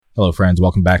Hello, friends.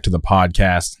 Welcome back to the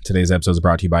podcast. Today's episode is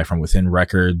brought to you by From Within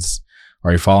Records.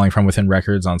 Are you following From Within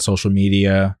Records on social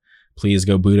media? Please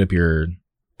go boot up your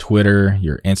Twitter,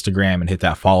 your Instagram, and hit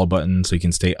that follow button so you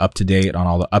can stay up to date on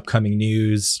all the upcoming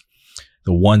news.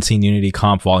 The One Scene Unity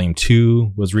Comp Volume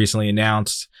 2 was recently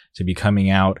announced to be coming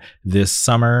out this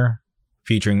summer,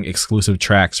 featuring exclusive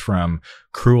tracks from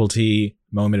Cruelty,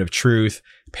 Moment of Truth,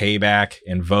 Payback,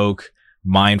 Invoke,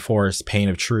 Mind Force, Pain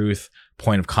of Truth,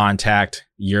 Point of Contact,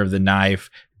 Year of the Knife,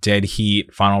 Dead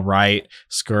Heat, Final Right,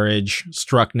 Scourge,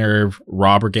 Struck Nerve,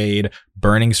 Raw Brigade,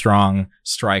 Burning Strong,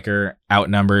 Striker,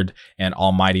 Outnumbered, and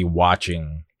Almighty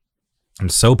Watching. I'm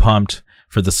so pumped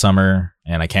for the summer,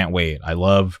 and I can't wait. I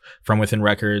love From Within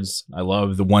Records. I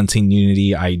love the One Scene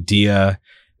Unity idea.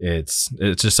 It's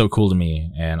just so cool to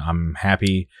me, and I'm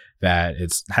happy that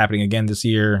it's happening again this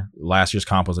year. Last year's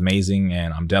comp was amazing,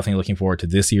 and I'm definitely looking forward to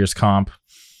this year's comp.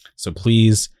 So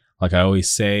please, like I always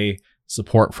say,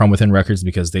 support From Within Records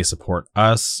because they support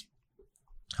us.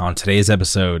 On today's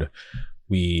episode,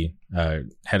 we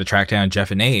had to track down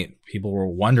Jeff and Nate. People were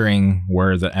wondering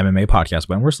where the MMA podcast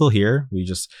went. We're still here. We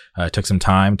just took some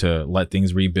time to let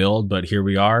things rebuild, but here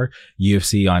we are.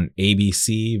 UFC on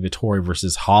ABC, Vettori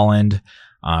versus Holland.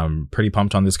 I'm pretty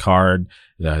pumped on this card.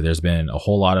 There's been a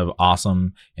whole lot of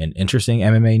awesome and interesting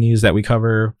MMA news that we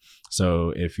cover.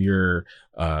 So if you're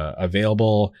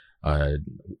available,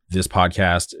 this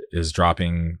podcast is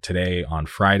dropping today on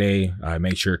Friday.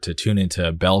 Make sure to tune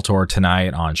into Bellator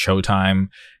tonight on Showtime.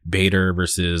 Bader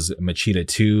versus Machida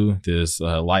 2. This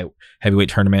light heavyweight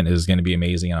tournament is going to be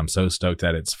amazing, and I'm so stoked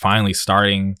that it's finally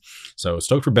starting. So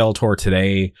stoked for Bellator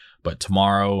today, but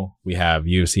tomorrow we have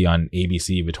UFC on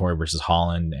ABC, Vettori versus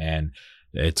Holland, and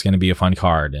it's going to be a fun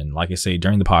card. And like I say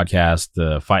during the podcast,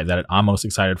 the fight that I'm most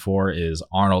excited for is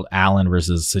Arnold Allen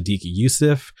versus Sadiq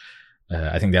Youssef.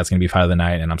 I think that's going to be fight of the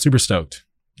night, and I'm super stoked.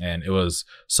 And it was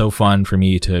so fun for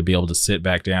me to be able to sit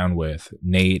back down with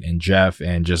Nate and Jeff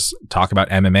and just talk about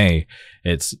MMA.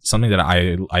 It's something that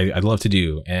I love to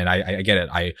do, and I get it.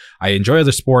 I enjoy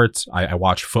other sports. I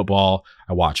watch football.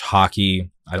 I watch hockey.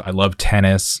 I love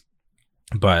tennis,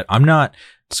 but I'm not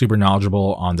super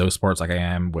knowledgeable on those sports like I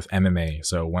am with MMA.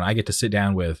 So when I get to sit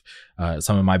down with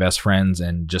some of my best friends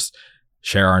and just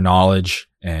share our knowledge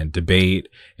and debate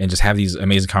and just have these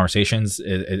amazing conversations,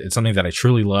 it's something that I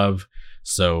truly love.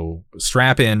 So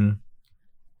strap in,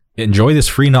 enjoy this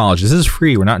free knowledge. This is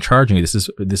free. We're not charging you. This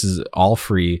is all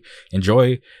free.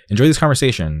 Enjoy this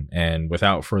conversation. And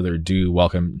without further ado,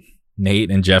 welcome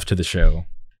Nate and Jeff to the show.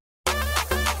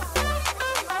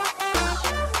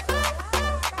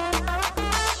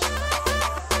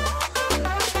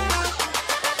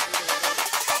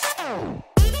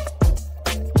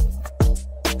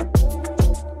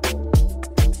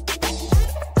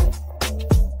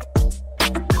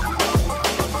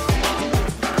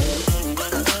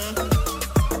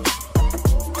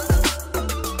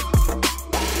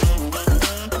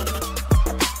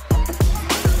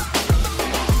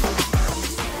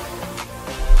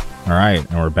 All right,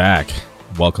 and we're back.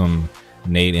 Welcome,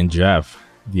 Nate and Jeff.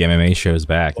 The MMA show is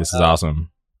back. This is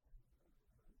awesome.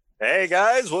 Hey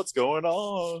guys, what's going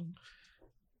on?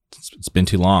 It's been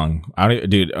too long.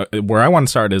 Where I want to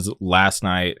start is last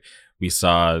night we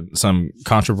saw some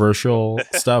controversial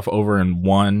stuff over in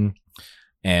One,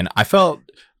 and I felt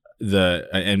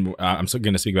I'm still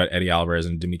going to speak about Eddie Alvarez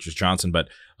and Demetrius Johnson, but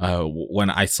when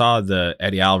I saw the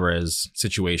Eddie Alvarez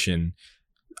situation,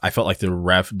 I felt like the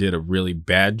ref did a really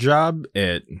bad job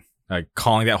at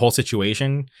calling that whole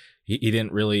situation. He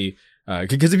didn't really,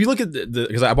 because if you look at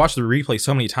because I watched the replay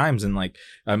so many times, and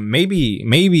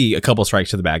maybe a couple strikes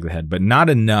to the back of the head, but not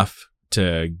enough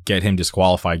to get him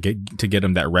disqualified, to get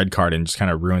him that red card and just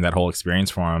kind of ruin that whole experience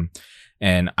for him.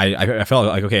 And I felt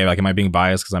like, okay, like, am I being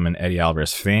biased because I'm an Eddie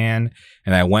Alvarez fan?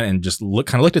 And I went and just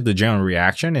looked at the general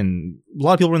reaction, and a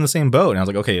lot of people were in the same boat. And I was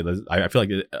like, okay, I feel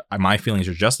like my feelings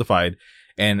are justified.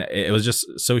 And it was just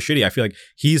so shitty. I feel like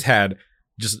he's had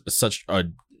just such a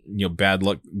bad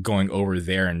luck going over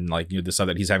there, and the stuff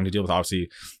that he's having to deal with. Obviously,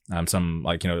 some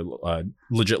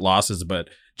legit losses, but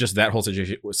just that whole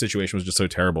situation was just so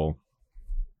terrible.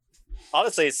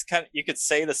 Honestly, it's you could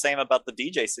say the same about the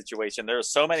DJ situation. There are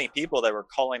so many people that were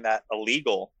calling that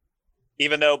illegal,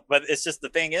 but it's just, the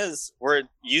thing is, we're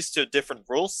used to a different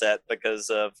rule set because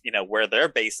of where they're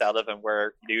based out of and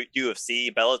where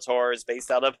UFC, Bellator is based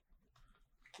out of.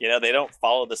 They don't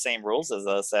follow the same rules as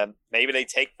us, and maybe they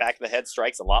take back the head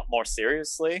strikes a lot more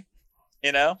seriously,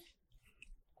 and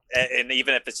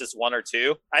even if it's just one or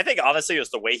two. I think honestly it was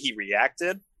the way he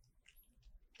reacted,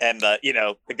 and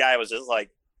the guy was just like,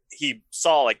 he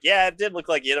saw it did look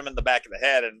like he hit him in the back of the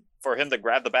head, and for him to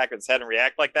grab the back of his head and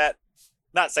react like that,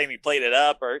 not saying he played it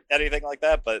up or anything like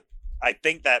that, but I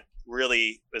think that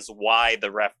really is why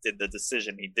the ref did the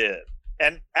decision he did.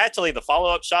 And actually, the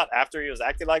follow-up shot after he was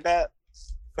acting like that,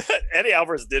 Eddie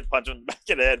Alvarez did punch him back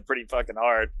in the head pretty fucking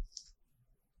hard.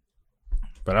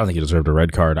 But I don't think he deserved a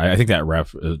red card. I think that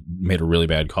ref made a really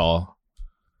bad call.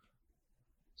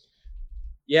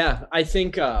 Yeah, I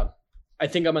think I'm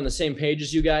on the same page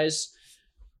as you guys.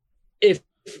 If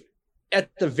at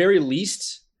the very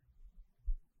least,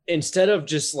 instead of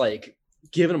just like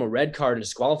giving him a red card and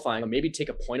disqualifying him, maybe take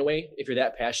a point away if you're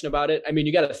that passionate about it. I mean,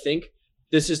 you got to think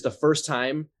this is the first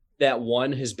time that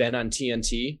one has been on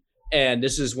TNT, and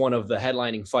this is one of the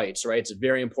headlining fights, right? It's a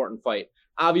very important fight.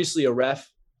 Obviously, a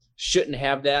ref shouldn't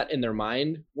have that in their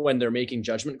mind when they're making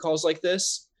judgment calls like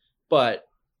this, but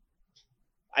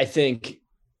I think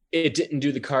it didn't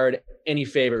do the card any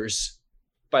favors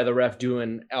by the ref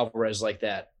doing Alvarez like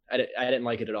that. I didn't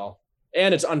like it at all.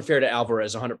 And it's unfair to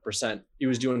Alvarez 100%. He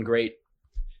was doing great.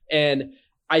 And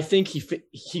I think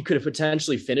he could have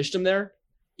potentially finished him there,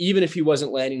 even if he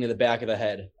wasn't landing in the back of the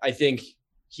head. I think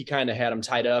he kind of had him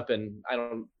tied up, and I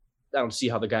don't see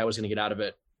how the guy was going to get out of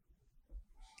it.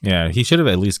 Yeah, he should have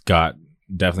at least got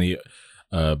definitely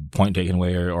a point taken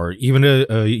away or even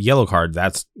a yellow card. I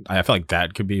feel like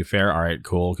that could be fair. All right,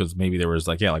 cool. Because maybe there was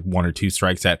like one or two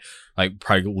strikes that like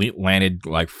probably landed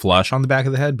like flush on the back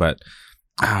of the head. But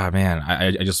man,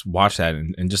 I just watched that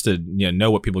and just to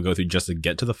know what people go through just to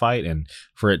get to the fight and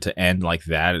for it to end like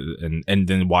that and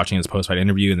then watching his post fight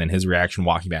interview and then his reaction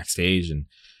walking backstage, and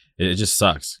it just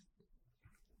sucks.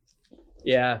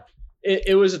 Yeah,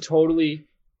 it was a totally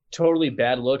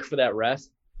bad look for that ref.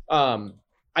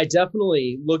 I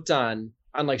definitely looked on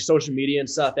like social media and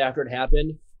stuff after it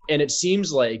happened, and it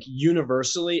seems like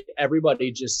universally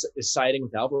everybody just is siding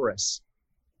with Alvarez.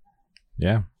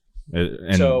 Yeah.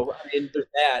 So I mean, there's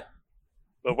that.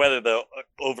 But whether they'll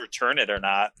overturn it or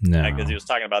not, because he was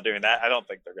talking about doing that, I don't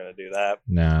think they're going to do that.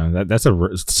 No, that's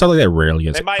something that rarely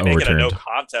gets overturned. They might make it a no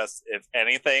contest if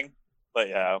anything, but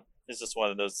yeah, it's just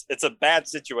one of those. It's a bad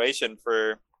situation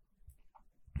for,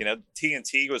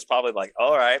 TNT was probably like,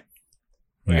 all right,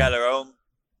 we got our own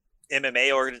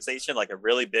MMA organization, like a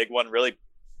really big one, really,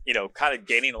 kind of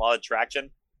gaining a lot of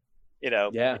traction.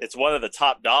 It's one of the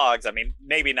top dogs. I mean,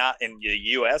 maybe not in the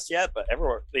US yet, but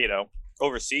everywhere,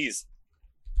 overseas,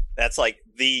 that's like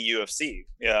the UFC,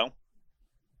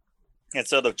 And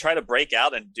so to try to break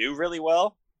out and do really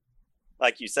well,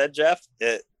 like you said, Jeff,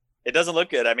 it doesn't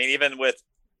look good. I mean, even with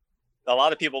a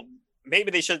lot of people,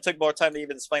 maybe they should have took more time to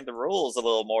even explain the rules a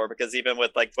little more, because even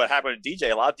with like what happened with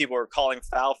DJ, a lot of people were calling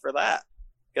foul for that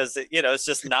because, it's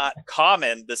just not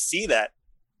common to see that.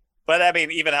 But I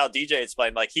mean, even how DJ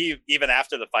explained, like even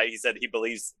after the fight, he said he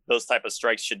believes those type of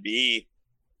strikes should be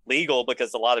legal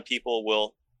because a lot of people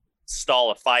will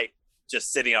stall a fight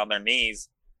just sitting on their knees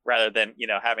rather than,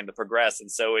 having to progress.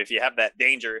 And so if you have that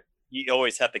danger, you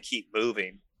always have to keep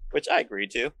moving, which I agree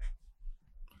to.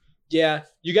 Yeah.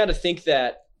 You got to think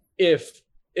that if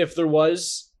there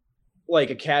was like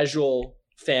a casual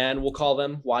fan, we'll call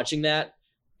them, watching that,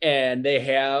 and they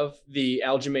have the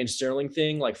Aljamain Sterling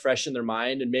thing like fresh in their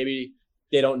mind, and maybe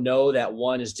they don't know that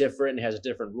one is different and has a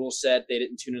different rule set, they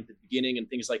didn't tune in at the beginning and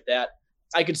things like that,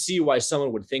 I could see why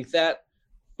someone would think that.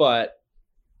 But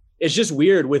it's just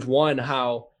weird with one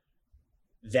how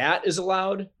that is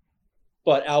allowed,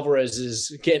 but Alvarez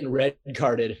is getting red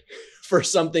carded for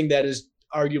something that is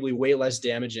arguably way less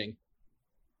damaging.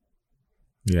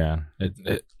 Yeah,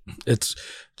 it's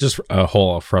just a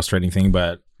whole frustrating thing,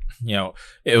 but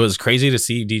it was crazy to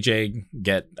see DJ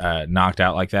get knocked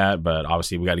out like that. But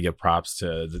obviously, we got to give props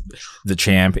to the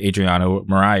champ, Adriano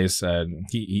Moraes.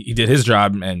 He did his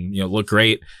job and looked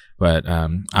great. But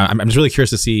I'm just really curious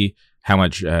to see how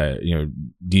much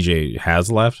DJ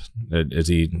has left.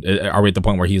 Are we at the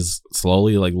point where he's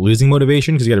slowly like losing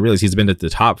motivation? Because you got to realize he's been at the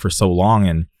top for so long,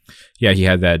 and yeah, he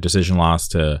had that decision loss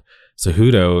to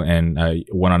Cejudo and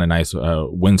went on a nice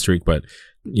win streak, but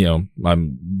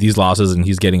these losses, and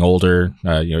he's getting older,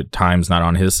 time's not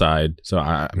on his side, so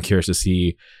I'm curious to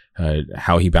see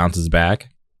how he bounces back.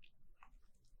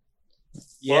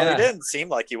 Well, he didn't seem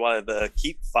like he wanted to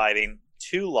keep fighting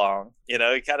too long. He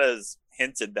kind of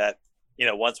hinted that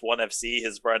once ONE FC,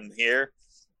 his run here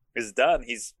is done,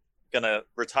 he's gonna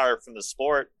retire from the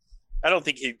sport. I don't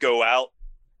think he'd go out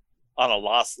on a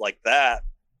loss like that.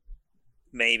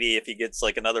 Maybe if he gets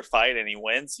like another fight and he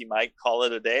wins, he might call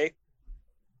it a day.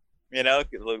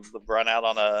 Run out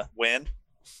on a win.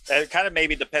 It kind of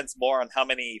maybe depends more on how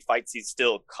many fights he's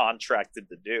still contracted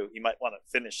to do. He might want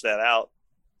to finish that out.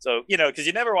 So, because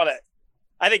you never want to.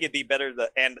 I think it'd be better to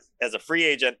end as a free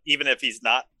agent, even if he's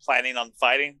not planning on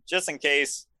fighting, just in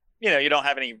case, you don't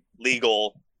have any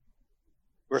legal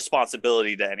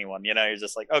responsibility to anyone. You're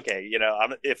just like, okay,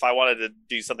 if I wanted to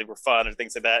do something for fun or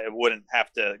things like that, it wouldn't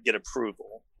have to get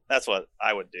approval. That's what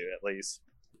I would do, at least.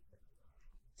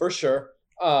 For sure.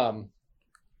 I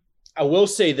will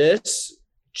say this,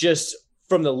 just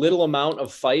from the little amount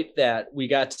of fight that we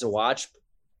got to watch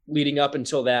leading up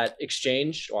until that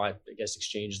exchange, well, I guess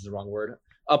exchange is the wrong word,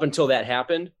 up until that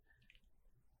happened,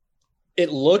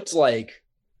 it looked like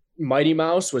Mighty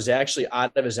Mouse was actually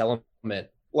out of his element.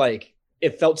 Like,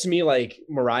 it felt to me like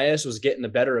Moraes was getting the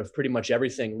better of pretty much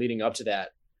everything leading up to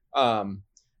that.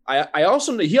 He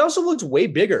also looked way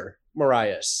bigger,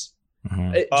 Moraes.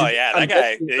 Mhm. That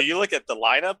guy. You look at the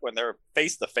lineup when they're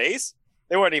face to face,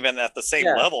 they weren't even at the same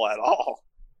level at all.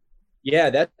 Yeah,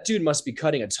 that dude must be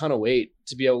cutting a ton of weight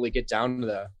to be able to get down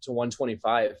to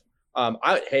 125.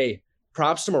 Hey,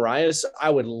 props to Moraes. I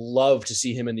would love to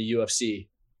see him in the UFC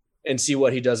and see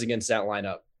what he does against that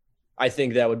lineup. I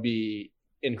think that would be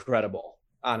incredible,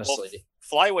 honestly.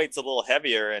 Well, flyweight's a little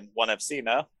heavier in 1FC,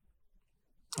 no?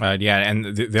 Yeah,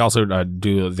 and they also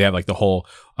they have like the whole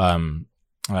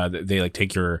they like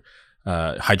take your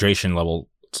hydration level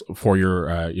for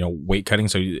your weight cutting,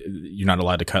 so you're not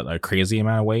allowed to cut a crazy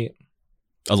amount of weight.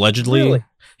 Allegedly, really?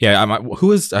 Yeah.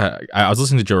 Who is? I was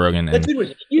listening to Joe Rogan. That dude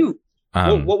was huge.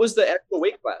 What was the actual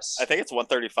weight class? I think it's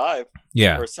 135.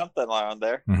 Yeah, or something around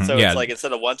there. Mm-hmm. So it's like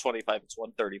instead of 125, it's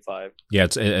 135. Yeah,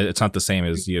 it's not the same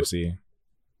as UFC.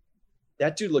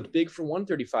 That dude looked big for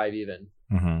 135 even.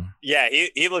 Mm-hmm. Yeah,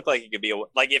 he looked like he could be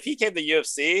like if he came to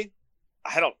UFC,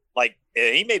 if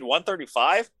he made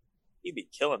 135, he'd be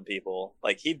killing people.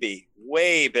 Like, he'd be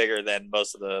way bigger than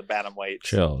most of the bantamweights.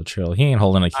 Chill. He ain't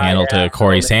holding a candle to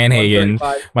Corey Sandhagen.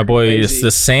 My boy,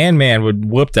 the Sandman would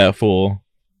whoop that fool.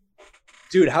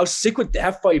 Dude, how sick would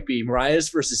that fight be?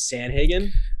 Moraes versus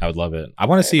Sandhagen? I would love it. I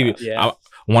want to see. Yeah.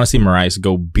 I want to see Moraes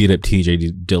go beat up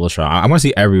TJ Dillashaw. I want to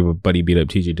see everybody beat up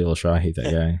TJ Dillashaw. I hate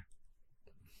that guy.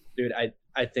 Dude,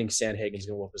 I think Sandhagen's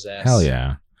gonna whoop his ass.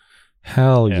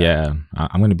 Hell yeah.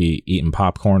 I'm going to be eating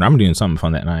popcorn. I'm doing something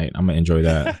fun that night. I'm going to enjoy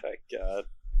that. God.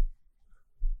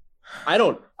 I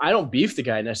don't beef the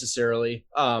guy necessarily,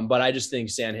 but I just think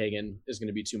Sandhagen is going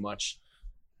to be too much.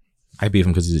 I beef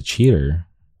him because he's a cheater.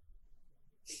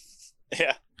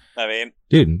 Yeah. I mean,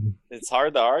 dude, it's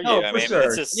hard to argue. No, I mean, sure.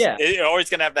 it's just, you're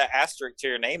always going to have that asterisk to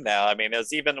your name now. I mean, it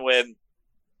was even when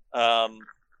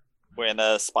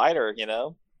Spider,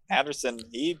 Anderson,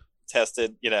 he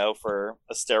tested, for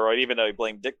a steroid, even though he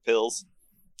blamed dick pills.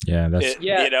 Yeah,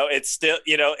 it's still,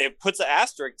 it puts an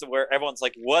asterisk to where everyone's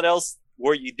like, what else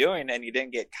were you doing and you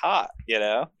didn't get caught,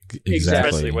 Exactly.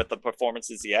 Especially with the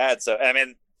performances he had. So, I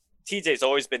mean, TJ's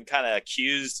always been kind of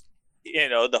accused,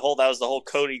 that was the whole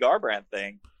Cody Garbrandt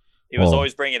thing. He was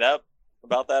always bringing up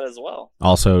about that as well.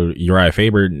 Also, Uriah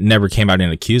Faber never came out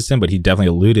and accused him, but he definitely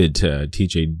alluded to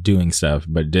TJ doing stuff,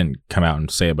 but didn't come out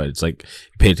and say it. But it's like,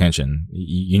 pay attention.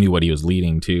 You knew what he was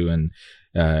leading to. And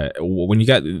when you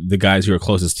got the guys who are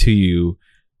closest to you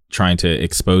trying to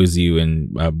expose you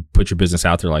and put your business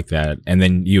out there like that, and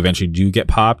then you eventually do get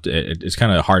popped, it's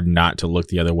kind of hard not to look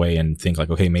the other way and think like,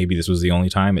 okay, maybe this was the only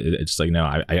time. It's like, no,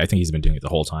 I think he's been doing it the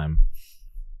whole time.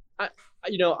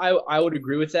 I would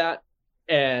agree with that.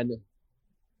 And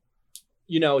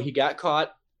he got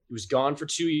caught. He was gone for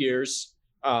 2 years.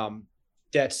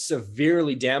 That's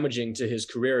severely damaging to his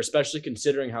career, especially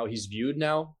considering how he's viewed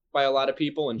now by a lot of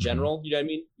people in general. You know what I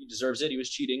mean? He deserves it. He was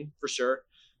cheating for sure.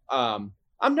 I'm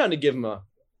down to give him a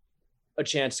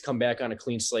chance to come back on a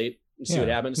clean slate and see what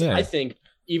happens. Yeah. I think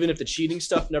even if the cheating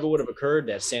stuff never would have occurred,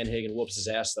 that Sandhagen whoops his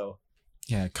ass though.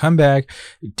 Yeah, come back,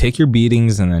 take your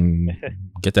beatings, and then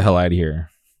get the hell out of here.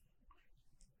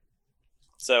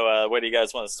 So where do you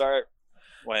guys want to start?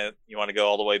 When you want to go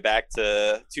all the way back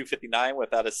to 259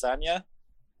 with Adesanya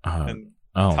and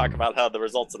talk about how the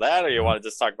results of that, or you want to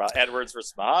just talk about Edwards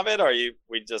versus Muhammad, or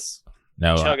we just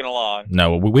chugging along?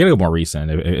 No, we gotta go more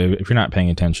recent. If you're not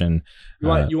paying attention,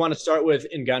 you want to start with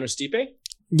Ngannou Stipe?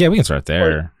 Yeah, we can start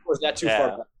there. Or is that too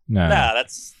far back? No,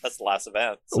 that's the last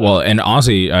event. So. Well, and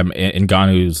honestly,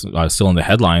 Ngannou's still in the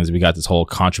headlines. We got this whole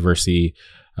controversy.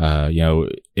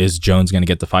 Is Jones going to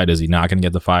get the fight? Is he not going to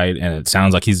get the fight? And it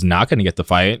sounds like he's not going to get the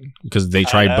fight because they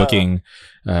tried booking.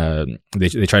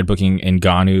 They tried booking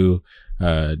Ngannou,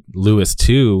 Lewis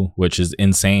too, which is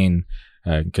insane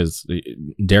because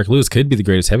Derek Lewis could be the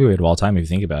greatest heavyweight of all time if you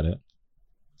think about it.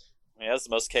 He has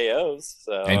the most KOs,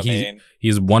 so and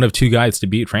he's one of two guys to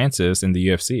beat Francis in the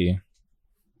UFC.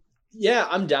 Yeah,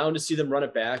 I'm down to see them run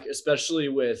it back, especially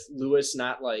with Lewis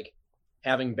not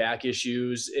having back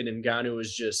issues, and Ngannou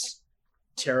is just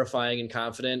terrifying and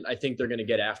confident. I think they're going to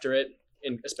get after it,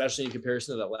 especially in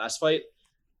comparison to that last fight.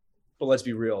 But let's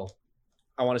be real.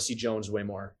 I want to see Jones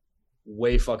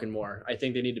way fucking more. I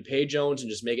think they need to pay Jones and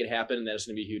just make it happen, and that's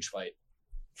going to be a huge fight.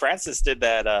 Francis did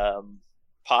that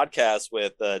podcast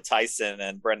with Tyson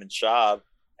and Brendan Schaub,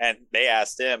 and they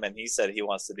asked him, and he said he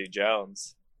wants to do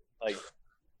Jones. Like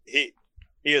he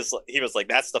was like,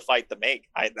 that's the fight to make.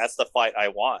 That's the fight I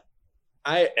want.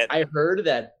 I heard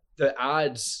that the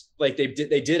odds, like they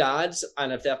did odds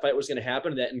on if that fight was going to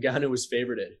happen, that Ngannou was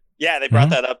favorited. Yeah, they brought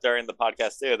that up during the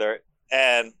podcast too.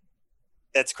 And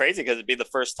it's crazy because it'd be the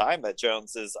first time that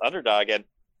Jones is underdog. And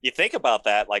you think about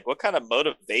that, like what kind of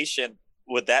motivation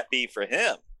would that be for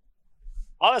him?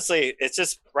 Honestly, it's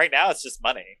just right now it's just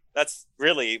money. That's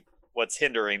really what's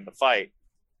hindering the fight.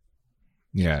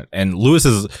 Yeah, and Lewis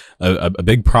is a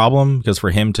big problem because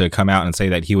for him to come out and say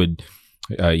that he would,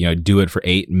 do it for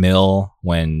 $8 million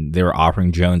when they were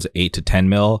offering Jones $8 to $10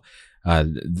 million,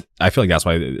 I feel like that's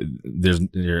why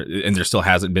there still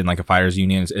hasn't been like a fighters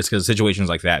union. It's because situations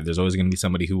like that, there's always going to be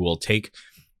somebody who will take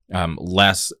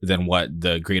less than what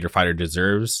the greater fighter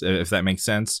deserves, if that makes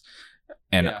sense.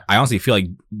 And yeah. I honestly feel like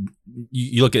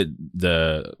you look at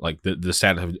the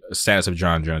status of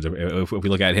John Jones. If we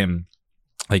look at him,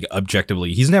 like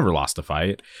objectively, he's never lost a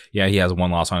fight. Yeah, he has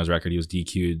one loss on his record. He was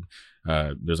DQ'd.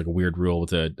 There's like a weird rule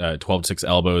with the 12-6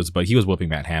 elbows, but he was whooping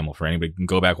Matt Hamill. For anybody can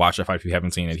go back, watch that fight if you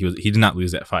haven't seen it. He did not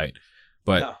lose that fight.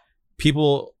 But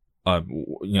people,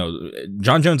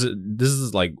 John Jones, this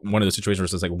is like one of those situations where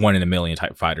it's like 1 in a million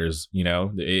type fighters.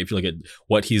 If you look at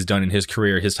what he's done in his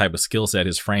career, his type of skill set,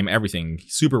 his frame, everything,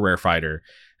 super rare fighter.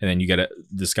 And then you get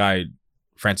this guy,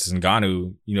 Francis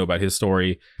Ngannou, about his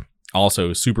story.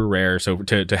 Also super rare. So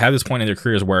to have this point in their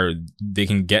careers where they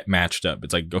can get matched up,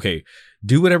 it's like, okay,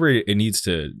 do whatever it needs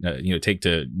to take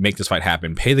to make this fight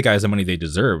happen. Pay the guys the money they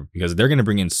deserve because they're going to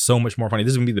bring in so much more money.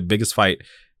 This is going to be the biggest fight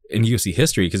in UFC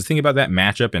history because think about that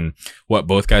matchup and what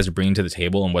both guys are bringing to the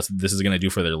table and what this is going to do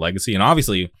for their legacy. And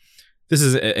obviously, this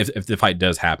is if the fight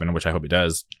does happen, which I hope it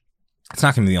does. It's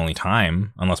not going to be the only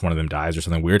time unless one of them dies or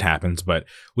something weird happens, but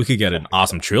we could get an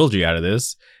awesome trilogy out of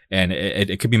this and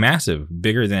it could be massive,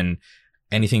 bigger than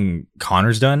anything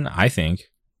Conor's done, I think.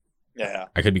 Yeah.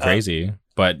 I could be crazy,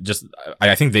 but just,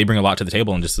 I think they bring a lot to the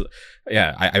table and just,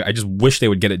 I just wish they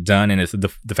would get it done. And it's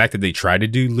the fact that they tried to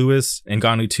do Lewis and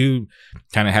Ngannou too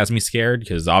kind of has me scared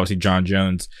because obviously John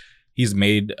Jones, he's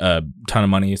made a ton of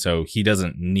money, so he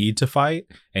doesn't need to fight.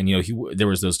 And there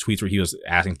was those tweets where he was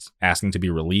asking to be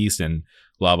released and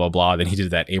blah blah blah. Then he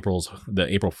did that April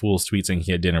Fool's tweet saying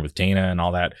he had dinner with Dana and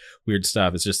all that weird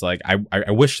stuff. It's just like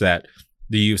I wish that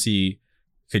the UFC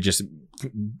could just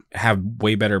have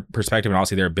way better perspective. And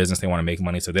obviously they're a business; they want to make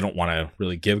money, so they don't want to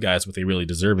really give guys what they really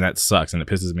deserve, and that sucks and it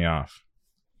pisses me off.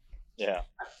 Yeah,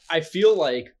 I feel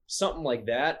like something like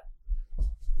that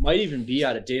might even be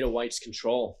out of Dana White's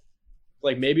control.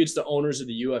 Like maybe it's the owners of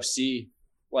the UFC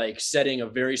like setting a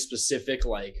very specific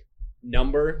like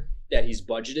number that he's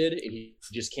budgeted and he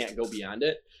just can't go beyond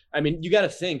it. I mean, you got to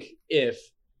think if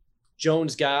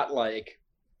Jones got like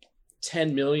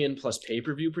 10 million plus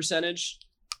pay-per-view percentage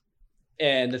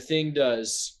and the thing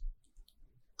does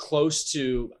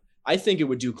I think it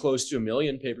would do close to 1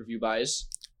 million pay-per-view buys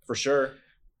for sure.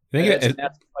 I think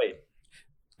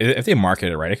if they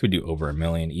market it right, it could do over 1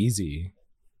 million easy.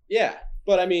 Yeah.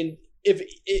 But I mean,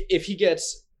 if he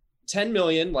gets 10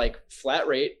 million like flat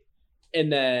rate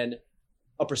and then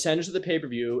a percentage of the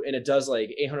pay-per-view and it does like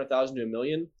 800,000 to 1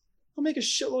 million, he'll make a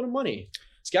shitload of money.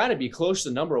 It's got to be close to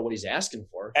the number of what he's asking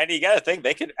for. And you got to think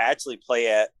they could actually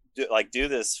do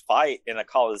this fight in a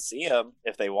Coliseum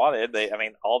if they wanted.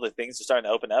 All the things are starting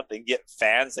to open up. They can get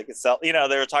fans. They can sell. They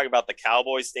were talking about the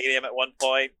Cowboy Stadium at one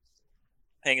point,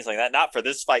 things like that. Not for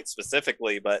this fight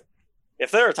specifically, but if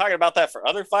they were talking about that for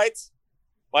other fights,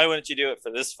 why wouldn't you do it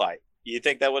for this fight? You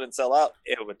think that wouldn't sell out?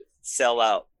 It would sell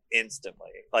out instantly.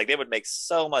 Like they would make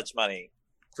so much money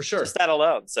for sure. Just that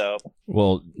alone. So,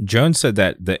 well, Jones said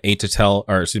that the 8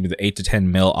 to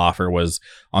 10 mil offer was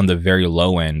on the very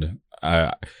low end.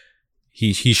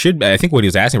 He should. I think what he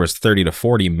was asking was 30 to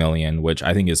 40 million, which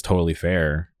I think is totally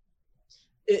fair.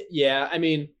 Yeah, I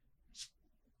mean,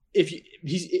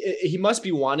 he must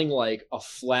be wanting like a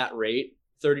flat rate,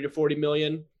 30 to 40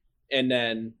 million, and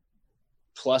then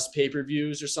plus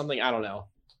pay-per-views or something. I don't know.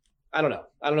 I don't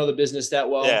know the business that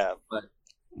well. Yeah, but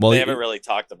they haven't really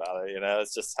talked about it.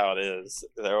 It's just how it is.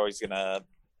 They're always gonna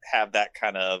have that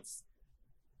kind of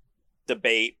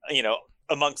debate,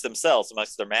 amongst themselves,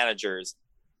 amongst their managers.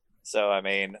 So I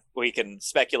mean, we can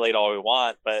speculate all we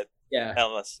want, but yeah,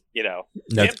 unless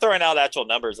him throwing out actual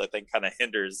numbers, I think kind of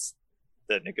hinders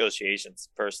the negotiations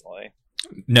personally.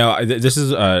 No, this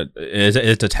is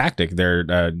it's a tactic.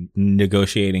 They're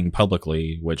negotiating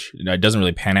publicly, which doesn't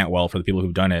really pan out well for the people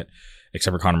who've done it,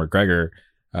 except for Conor McGregor.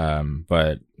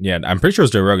 But yeah, I'm pretty sure it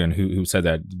was Joe Rogan who said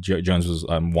that Jones was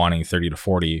wanting 30 to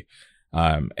 40.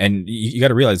 And you got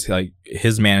to realize, like,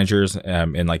 his managers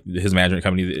and like his management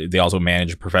company, they also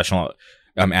manage professional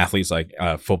athletes, like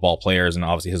football players, and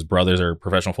obviously his brothers are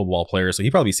professional football players, so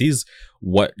he probably sees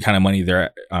what kind of money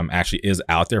there actually is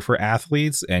out there for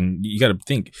athletes. And you got to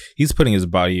think he's putting his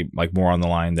body like more on the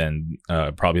line than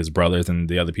probably his brothers and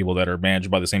the other people that are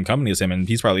managed by the same company as him, and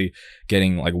he's probably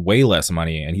getting like way less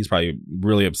money, and he's probably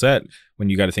really upset when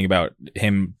you got to think about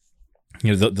him,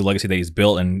 you know, the legacy that he's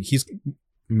built. And he's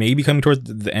maybe coming towards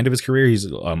the end of his career. He's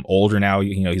older now,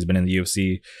 you know, he's been in the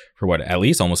UFC for what, at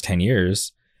least almost 10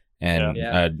 years. And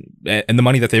and the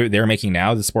money that they're making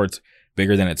now, the sport's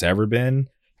bigger than it's ever been.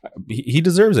 He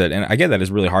deserves it, and I get that it's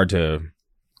really hard to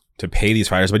pay these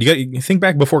fighters. But you think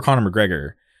back before Conor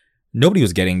McGregor, nobody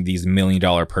was getting these $1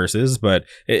 million purses. But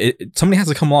somebody has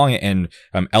to come along and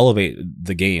elevate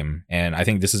the game. And I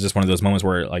think this is just one of those moments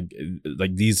where like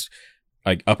these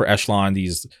like upper echelon,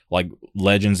 these like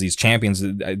legends, these champions,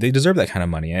 they deserve that kind of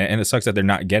money. And it sucks that they're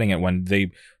not getting it when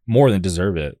they more than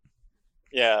deserve it.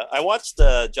 Yeah, I watched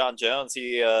John Jones.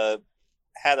 He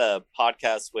had a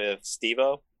podcast with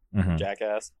Steve-O,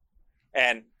 Jackass,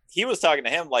 and he was talking to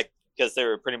him, like, because they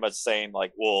were pretty much saying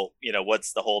like, well, you know,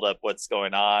 what's the holdup, what's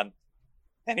going on,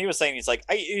 and he was saying he's like,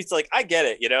 I get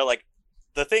it, you know, like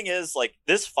the thing is, like,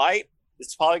 this fight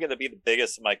is probably going to be the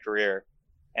biggest in my career,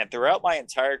 and throughout my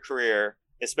entire career,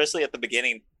 especially at the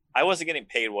beginning, I wasn't getting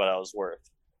paid what I was worth.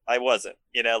 I wasn't,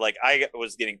 you know, like I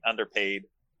was getting underpaid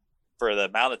for the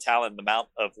amount of talent, the amount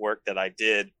of work that I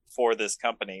did for this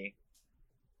company.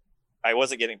 I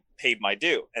wasn't getting paid my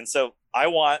due. And so I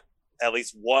want at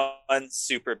least one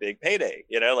super big payday,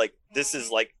 you know, like this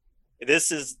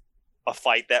is a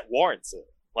fight that warrants it.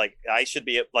 Like I should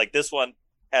be like, this one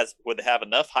would have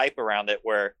enough hype around it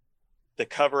where to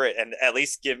cover it and at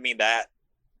least give me that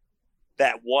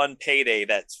one payday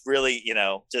that's really, you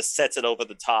know, just sets it over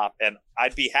the top. And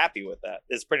I'd be happy with that,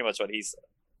 is pretty much what he said.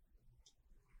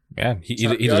 Yeah, he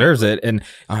deserves it. And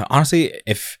honestly,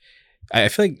 if I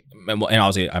feel like, and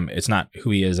obviously it's not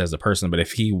who he is as a person, but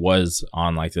if he was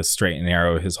on like this straight and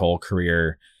narrow his whole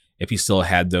career, if he still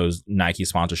had those Nike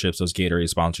sponsorships, those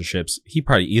Gatorade sponsorships, he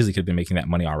probably easily could have been making that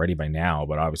money already by now.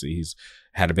 But obviously he's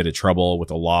had a bit of trouble with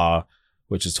the law,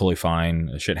 which is totally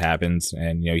fine. Shit happens.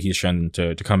 And, you know, he's shown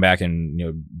to come back and, you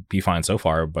know, be fine so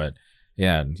far. But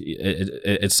yeah,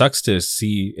 it sucks to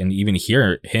see and even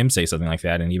hear him say something like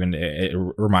that. And even it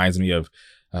reminds me of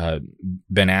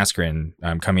Ben Askren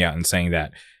coming out and saying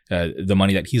that the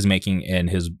money that he's making in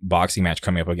his boxing match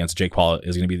coming up against Jake Paul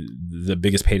is going to be the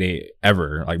biggest payday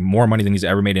ever, like more money than he's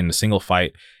ever made in a single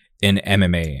fight in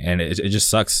MMA. And it just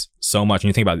sucks so much. And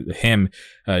you think about him,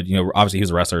 you know, obviously he was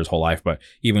a wrestler his whole life, but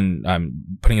even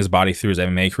putting his body through his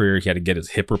MMA career, he had to get his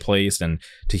hip replaced. And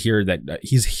to hear that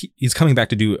he's coming back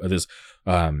to do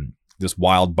this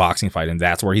wild boxing fight, and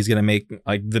that's where he's going to make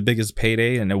like the biggest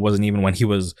payday. And it wasn't even when he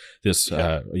was this,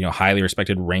 you know, highly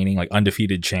respected, reigning, like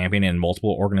undefeated champion in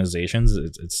multiple organizations.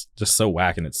 It's just so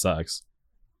whack, and it sucks.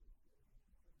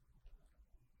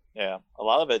 Yeah. A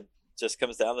lot of it just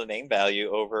comes down to name value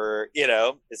over, you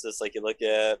know, it's just like you look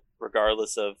at,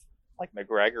 regardless of like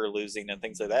McGregor losing and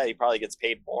things like that, he probably gets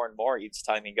paid more and more each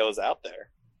time he goes out there.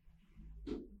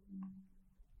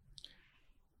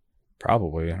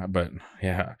 Probably, but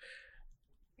yeah,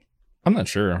 I'm not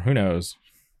sure. Who knows?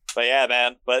 But yeah,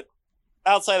 man. But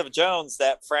outside of Jones,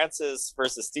 that Francis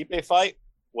versus Stipe fight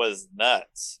was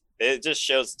nuts. It just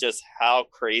shows just how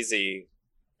crazy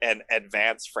and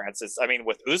advanced Francis. I mean,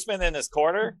 with Usman in his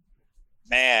corner,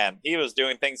 man, he was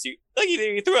doing things.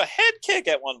 He threw a head kick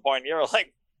at one point. You're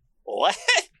like, what?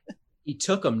 He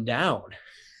took him down.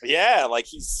 Yeah, like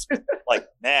he's like,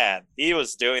 man, he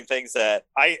was doing things that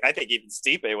I think even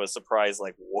Stipe was surprised.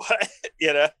 Like, what?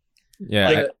 You know?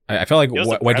 Yeah, like, I feel like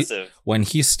when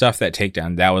he stuffed that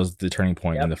takedown, that was the turning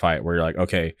point in the fight where you're like,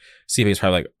 okay, Stipe's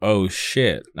probably like, oh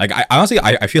shit. Like, I honestly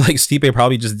feel like Stipe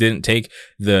probably just didn't take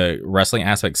the wrestling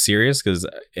aspect serious, because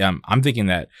I'm thinking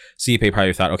that Stipe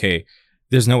probably thought, okay,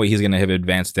 there's no way he's going to have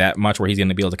advanced that much where he's going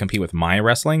to be able to compete with my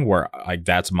wrestling, where like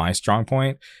that's my strong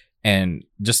point. And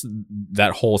just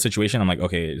that whole situation, I'm like,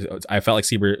 okay, I felt like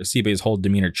Stipe's whole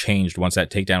demeanor changed once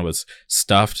that takedown was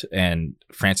stuffed and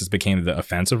Francis became the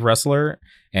offensive wrestler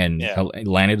and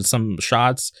landed some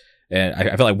shots. And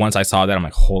I feel like once I saw that, I'm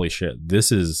like, holy shit,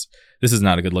 this is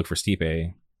not a good look for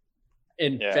Stipe.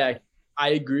 In fact, I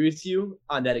agree with you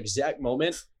on that exact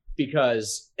moment,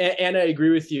 because, and I agree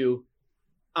with you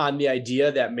on the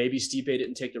idea that maybe Stipe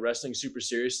didn't take the wrestling super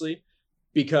seriously,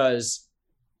 because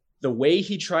the way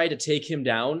he tried to take him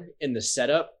down in the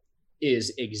setup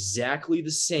is exactly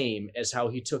the same as how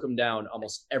he took him down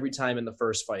almost every time in the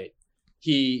first fight.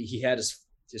 He had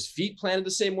his feet planted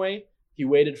the same way. He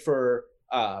waited for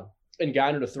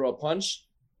Ngannou to throw a punch,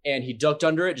 and he ducked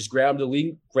under it, just grabbed the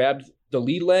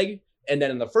lead leg, and then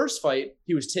in the first fight,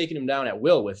 he was taking him down at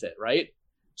will with it, right?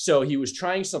 So he was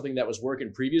trying something that was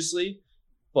working previously,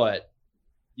 but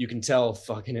you can tell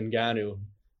fucking Ngannou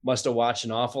must have watched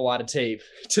an awful lot of tape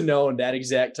to know that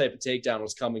exact type of takedown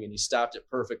was coming, and he stopped it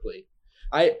perfectly.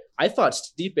 I thought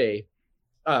Stipe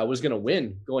was going to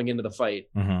win going into the fight.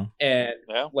 Mm-hmm. And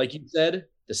like you said,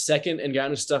 the second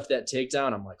Ngannou stuffed that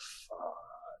takedown, I'm like, fuck,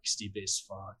 Stipe's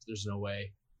fucked. There's no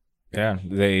way. Yeah,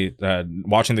 they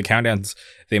watching the countdowns,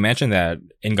 they mentioned that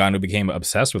Ngannou became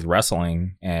obsessed with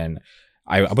wrestling, and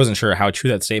I wasn't sure how true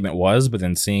that statement was, but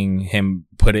then seeing him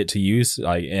put it to use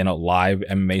like in a live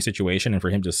MMA situation, and for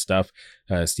him to stuff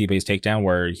Stipe's takedown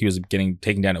where he was getting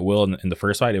taken down at will in the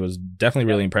first fight, it was definitely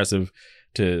really impressive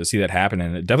to see that happen,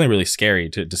 and definitely really scary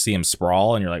to see him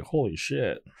sprawl, and you're like, holy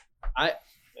shit.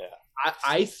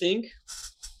 I think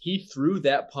he threw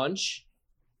that punch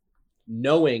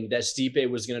knowing that Stipe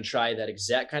was going to try that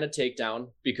exact kind of takedown,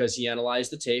 because he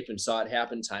analyzed the tape and saw it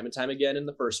happen time and time again in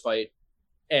the first fight,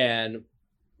 and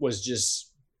was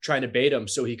just trying to bait him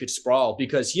so he could sprawl,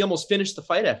 because he almost finished the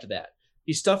fight after that.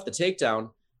 He stuffed the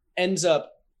takedown, ends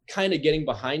up kind of getting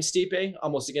behind Stipe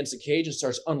almost against the cage, and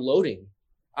starts unloading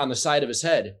on the side of his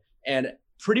head. And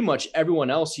pretty much everyone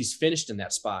else he's finished in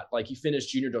that spot. Like he finished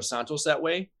Junior Dos Santos that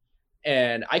way.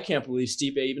 And I can't believe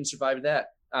Stipe even survived that,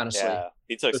 honestly. Yeah,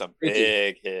 he took some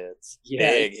big hits.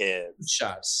 Big hits.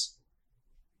 Shots.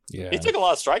 Yeah. He took a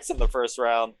lot of strikes in the first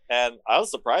round, and I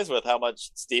was surprised with how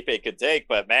much Stipe could take.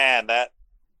 But man,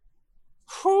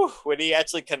 when he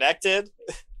actually connected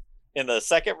in the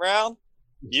second round,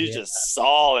 you just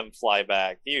saw him fly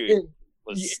back. He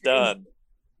was stunned.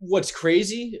 What's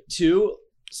crazy too,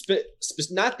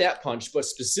 not that punch, but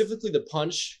specifically the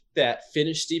punch that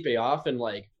finished Stipe off and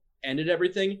like ended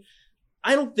everything.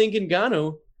 I don't think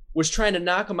Ngannou was trying to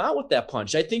knock him out with that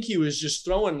punch. I think he was just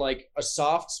throwing like a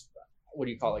soft, what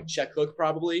do you call it, like check hook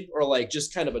probably, or like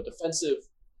just kind of a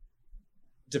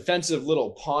defensive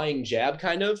little pawing jab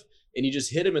kind of, and he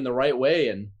just hit him in the right way,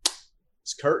 and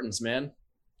it's curtains, man.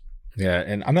 Yeah,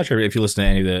 and I'm not sure if you listen to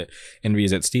any of the interviews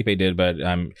that Stipe did, but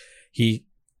he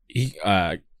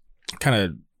kind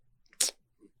of,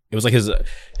 it was like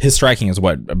his striking is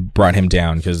what brought him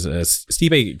down, because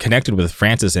Stipe connected with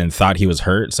Francis and thought he was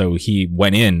hurt, so he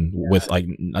went in with like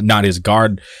not his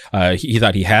guard. He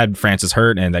thought he had Francis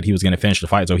hurt and that he was going to finish the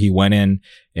fight, so he went in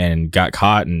and got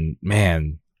caught. And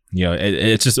man, you know,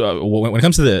 it's just when it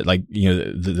comes to the like, you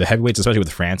know, the heavyweights, especially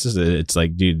with Francis, it's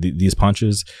like, dude, these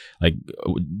punches, like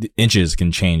inches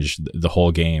can change the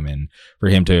whole game. And for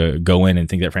him to go in and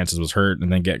think that Francis was hurt and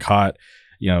then get caught,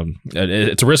 you know,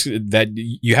 it's a risk that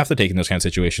you have to take in those kind of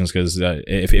situations, because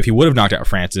if he would have knocked out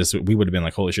Francis, we would have been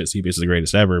like, holy shit, Stipe is the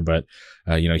greatest ever. But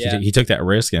you know, he took that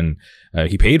risk, and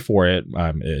he paid for it.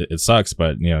 It sucks,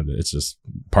 but you know, it's just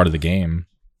part of the game.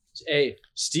 Hey,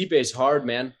 Stipe's hard,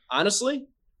 man. Honestly,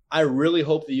 I really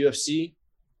hope the UFC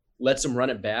lets him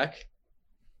run it back,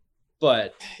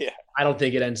 but I don't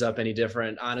think it ends up any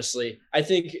different. Honestly, I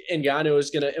think Ngannou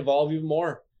is going to evolve even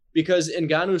more, because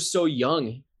Ngannou is so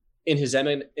young in his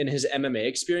MMA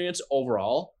experience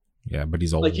overall. Yeah, but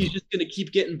he's old. Like, he's just going to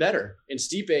keep getting better. And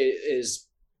Stipe is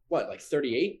what, like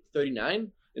 38,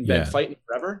 39, and been fighting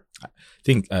forever. I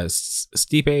think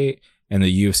Stipe and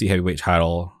the UFC heavyweight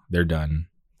title, they're done.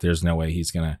 There's no way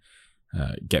he's going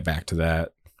to get back to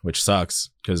that, which sucks,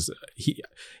 because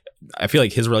I feel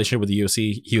like his relationship with the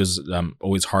UFC, he was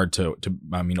always hard to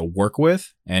work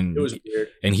with, and it was weird.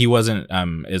 And he wasn't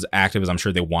as active as I'm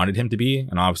sure they wanted him to be.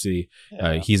 And obviously,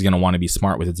 he's going to want to be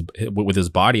smart with his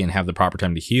body and have the proper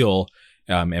time to heal.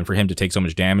 And for him to take so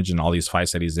much damage in all these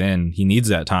fights that he's in, he needs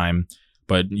that time.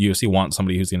 But UFC wants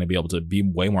somebody who's going to be able to be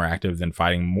way more active than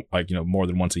fighting, like, you know, more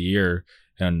than once a year.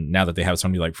 And now that they have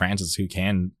somebody like Francis who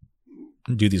can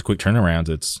do these quick turnarounds,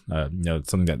 it's you know,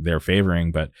 it's something that they're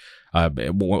favoring. But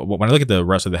when I look at the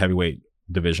rest of the heavyweight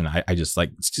division, I just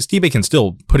like Stipe can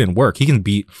still put in work. He can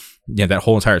beat that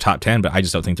whole entire top 10, but I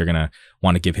just don't think they're gonna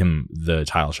want to give him the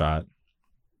title shot.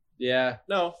 Yeah,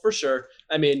 no, for sure.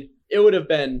 I mean, it would have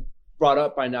been brought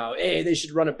up by now. Hey, they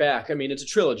should run it back. I mean, it's a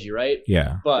trilogy, right?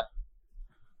 Yeah. But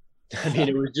I mean,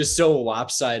 it was just so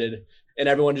lopsided, and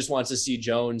everyone just wants to see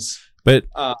Jones. But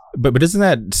isn't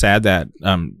that sad that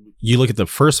you look at the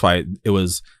first fight, it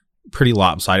was pretty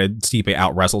lopsided. Stipe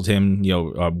out wrestled him,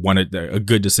 won a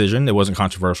good decision. It wasn't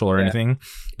controversial or anything.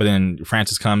 But then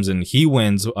Francis comes and he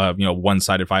wins,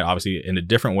 one-sided fight, obviously in a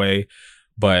different way.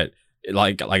 But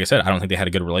like I said, I don't think they had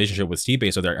a good relationship with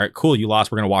Stipe. So they're all right, cool. You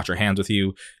lost. We're gonna wash our hands with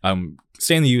you.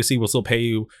 Stay in the UFC. We'll still pay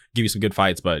you, give you some good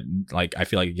fights. But like I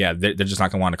feel like they're just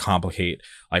not gonna want to complicate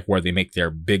like where they make their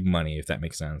big money, if that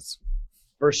makes sense.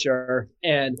 For sure.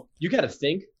 And you got to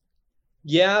think,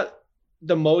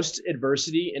 the most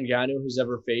adversity Ngannou has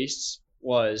ever faced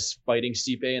was fighting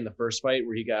Stipe in the first fight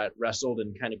where he got wrestled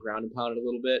and kind of ground and pounded a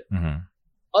little bit. Mm-hmm.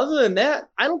 Other than that,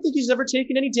 I don't think he's ever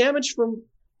taken any damage from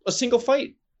a single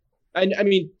fight. I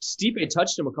mean, Stipe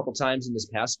touched him a couple times in this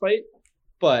past fight,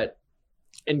 but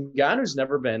Ngannou's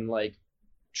never been like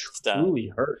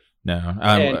truly hurt. No,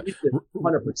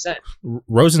 100%.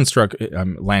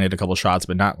 Rosenstruck landed a couple shots,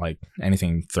 but not like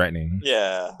anything threatening.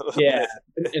 Yeah,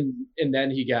 and then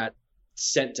he got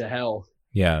sent to hell.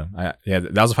 Yeah,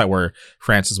 that was a fight where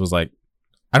Francis was like,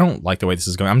 "I don't like the way this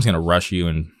is going. I'm just gonna rush you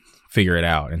and figure it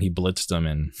out," and he blitzed him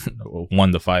and won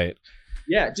the fight.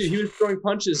 Yeah, dude, he was throwing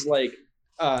punches like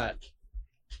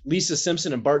Lisa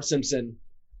Simpson and Bart Simpson.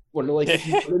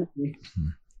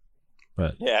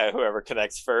 But whoever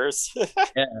connects first.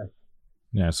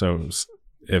 Yeah. So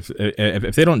if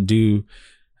they don't do,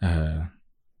 man,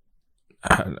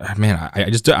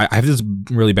 I have this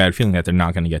really bad feeling that they're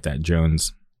not going to get that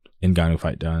Jones Ngannou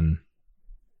fight done.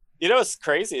 You know what's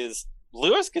crazy is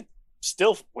Lewis could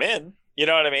still win. You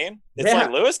know what I mean? It's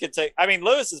like Lewis could take. I mean,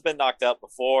 Lewis has been knocked out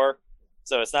before,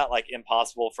 so it's not like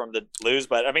impossible for him to lose.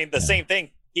 But I mean, the same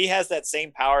thing. He has that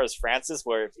same power as Francis,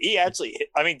 where if he actually hit,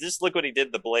 I mean, just look what he did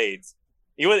to the blades.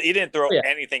 He didn't throw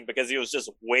anything because he was just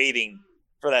waiting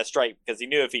for that strike because he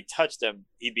knew if he touched him,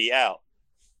 he'd be out.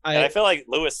 And I feel like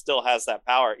Lewis still has that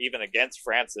power even against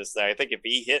Francis. That I think if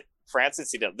he hit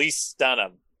Francis, he'd at least stun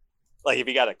him. Like if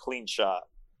he got a clean shot.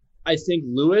 I think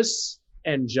Lewis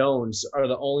and Jones are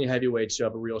the only heavyweights who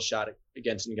have a real shot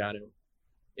against Ngannou.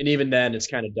 And even then, it's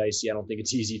kind of dicey. I don't think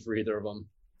it's easy for either of them.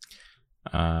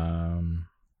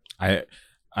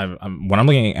 When I'm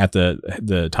looking at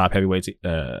the top heavyweights,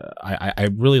 I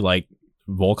really like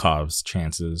Volkov's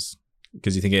chances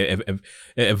because you think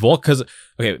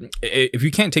if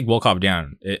you can't take Volkov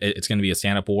down, it's going to be a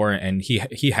stand up war, and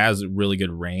he has really good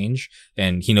range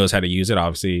and he knows how to use it.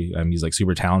 Obviously, he's like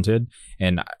super talented,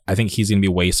 and I think he's going to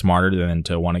be way smarter than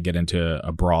to want to get into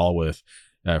a brawl with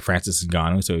Francis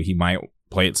Ngannou. So he might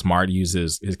play it smart, use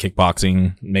his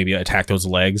kickboxing, maybe attack those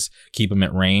legs, keep him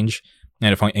at range.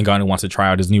 And if Ngannou wants to try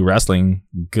out his new wrestling,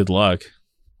 good luck.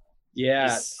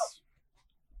 Yeah.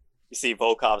 You see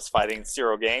Volkov's fighting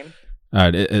Cyril Gane?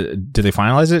 Did they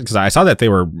finalize it? Because I saw that they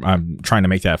were trying to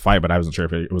make that fight, but I wasn't sure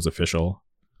if it was official.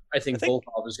 I think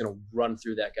Volkov is going to run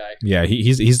through that guy. Yeah,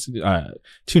 he's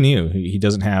too new. He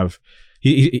doesn't have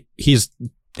he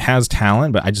has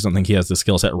talent, but I just don't think he has the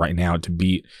skill set right now to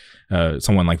beat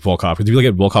someone like Volkov. Because if you look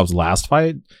at Volkov's last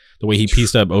fight, the way he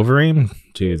pieced up Overeem,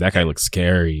 dude, that guy looks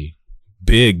scary.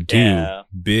 Big, dude. Yeah.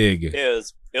 Big.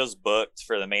 It was booked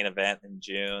for the main event in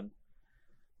June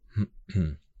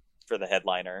for the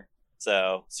headliner.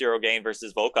 So Cyril Gane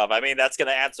versus Volkov. I mean, that's going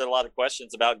to answer a lot of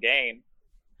questions about Gane.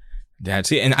 Yeah,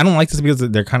 see, and I don't like this because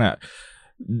they're kind of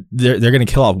they're going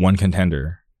to kill off one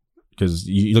contender. Because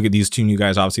you look at these two new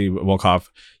guys. Obviously, Volkov,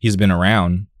 he's been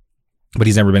around, but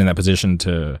he's never been in that position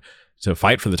to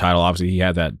fight for the title. Obviously, he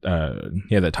had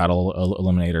that title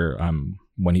eliminator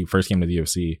when he first came to the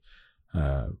UFC.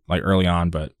 Like early on,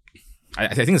 but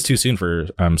I think it's too soon for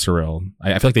Cyril.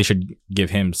 I feel like they should give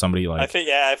him somebody like.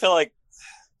 I feel like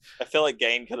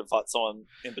Gane could have fought someone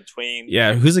in between.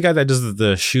 Yeah, who's the guy that does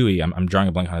the shoey? I'm drawing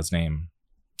a blank on his name.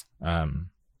 Tai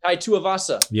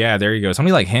Tuivasa. Yeah, there you go.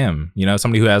 Somebody like him.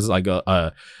 Somebody who has like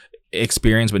a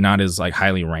experience but not as like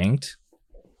highly ranked.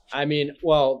 I mean,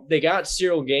 well, they got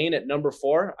Cyril Gane at number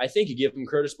 4. I think you give him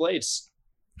Curtis Blades.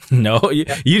 No, you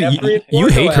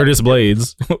hate Curtis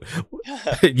Blades.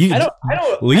 I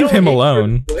don't leave him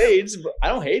alone. Blades, but I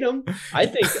don't hate him.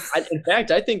 In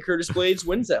fact, I think Curtis Blades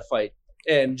wins that fight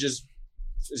and just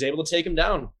is able to take him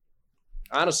down.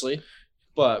 Honestly,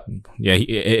 but yeah,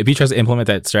 if he tries to implement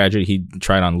that strategy he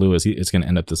tried on Lewis, it's going to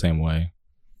end up the same way.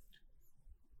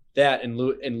 That and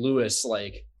Lewis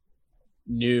like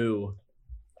knew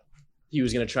he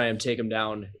was going to try and take him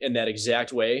down in that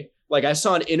exact way. Like I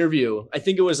saw an interview, I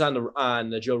think it was on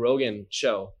the Joe Rogan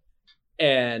show,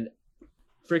 and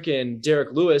freaking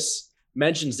Derek Lewis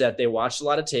mentions that they watched a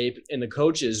lot of tape and the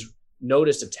coaches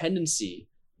noticed a tendency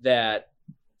that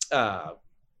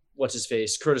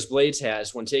Curtis Blades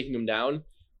has when taking him down,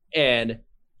 and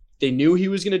they knew he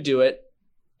was going to do it,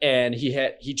 and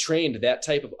he trained that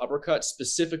type of uppercut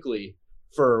specifically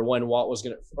for when Walt was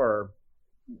gonna, or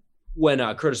when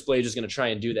Curtis Blades was gonna try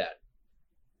and do that.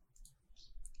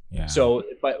 Yeah. So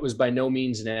it was by no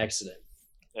means an accident.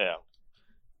 Yeah.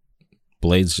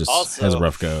 Blades just Also- has a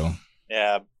rough go.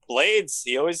 Yeah, Blades,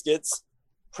 he always gets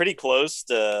pretty close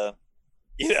to,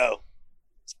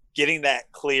 getting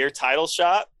that clear title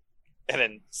shot. And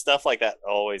then stuff like that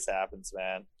always happens,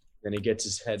 man. Then he gets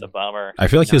his head. It's a bummer. I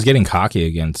feel like he was getting cocky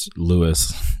against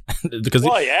Lewis because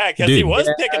Well, yeah, because he dude. was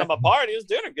picking him apart. He was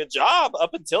doing a good job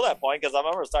up until that point. Because I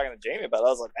remember I was talking to Jamie about it. I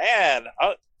was like, man,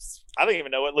 I don't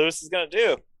even know what Lewis is going to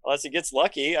do unless he gets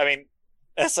lucky. I mean,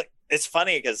 it's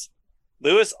funny because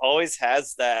Lewis always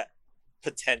has that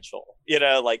potential,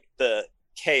 like the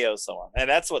KO someone. And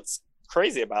that's what's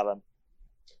crazy about him.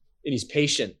 And he's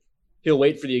patient. He'll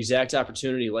wait for the exact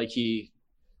opportunity, like he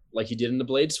did in the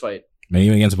Blades fight. maybe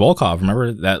even against Volkov.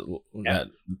 Remember that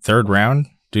third round,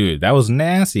 dude? That was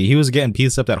nasty. He was getting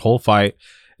pieced up that whole fight,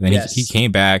 and then he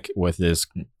came back with this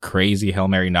crazy Hail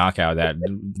Mary knockout that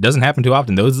doesn't happen too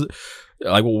often. Those,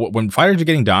 like, when fighters are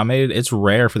getting dominated, it's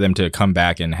rare for them to come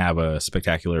back and have a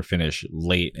spectacular finish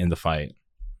late in the fight.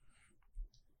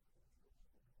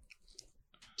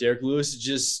 Derek Lewis is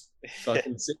just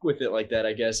fucking sick with it like that,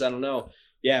 I guess. I don't know.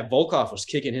 Yeah, Volkov was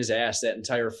kicking his ass that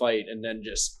entire fight, and then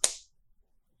just.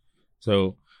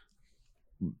 So,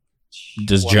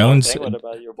 does One more Jones? thing, what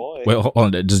about your boy? Wait, hold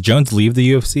on. Does Jones leave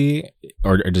the UFC,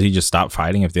 or does he just stop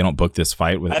fighting if they don't book this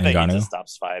fight with I think he Ngannou? just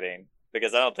stops fighting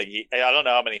because I don't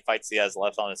know how many fights he has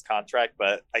left on his contract,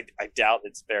 but I doubt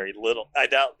it's very little. I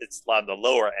doubt it's on the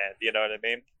lower end. You know what I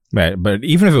mean? Right, but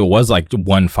even if it was like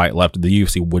one fight left, the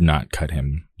UFC would not cut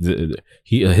him.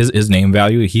 His name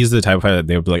value. He's the type of fighter that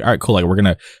they would be like, all right, cool. Like, we're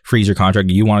gonna freeze your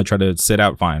contract. You want to try to sit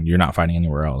out? Fine. You're not fighting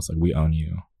anywhere else. Like, we own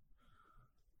you.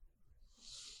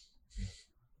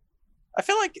 I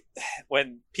feel like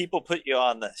when people put you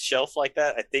on the shelf like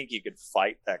that, I think you could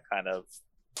fight that kind of.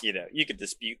 You could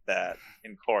dispute that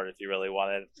in court if you really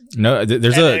wanted. No,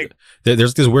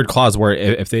 there's this weird clause where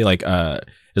if they like,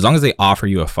 as long as they offer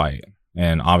you a fight,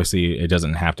 and obviously it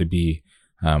doesn't have to be,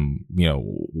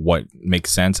 what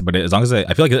makes sense, but as long as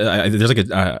I feel like there's like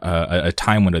a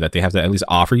time window that they have to at least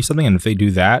offer you something, and if they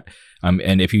do that,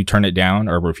 and if you turn it down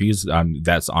or refuse,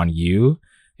 that's on you.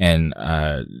 And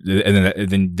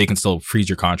then they can still freeze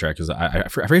your contract. Because I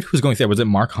forget who's going through that. Was it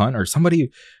Mark Hunt or somebody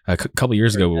a couple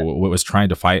years ago was trying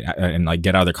to fight and like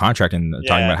get out of their contract and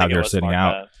talking about how they're sitting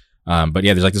out. But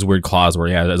yeah, there's like this weird clause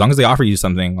where as long as they offer you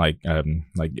something, like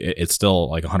it's still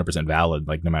like 100% valid,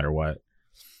 like no matter what.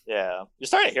 Yeah, you're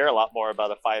starting to hear a lot more about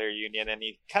a fighter union, and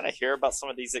you kind of hear about some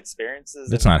of these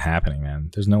experiences. It's not happening, man.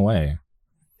 There's no way.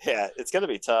 Yeah, it's gonna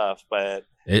be tough, but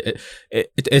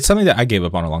it's something that I gave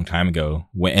up on a long time ago.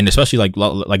 And especially like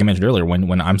I mentioned earlier,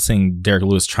 when I'm seeing Derek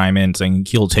Lewis chime in saying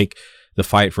he'll take the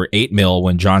fight for $8 million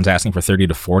when John's asking for 30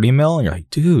 to 40 million, and you're like,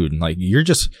 dude, like you're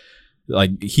just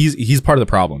like he's part of the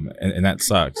problem, and that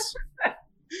sucks.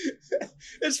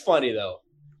 It's funny though.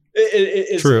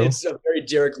 It's True. It's a very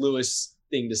Derek Lewis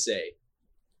thing to say.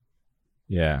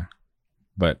 Yeah,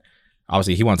 but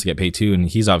obviously he wants to get paid too, and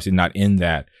he's obviously not in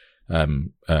that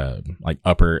like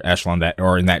upper echelon that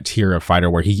or in that tier of fighter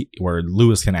where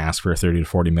Lewis can ask for 30 to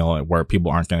 40 million where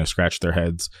people aren't going to scratch their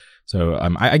heads. So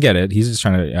I get it. He's just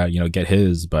trying to get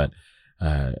his, but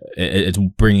it's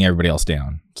bringing everybody else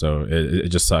down. So it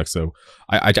just sucks. So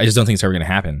I just don't think it's ever going to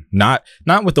happen. Not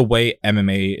with the way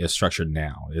MMA is structured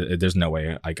now. There's no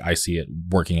way I see it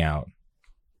working out.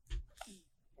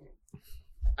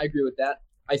 I agree with that.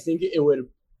 I think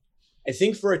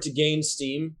for it to gain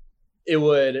steam, it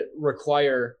would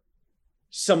require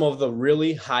some of the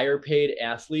really higher paid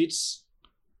athletes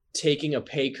taking a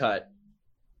pay cut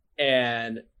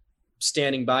and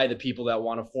standing by the people that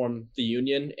want to form the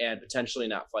union and potentially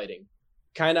not fighting.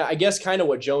 Kind of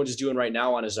what Jones is doing right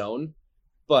now on his own,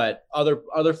 but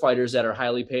other fighters that are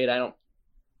highly paid,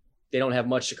 they don't have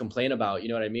much to complain about. You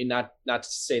know what I mean? Not to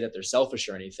say that they're selfish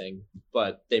or anything,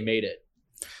 but they made it.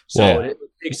 So it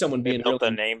takes someone being built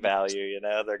really the name value,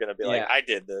 they're going to be like, I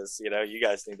did this, you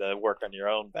guys need to work on your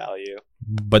own value.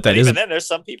 But even then there's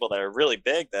some people that are really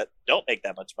big that don't make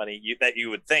that much money that you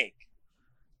would think.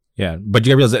 Yeah, but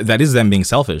you realize that is them being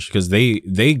selfish because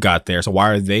they got there. So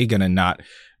why are they going to not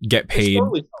get paid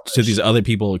so these other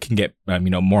people can get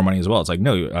more money as well? It's like,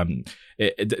 no, and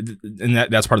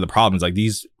that's part of the problem. Is like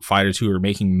these fighters who are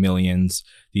making millions,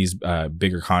 these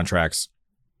bigger contracts,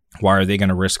 why are they going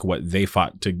to risk what they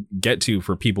fought to get to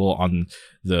for people on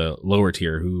the lower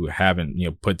tier who haven't,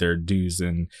 put their dues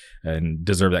in and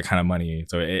deserve that kind of money?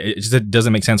 So it just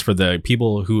doesn't make sense for the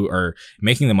people who are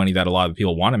making the money that a lot of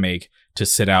people want to make to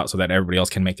sit out so that everybody else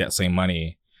can make that same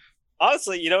money.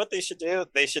 Honestly, you know what they should do?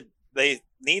 They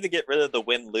need to get rid of the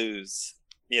win lose.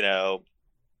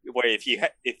 Where if you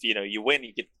you win,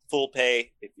 you get full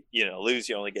pay. If lose,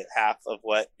 you only get half of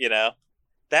what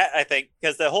That I think,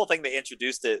 because the whole thing they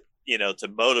introduced it, to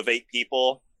motivate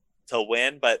people to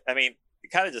win. But I mean,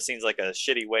 it kind of just seems like a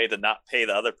shitty way to not pay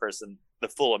the other person the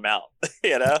full amount.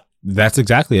 That's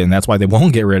exactly it, and that's why they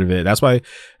won't get rid of it. That's why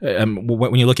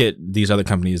when you look at these other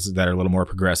companies that are a little more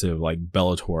progressive, like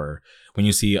Bellator, when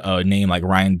you see a name like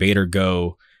Ryan Bader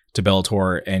go to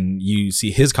Bellator and you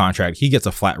see his contract, he gets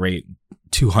a flat rate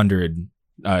 200,000.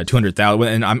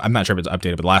 And I'm not sure if it's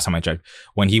updated, but the last time I checked,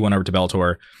 when he went over to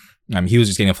Bellator, he was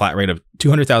just getting a flat rate of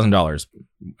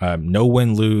 $200,000. No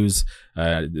win lose.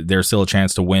 There's still a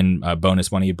chance to win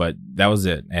bonus money, but that was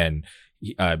it. And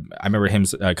I remember him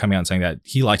coming out and saying that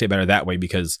he liked it better that way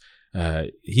because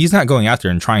he's not going out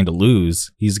there and trying to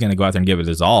lose. He's going to go out there and give it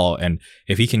his all. And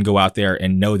if he can go out there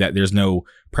and know that there's no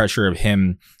pressure of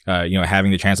him,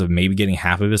 having the chance of maybe getting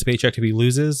half of his paycheck if he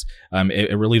loses,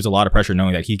 it relieves a lot of pressure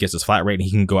knowing that he gets his flat rate and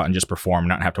he can go out and just perform,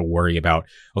 not have to worry about,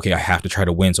 okay, I have to try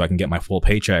to win so I can get my full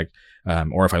paycheck.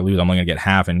 Or if I lose, I'm only going to get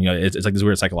half. And, it's like this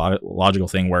weird psychological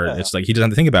thing where it's like he doesn't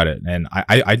have to think about it. And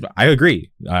I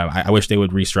agree. I wish they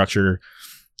would restructure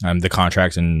the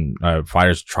contracts and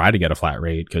fighters try to get a flat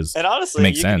rate because and honestly, it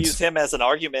makes you sense. Can use him as an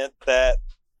argument that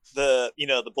the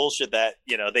bullshit that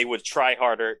they would try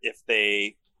harder if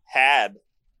they had,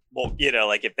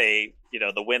 like if they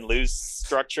the win lose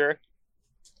structure,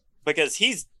 because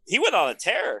he went on a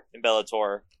tear in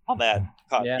Bellator on that.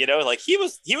 Like he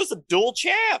was a dual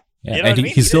champ. Yeah, you know and what I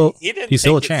mean? he's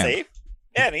still a champ. Safe.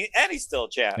 Yeah, and he's still a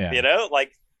champ. Yeah.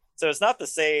 So it's not to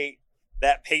say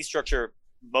that pay structure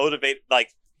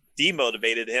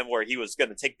demotivated him where he was going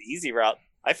to take the easy route.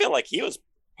 I feel like he was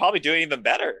probably doing even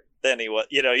better than he was.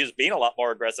 He was being a lot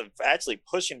more aggressive, actually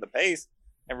pushing the pace,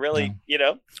 and really,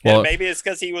 and maybe it's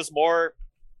because he was more,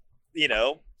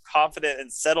 confident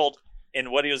and settled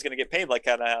in what he was going to get paid, like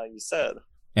kind of how you said.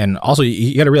 And also,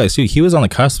 you got to realize, too, he was on the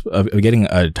cusp of getting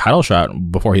a title shot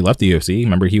before he left the UFC.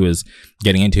 Remember, he was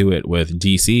getting into it with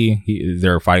DC. They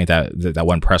were fighting that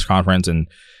one press conference, and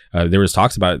there was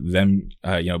talks about them,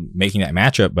 making that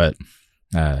matchup. But,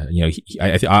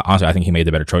 honestly, I think he made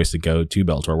the better choice to go to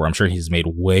Bellator, where I'm sure he's made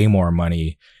way more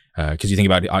money. Because you think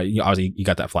about it, obviously, you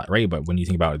got that flat rate, but when you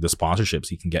think about the sponsorships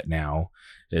he can get now,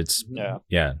 it's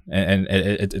and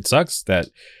it sucks that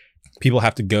people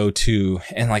have to go to,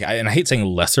 and I hate saying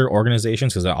lesser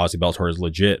organizations because obviously Bellator is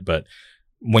legit, but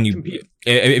when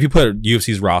if you put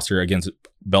UFC's roster against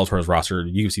Bellator's roster,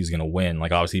 UFC is going to win.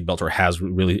 Like obviously Bellator has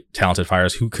really talented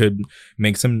fighters who could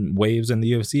make some waves in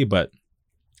the UFC, but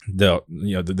the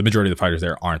majority of the fighters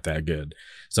there aren't that good.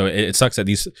 So it sucks that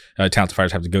these talented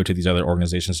fighters have to go to these other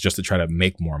organizations just to try to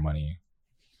make more money.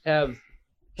 Have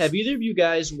either of you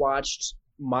guys watched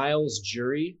Miles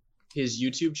Jury, his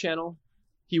YouTube channel?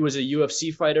 He was a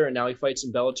UFC fighter, and now he fights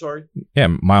in Bellator. Yeah,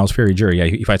 Miles Fury Jury. Yeah,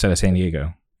 he fights out of San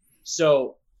Diego.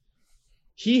 So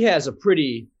he has a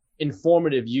pretty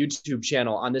informative YouTube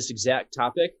channel on this exact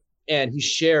topic, and he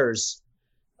shares.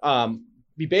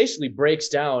 He basically breaks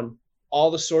down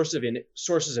all the sources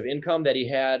of income that he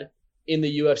had in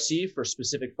the UFC for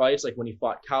specific fights, like when he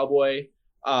fought Cowboy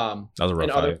and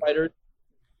other fighters.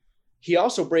 He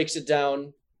also breaks it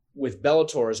down with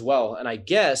Bellator as well, and I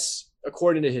guess,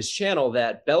 according to his channel,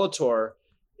 that Bellator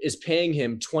is paying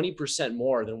him 20%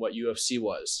 more than what UFC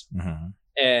was. Mm-hmm.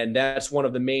 And that's one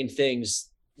of the main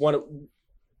things, one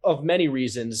of many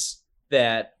reasons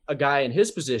that a guy in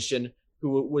his position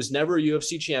who was never a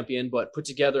UFC champion, but put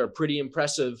together a pretty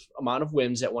impressive amount of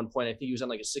wins at one point. I think he was on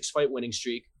like a 6-fight winning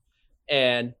streak.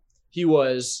 And he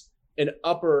was an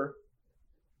upper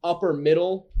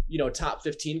middle, top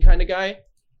 15 kind of guy.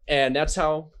 And that's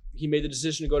how he made the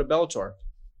decision to go to Bellator.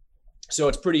 So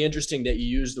it's pretty interesting that you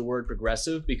use the word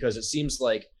progressive, because it seems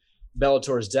like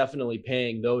Bellator is definitely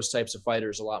paying those types of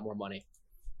fighters a lot more money.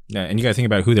 Yeah, and you got to think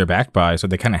about who they're backed by. So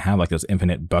they kind of have like this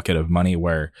infinite bucket of money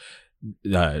where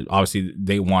obviously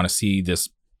they want to see this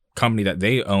company that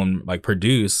they own like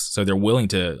produce. So they're willing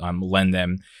to lend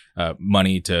them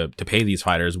money to pay these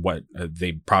fighters what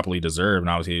they properly deserve. And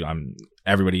obviously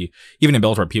everybody, even in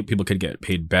Bellator, people could get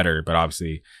paid better, but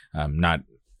obviously not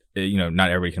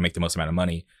everybody can make the most amount of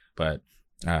money. But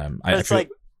it's like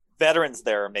veterans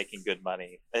there are making good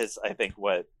money is I think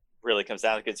what really comes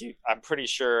down, because I'm pretty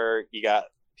sure you got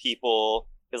people,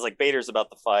 because like Bader's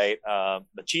about to fight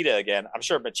Machida again. I'm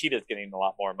sure Machida's getting a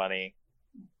lot more money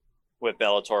with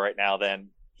Bellator right now than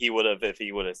he would have if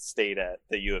he would have stayed at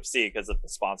the UFC because of the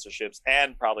sponsorships,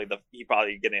 and he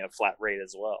probably getting a flat rate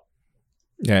as well.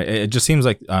 Yeah, it just seems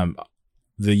like the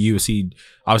UFC,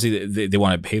 obviously they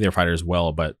want to pay their fighters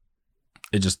well, but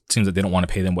it just seems that they don't want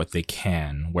to pay them what they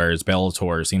can, whereas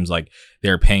Bellator seems like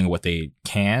they're paying what they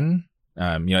can.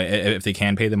 If they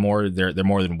can pay them more, they're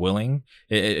more than willing.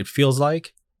 It feels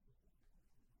like.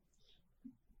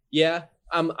 Yeah,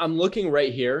 I'm looking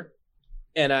right here,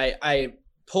 and I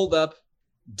pulled up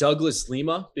Douglas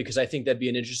Lima because I think that'd be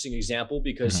an interesting example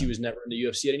because he was never in the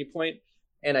UFC at any point.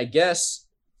 And I guess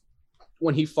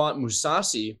when he fought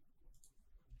Mousasi,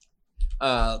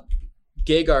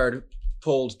 Gegard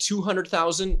pulled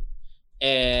 200,000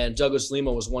 and Douglas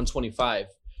Lima was 125.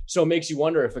 So it makes you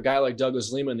wonder if a guy like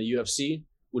Douglas Lima in the UFC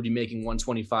would be making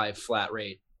 125 flat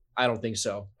rate. I don't think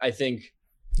so. I think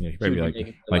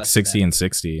maybe like 60 and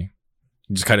 60.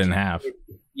 You just cut it in half.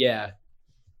 Yeah.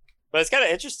 But it's kind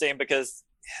of interesting because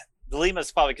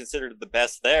Lima's probably considered the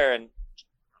best there, and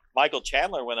Michael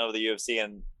Chandler went over the UFC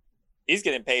and he's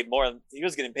getting paid more. He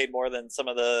was getting paid more than some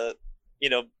of the,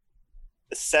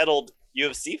 settled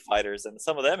UFC fighters, and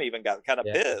some of them even got kind of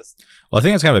pissed. Well, I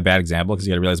think that's kind of a bad example because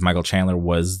you got to realize Michael Chandler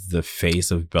was the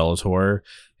face of Bellator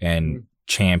and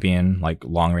champion, like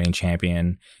long range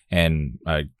champion, and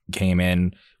came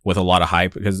in with a lot of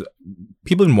hype because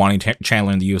people have been wanting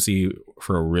Chandler in the UFC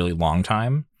for a really long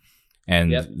time.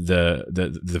 And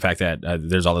the fact that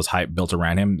there's all this hype built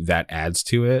around him, that adds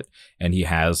to it, and he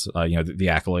has the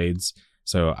accolades.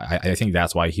 So I think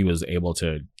that's why he was able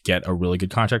to get a really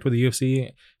good contract with the UFC.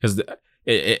 Because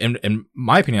in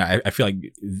my opinion, I feel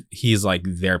like he's like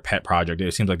their pet project.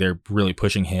 It seems like they're really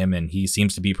pushing him, and he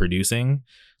seems to be producing.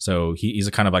 So he's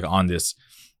kind of like on this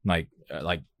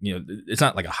it's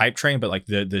not like a hype train, but like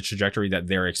the trajectory that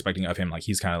they're expecting of him. Like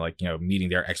he's kind of like meeting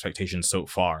their expectations so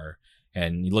far.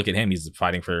 And you look at him; he's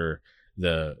fighting for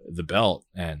the belt,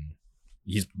 and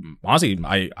he's honestly,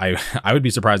 I would be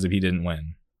surprised if he didn't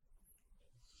win.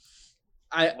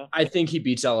 I think he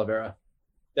beats Oliveira.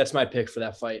 That's my pick for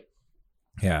that fight.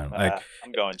 Yeah,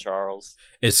 I'm going Charles.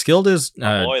 As skilled as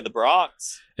boy, the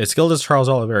Bronx. As skilled as Charles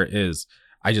Oliveira is,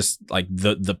 I just like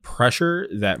the pressure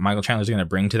that Michael Chandler's going to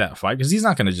bring to that fight, because he's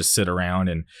not going to just sit around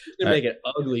and he's gonna make it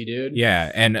ugly, dude. Yeah,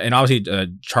 and obviously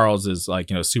Charles is like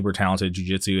super talented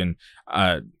jiu-jitsu, and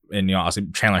obviously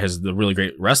Chandler has the really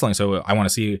great wrestling. So I want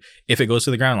to see if it goes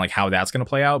to the ground, like how that's going to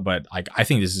play out. But like I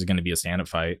think this is going to be a stand-up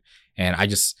fight, and I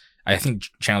think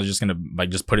Chandler's just going to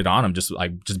like just put it on him, just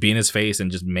be in his face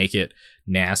and just make it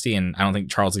nasty. And I don't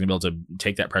think Charles is going to be able to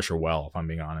take that pressure well, if I'm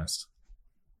being honest.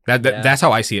 That's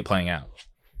how I see it playing out.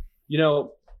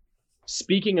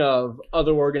 Speaking of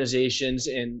other organizations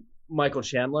and Michael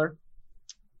Chandler,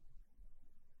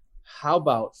 how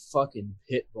about fucking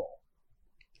Pitbull?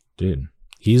 Dude,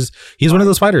 he's one of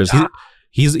those fighters.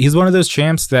 He's one of those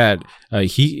champs that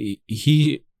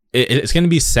it's going to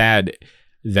be sad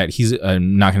that he's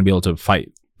not going to be able to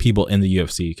fight people in the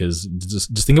UFC, because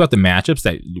just think about the matchups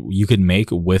that you could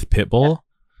make with Pitbull.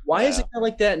 Why is a guy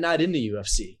like that not in the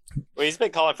UFC? Well, he's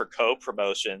been calling for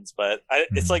co-promotions, but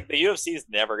it's like the UFC is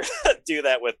never going to do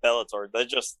that with Bellator. They're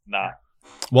just not.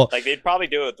 Well, like they'd probably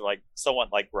do it with like someone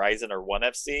like Ryzen or ONE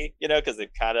FC, because they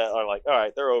kind of are like, all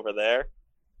right, they're over there.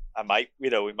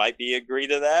 We might be agree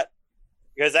to that.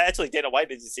 Because actually, Dana White,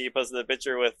 did you see he posted a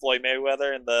picture with Floyd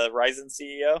Mayweather and the Ryzen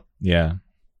CEO? Yeah.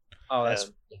 Oh,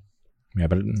 that's yeah,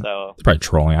 but they're probably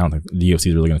trolling. I don't think the UFC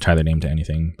is really going to tie their name to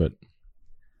anything, but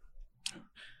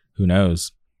who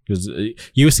knows? Because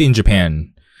UFC in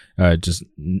Japan, just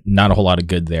not a whole lot of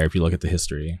good there if you look at the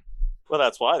history. Well,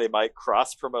 that's why they might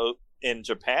cross promote in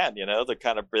Japan, to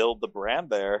kind of build the brand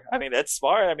there. I mean, that's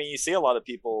smart. I mean, you see a lot of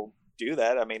people do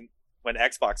that. I mean, when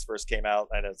Xbox first came out,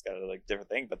 I know it's got a like different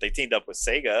thing, but they teamed up with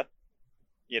Sega,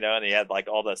 and they had like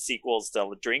all the sequels to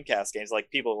the Dreamcast games.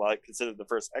 Like people like considered the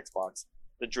first Xbox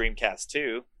the Dreamcast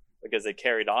 2 because they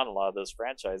carried on a lot of those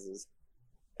franchises.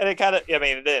 And it kind of, it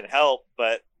didn't help,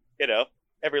 but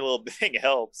every little thing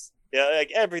helps.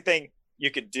 Like everything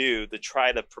you could do to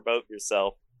try to promote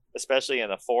yourself, especially in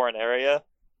a foreign area,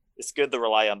 it's good to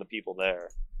rely on the people there.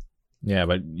 Yeah,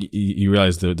 but you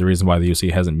realize the reason why the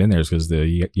UFC hasn't been there is because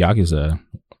the Yakuza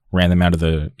ran them out of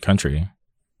the country.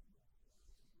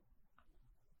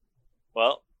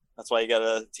 Well, that's why you got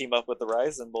to team up with the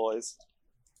Ryzen boys.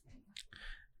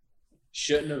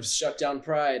 Shouldn't have shut down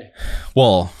Pride.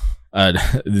 Well,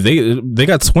 they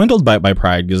got swindled by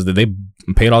Pride because they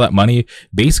paid all that money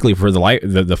basically for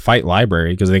the fight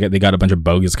library, because they got a bunch of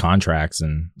bogus contracts,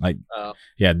 and they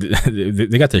got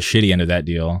the shitty end of that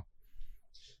deal.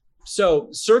 So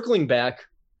circling back,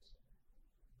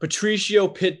 Patricio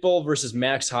Pitbull versus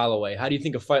Max Holloway. How do you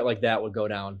think a fight like that would go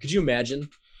down? Could you imagine?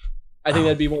 I think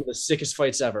that'd be one of the sickest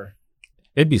fights ever.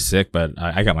 It'd be sick, but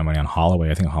I got my money on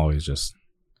Holloway. I think Holloway's just...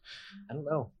 I don't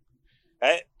know.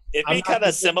 It'd be kind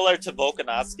of similar to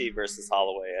Volkanovski versus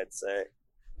Holloway, I'd say.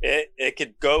 It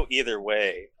could go either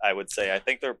way, I would say. I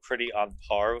think they're pretty on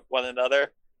par with one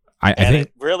another. I And think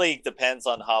it really depends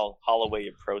on how Holloway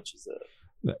approaches it.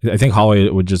 I think Holloway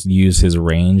would just use his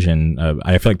range, and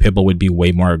I feel like Pitbull would be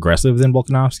way more aggressive than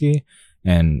Volkanovski,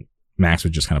 and Max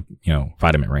would just kind of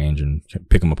fight him at range and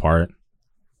pick him apart.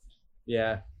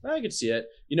 Yeah, I could see it.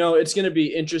 It's going to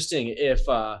be interesting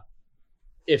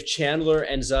if Chandler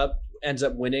ends up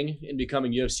winning and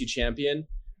becoming UFC champion.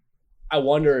 I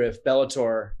wonder if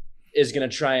Bellator is going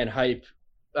to try and hype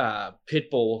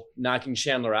Pitbull knocking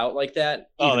Chandler out like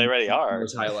that. Oh, they already are.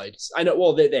 Those highlights. I know.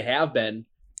 Well, they have been,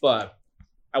 but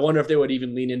I wonder if they would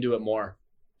even lean into it more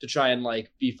to try and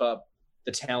beef up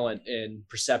the talent and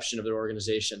perception of their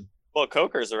organization. Well,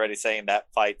 Coker's already saying that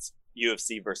fight's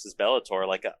UFC versus Bellator,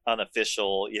 like an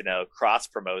unofficial, cross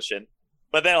promotion.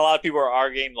 But then a lot of people are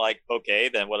arguing, okay,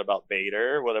 then what about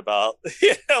Bader? What about,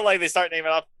 they start naming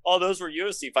off, all those were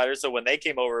UFC fighters. So when they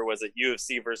came over, was it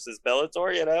UFC versus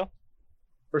Bellator,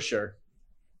 For sure.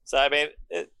 So, I mean,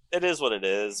 it is what it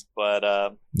is. But,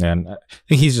 yeah, and I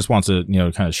think he just wants to,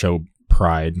 kind of show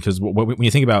pride, because when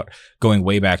you think about going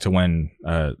way back to when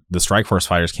the Strikeforce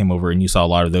fighters came over and you saw a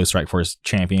lot of those Strikeforce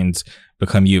champions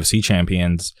become UFC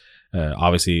champions,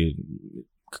 obviously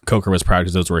Coker was proud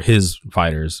because those were his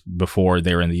fighters before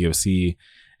they were in the UFC.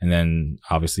 And then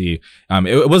obviously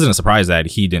it wasn't a surprise that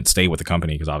he didn't stay with the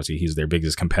company, because obviously he's their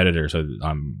biggest competitor. So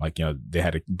they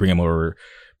had to bring him over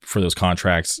for those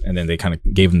contracts, and then they kind of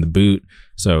gave him the boot.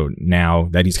 So now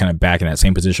that he's kind of back in that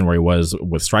same position where he was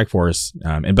with Strikeforce,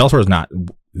 and Bellator is not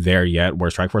there yet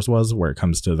where Strikeforce was, where it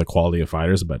comes to the quality of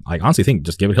fighters. But I honestly think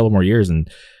just give it a couple more years and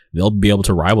they'll be able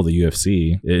to rival the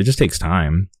UFC. It just takes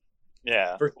time.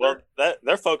 Yeah. For Well, sure.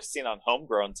 they're focusing on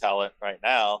homegrown talent right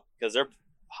now, because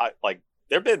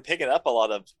they've been picking up a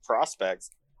lot of prospects.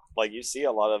 You see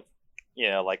a lot of,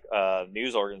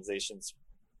 news organizations,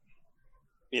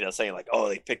 saying oh,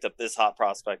 they picked up this hot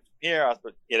prospect here,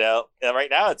 and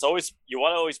right now it's always, you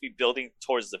want to always be building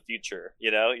towards the future.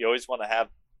 You always want to have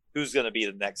who's going to be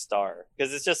the next star,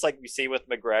 because it's just like you see with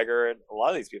McGregor and a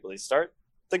lot of these people, they start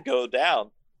to go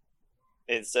down.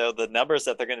 And so the numbers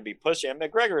that they're going to be pushing, and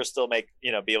McGregor will still be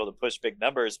able to push big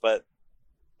numbers, but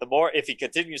the more, if he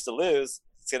continues to lose,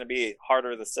 it's going to be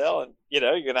harder to sell. And, you're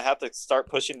going to have to start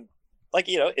pushing,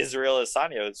 Israel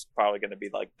Adesanya is probably going to be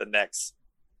the next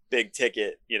big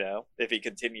ticket, if he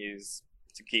continues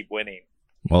to keep winning.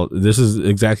 Well, this is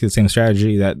exactly the same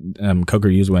strategy that Coker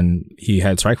used when he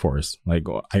had Strikeforce.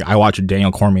 I watched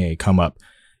Daniel Cormier come up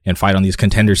and fight on these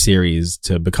contender series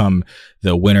to become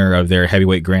the winner of their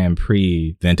heavyweight Grand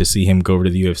Prix, than to see him go over to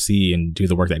the UFC and do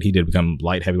the work that he did, become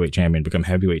light heavyweight champion, become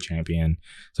heavyweight champion.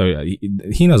 So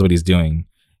he knows what he's doing.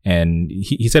 And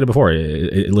he said it before,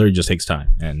 it literally just takes time.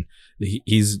 And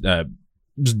he's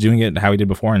just doing it how he did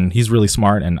before. And he's really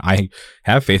smart. And I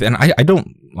have faith. And I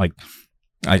don't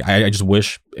I just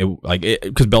wish it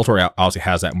because Bellator obviously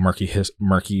has that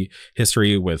murky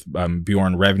history with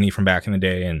Bjorn Revny from back in the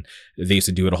day, and they used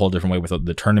to do it a whole different way with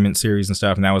the tournament series and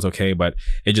stuff, and that was okay, but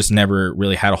it just never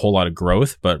really had a whole lot of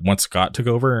growth. But once Scott took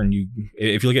over, and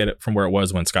if you look at it from where it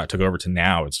was when Scott took over to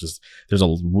now, it's just there's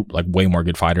way more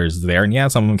good fighters there, and yeah,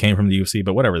 some of them came from the UFC,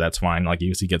 but whatever, that's fine.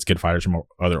 UFC gets good fighters from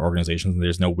other organizations, and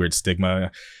there's no weird stigma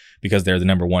because they're the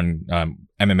number one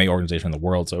MMA organization in the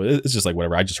world. So it's just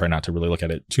whatever. I just try not to really look at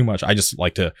it too much. I just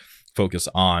like to focus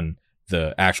on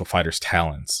the actual fighters'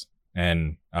 talents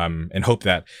and hope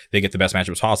that they get the best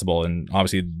matchups possible. And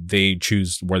obviously they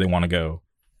choose where they want to go.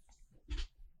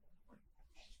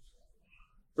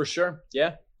 For sure.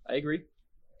 Yeah, I agree.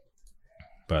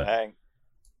 But Dang.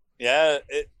 Yeah,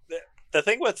 the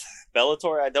thing with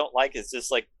Bellator I don't like is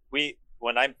just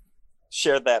when I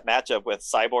shared that matchup with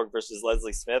Cyborg versus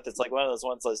Leslie Smith, it's one of those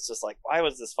ones that's just why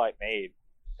was this fight made?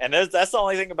 And that's the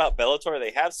only thing about Bellator.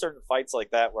 They have certain fights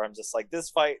like that where I'm just this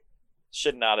fight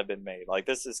should not have been made.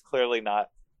 This is clearly not,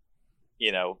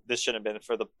 this shouldn't have been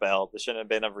for the belt. This shouldn't have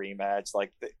been a rematch.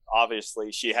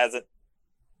 Obviously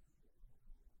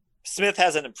Smith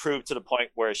hasn't improved to the point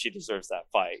where she deserves that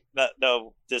fight.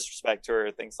 No disrespect to her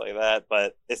or things like that,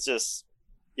 but it's just,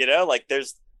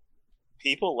 there's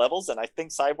people levels, and I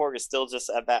think Cyborg is still just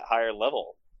at that higher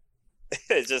level.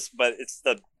 But it's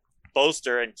the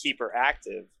bolster and keep her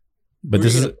active. But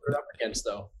this is up against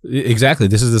though. Exactly.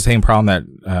 This is the same problem that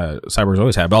Cyborg's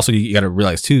always had. But also you got to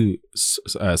realize too,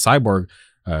 Cyborg,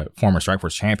 former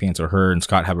Strikeforce champion, so her and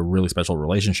Scott have a really special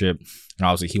relationship, and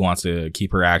obviously he wants to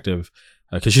keep her active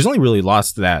because she's only really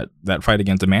lost that fight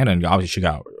against Amanda, and obviously she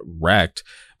got wrecked.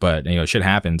 But shit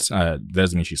happens.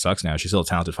 Doesn't mean she sucks now. She's still a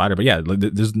talented fighter. But yeah,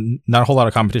 there's not a whole lot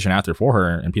of competition out there for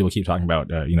her, and people keep talking about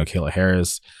Kayla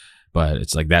Harris. But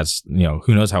it's like, that's,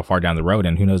 who knows how far down the road,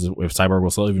 and who knows if Cyborg will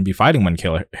still even be fighting when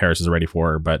Kayla Harris is ready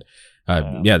for her. But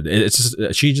it's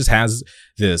just, she just has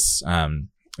this, and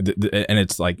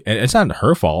it's like, it's not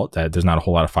her fault that there's not a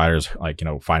whole lot of fighters like,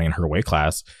 fighting in her weight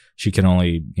class. She can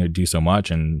only do so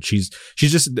much, and she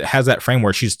just has that frame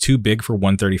where she's too big for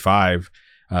 135.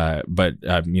 But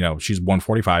she's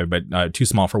 145, but too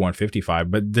small for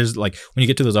 155. But there's like, when you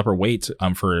get to those upper weights,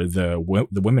 for the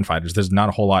women fighters, there's not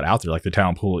a whole lot out there. Like, the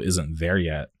talent pool isn't there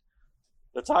yet.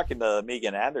 They're talking to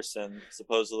Megan Anderson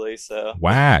supposedly, so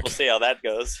whack. We'll see how that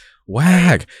goes.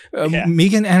 Whack.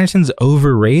 Megan Anderson's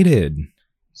overrated.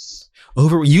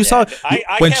 You saw. I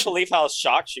can't believe how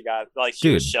shocked she got. Like, she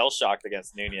was shell shocked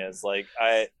against Nunez. Like,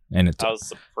 I was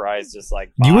surprised. Just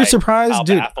like, you were surprised, how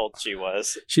dude. Baffled she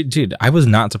was. Dude, I was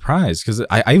not surprised, because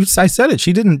I said it.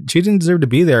 She didn't deserve to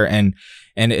be there, and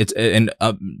same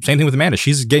thing with Amanda.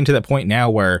 She's getting to that point now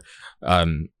where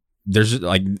there's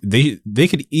like, they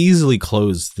could easily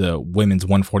close the women's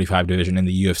 145 division in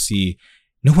the UFC.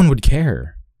 No one would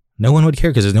care. No one would care,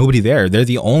 because there's nobody there. They're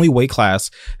the only weight class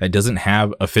that doesn't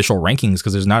have official rankings,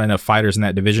 because there's not enough fighters in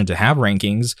that division to have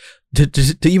rankings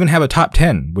to even have a top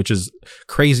 10, which is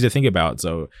crazy to think about.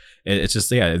 So it's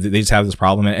just, they just have this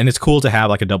problem, and it's cool to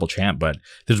have like a double champ, but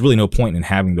there's really no point in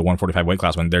having the 145 weight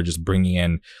class when they're just bringing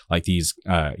in like these,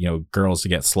 girls to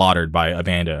get slaughtered by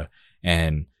Amanda.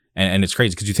 And it's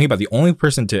crazy, because you think about the only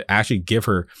person to actually give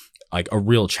her like a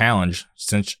real challenge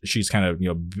since she's kind of,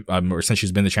 or since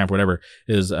she's been the champ or whatever,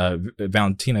 is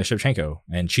Valentina Shevchenko,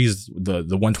 and she's the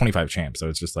 125 champ. So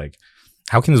it's just like,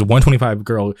 how can this 125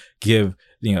 girl give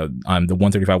the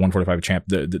 135 145 champ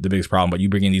the biggest problem, but you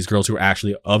bring in these girls who are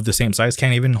actually of the same size,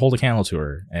 can't even hold a candle to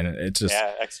her? And it's just,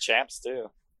 ex-champs too.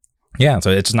 Yeah,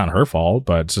 so it's not her fault,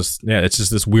 but it's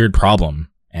just this weird problem.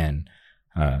 And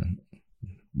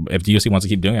if the UFC wants to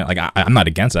keep doing it, like, I'm not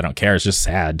against it. I don't care. It's just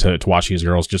sad to watch these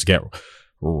girls just get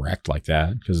wrecked like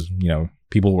that, because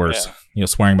people were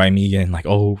swearing by Megan, like,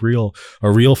 oh, a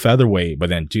real featherweight, but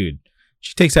then, dude,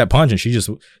 she takes that punch and she just,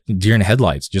 deer in the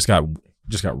headlights, just got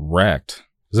wrecked.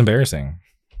 It's embarrassing.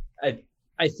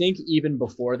 I think even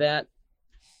before that,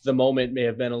 the moment may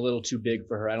have been a little too big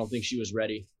for her. I don't think she was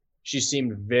ready. She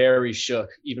seemed very shook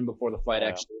even before the fight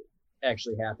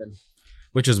actually happened.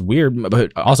 Which is weird,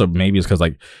 but also maybe it's because,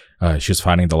 like, she was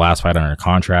fighting the last fight on her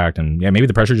contract, and maybe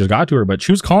the pressure just got to her. But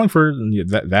she was calling for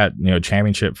that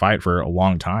championship fight for a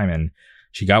long time, and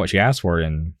she got what she asked for,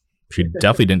 and she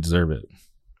definitely didn't deserve it.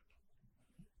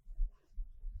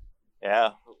 Yeah.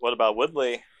 What about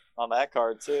Woodley on that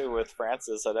card too with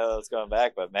Francis? I know it's going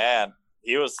back, but man,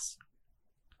 he was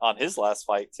on his last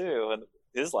fight too, and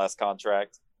his last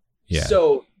contract. Yeah.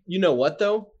 So you know what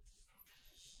though?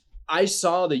 I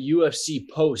saw the UFC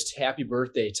post "Happy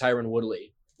Birthday, Tyron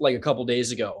Woodley" like a couple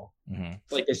days ago. Mm-hmm.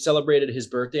 Like, they celebrated his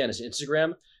birthday on his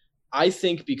Instagram. I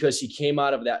think because he came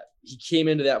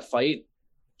into that fight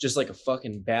just like a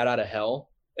fucking bat out of hell,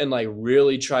 and like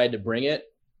really tried to bring it,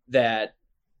 that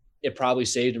it probably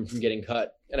saved him from getting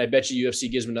cut. And I bet you UFC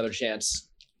gives him another chance.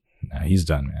 Nah, he's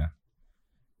done, man.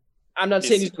 I'm not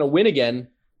saying he's going to win again,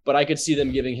 but I could see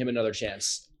them giving him another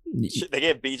chance. They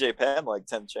gave BJ Penn like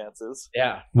 10 chances.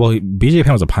 Yeah. Well, BJ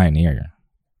Penn was a pioneer.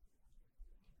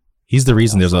 He's the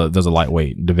reason there's a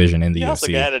lightweight division in the UFC. He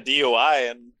also got a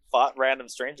DUI and fought random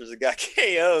strangers and got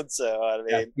KO'd. So I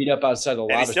mean, beat up outside the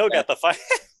lava. And he still got the fight.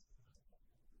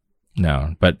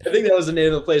 No, but I think that was the name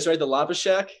of the place, right? The Lava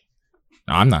Shack.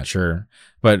 I'm not sure,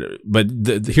 but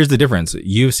here's the difference: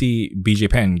 UFC BJ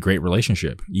Penn, great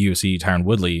relationship. UFC Tyron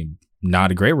Woodley,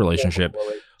 not a great relationship.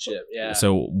 Yeah.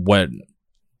 So what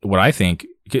I think,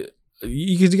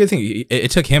 you could think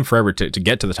it took him forever to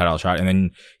get to the title shot, and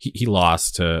then he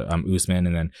lost to Usman,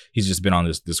 and then he's just been on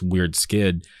this weird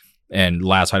skid. And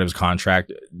last fight of his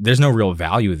contract, there's no real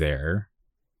value there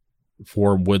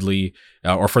for Woodley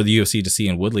or for the UFC to see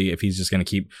in Woodley if he's just going to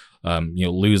keep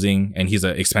losing, and he's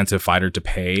an expensive fighter to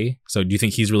pay. So do you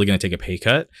think he's really going to take a pay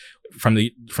cut from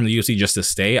the UFC just to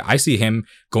stay? I see him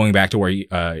going back to where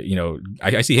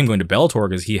I see him going to Bellator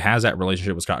because he has that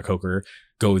relationship with Scott Coker.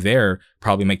 Go there,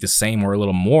 probably make the same or a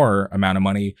little more amount of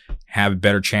money, have a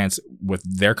better chance with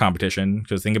their competition.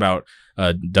 Because think about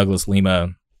Douglas Lima,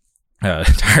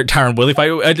 Tyron Woodley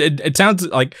fight. It sounds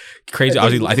like crazy.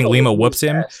 Obviously, I think Lima whoops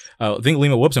him.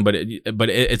 But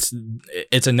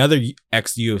it's another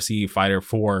ex UFC fighter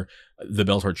for the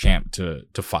Bellator champ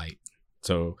to fight.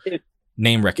 So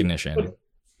name recognition.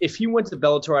 If he went to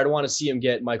Bellator, I'd want to see him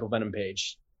get Michael Venom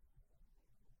Page.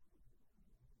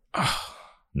 Oh,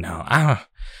 no,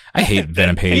 I hate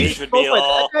Venom Page. Would be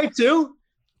all... that guy too.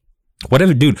 What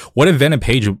if Venom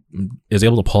Page is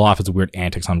able to pull off his weird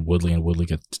antics on Woodley, and Woodley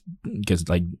gets gets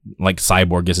like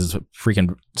Cyborg gets his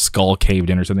freaking skull caved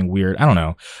in or something weird. I don't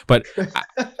know, but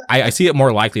I see it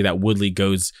more likely that Woodley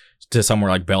goes to somewhere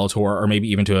like Bellator or maybe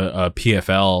even to a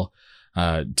PFL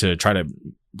to try to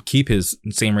keep his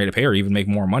same rate of pay or even make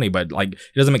more money. But like,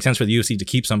 it doesn't make sense for the UFC to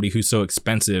keep somebody who's so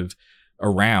expensive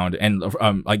around and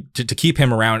like to keep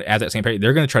him around at that same pay.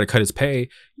 They're going to try to cut his pay.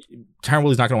 Tyron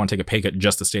Woodley's not going to want to take a pay cut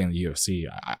just to stay in the UFC.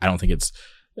 I don't think it's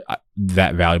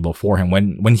that valuable for him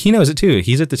when he knows it too.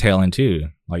 He's at the tail end too.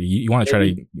 Like you want to try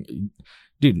to,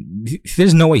 dude,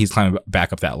 there's no way he's climbing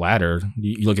back up that ladder.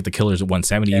 You look at the killers at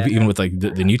 170, even with like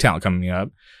the new talent coming up.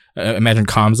 Imagine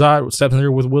Khamzat stepping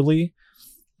there with Woodley.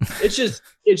 It's just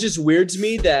weird to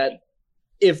me that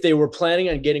if they were planning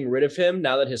on getting rid of him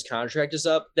now that his contract is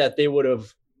up, that they would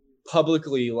have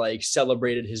publicly like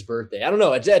celebrated his birthday. I don't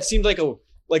know. It seems like a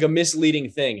misleading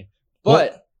thing.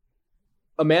 But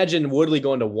imagine Woodley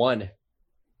going to 1.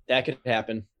 That could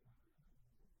happen.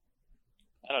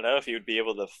 I don't know if he would be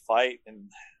able to fight,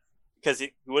 and because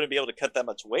he wouldn't be able to cut that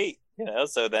much weight,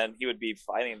 so then he would be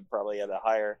fighting probably at a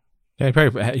higher.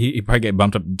 Yeah, he'd probably get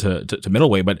bumped up to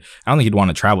middleweight, but I don't think he'd want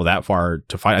to travel that far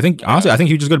to fight. I think honestly,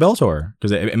 he would just go to Bellator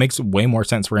because it makes way more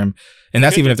sense for him, and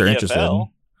that's even if they're interested.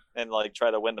 And like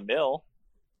try to win the mill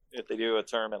if they do a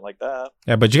tournament like that.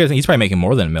 Yeah, but you guys think he's probably making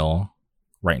more than a mill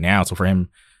right now. So for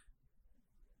him,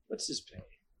 what's his pay?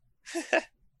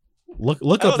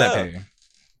 look up that pay.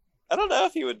 I don't know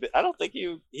if he would be. I don't think he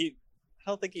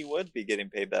would be getting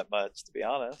paid that much, to be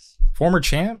honest. Former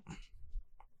champ.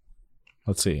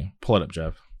 Let's see. Pull it up,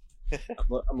 Jeff.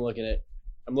 I'm looking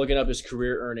up his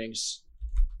career earnings.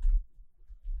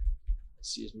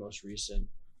 Let's see his most recent.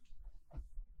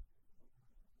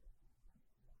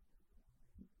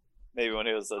 Maybe when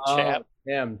he was a champ.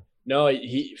 Damn. No,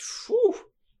 he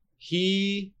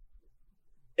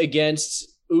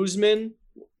against Usman,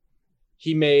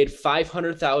 he made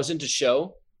 500,000 to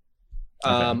show.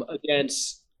 Okay.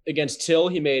 Against Till,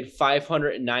 he made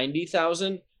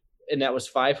 590,000. And that was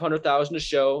 500,000 to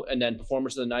show, and then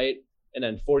performance of the night, and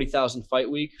then 40,000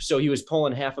 fight week. So he was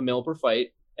pulling $500,000 per fight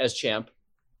as champ.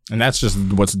 And that's just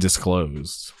what's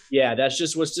disclosed. Yeah, that's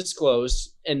just what's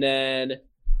disclosed. And then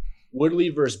Woodley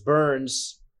versus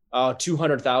Burns,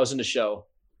 200,000 to show.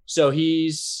 So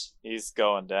he's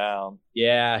going down.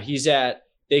 Yeah,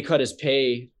 they cut his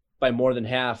pay by more than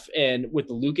half. And with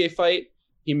the Luque fight,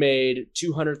 he made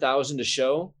 200,000 to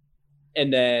show,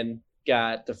 and then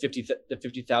got the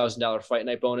 $50,000 fight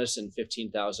night bonus and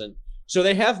 15,000. So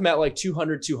they have met like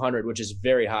 200, which is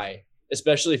very high,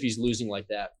 especially if he's losing like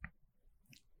that.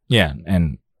 Yeah,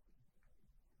 and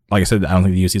like I said, I don't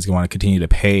think the UFC is going to want to continue to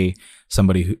pay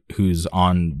somebody who's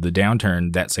on the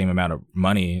downturn that same amount of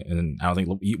money, and I don't think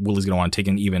Woodley's going to want to take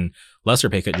an even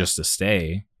lesser pay cut just to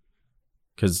stay.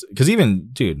 Because even,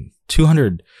 dude,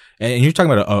 200, and you're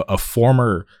talking about a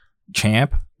former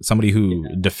champ, somebody who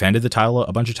defended the title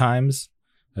a bunch of times,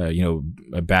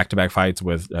 back-to-back fights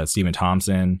with Stephen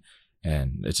Thompson,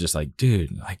 and it's just like,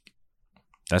 dude, like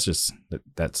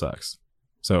that sucks.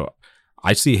 So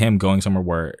I see him going somewhere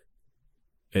where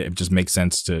it just makes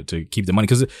sense to keep the money,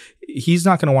 because he's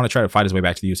not going to want to try to fight his way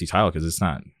back to the UFC title, because it's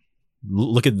not.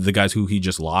 Look at the guys who he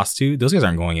just lost to; those guys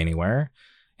aren't going anywhere.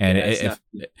 And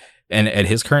and at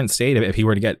his current state, if he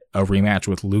were to get a rematch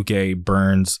with Luque,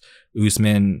 Burns,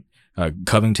 Usman,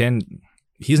 Covington,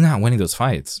 he's not winning those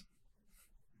fights,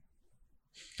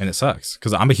 and it sucks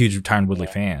because I'm a huge Tyron Woodley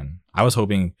fan. I was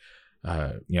hoping,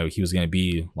 he was going to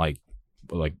be like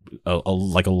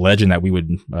a legend that we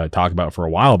would talk about for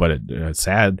a while, but it's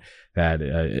sad that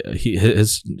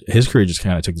his career just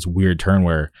kind of took this weird turn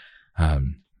where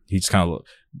he just kind of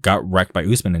got wrecked by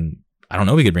Usman, and I don't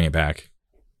know if we could bring it back.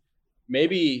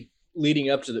 Maybe leading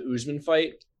up to the Usman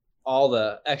fight, all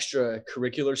the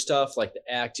extracurricular stuff like the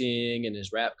acting and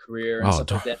his rap career and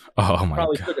stuff like that. Oh my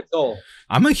probably God. Took a toll.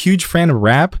 I'm a huge fan of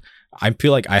rap. I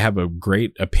feel like I have a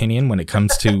great opinion when it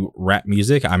comes to rap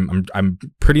music. I'm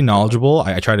pretty knowledgeable.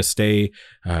 I try to stay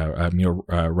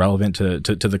relevant to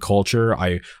the culture.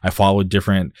 I follow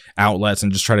different outlets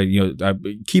and just try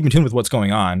to keep in tune with what's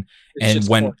going on. It's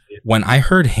and when I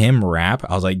heard him rap,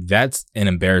 I was like, that's an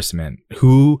embarrassment.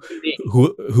 Whoever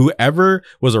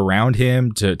was around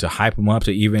him to hype him up,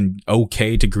 to even to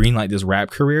greenlight this rap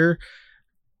career,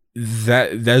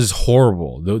 that is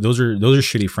horrible. Those are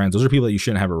shitty friends. Those are people that you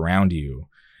shouldn't have around you.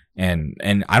 And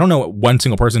I don't know one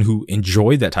single person who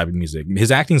enjoyed that type of music.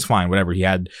 His acting's fine, whatever. He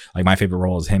had, like, my favorite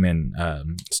role is him in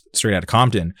Straight Outta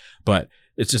Compton, but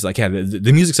it's just like, yeah,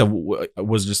 the music stuff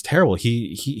was just terrible.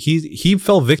 He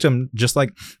fell victim, just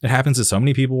like it happens to so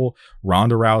many people.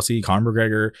 Ronda Rousey, Conor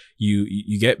McGregor.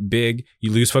 You get big,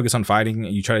 you lose focus on fighting,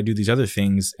 you try to do these other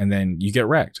things, and then you get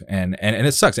wrecked, and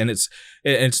it sucks. And it's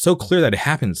so clear that it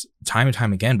happens time and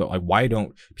time again. But like, why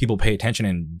don't people pay attention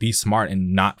and be smart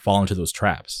and not fall into those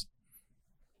traps?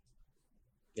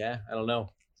 Yeah, I don't know.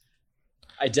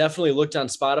 I definitely looked on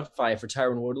Spotify for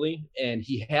Tyron Woodley, and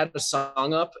he had a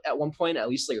song up at one point, at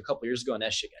least like a couple years ago, and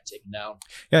that shit got taken down.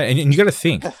 Yeah, and you got to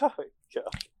think,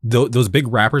 those big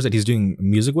rappers that he's doing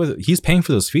music with, he's paying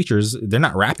for those features. They're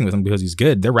not rapping with him because he's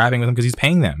good. They're rapping with him because he's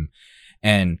paying them.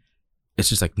 And it's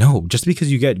just like, no, just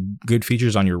because you get good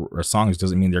features on your songs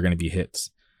doesn't mean they're going to be hits.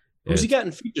 Who's he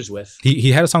gotten features with?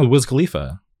 He had a song with Wiz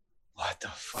Khalifa. What the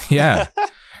fuck? Yeah.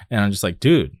 And I'm just like,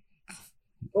 dude.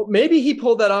 Well, maybe he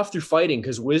pulled that off through fighting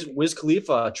because Wiz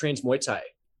Khalifa trains Muay Thai.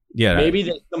 Yeah. Maybe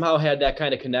they somehow had that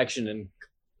kind of connection, and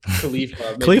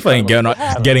Khalifa ain't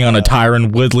getting on a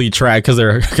Tyron Woodley track because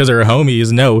they're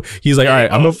homies. No, he's like, all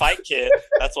right, I'm a fight kid.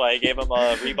 That's why I gave him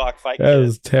a Reebok fight kit. That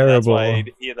is terrible.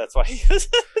 That's why he was.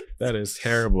 That is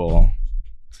terrible.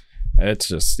 It's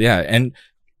just, yeah. And,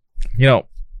 you know,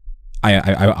 I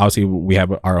obviously we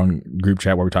have our own group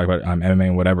chat where we talk about MMA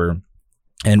and whatever.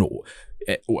 And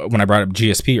when I brought up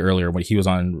GSP earlier, when he was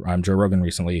on Joe Rogan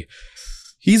recently,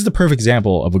 he's the perfect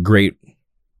example of a great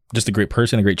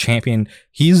person, a great champion.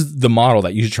 He's the model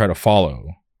that you should try to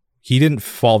follow. He didn't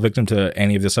fall victim to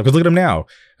any of this stuff. Because look at him now.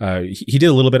 He did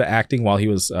a little bit of acting while he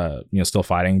was still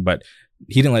fighting, but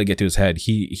he didn't let it get to his head.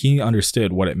 He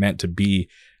understood what it meant to be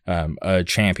a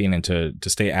champion and to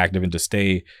stay active and to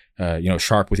stay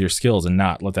sharp with your skills and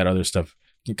not let that other stuff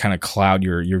kind of cloud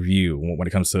your view when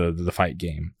it comes to the fight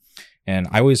game. And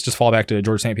I always just fall back to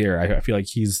George St. Pierre. I feel like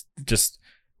he's just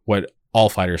what all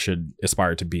fighters should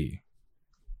aspire to be.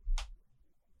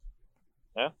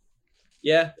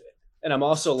 Yeah. And I'm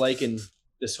also liking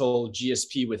this whole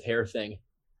GSP with hair thing.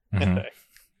 Mm-hmm.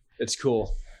 It's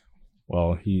cool.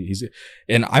 Well, he's,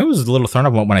 and I was a little thrown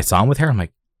off when I saw him with hair. I'm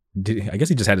like, I guess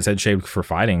he just had his head shaved for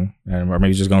fighting, or maybe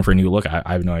he's just going for a new look. I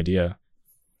have no idea.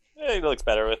 Yeah, he looks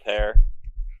better with hair.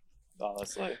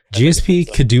 Honestly,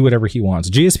 GSP could do whatever he wants.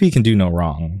 GSP can do no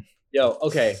wrong. Yo,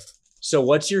 okay. So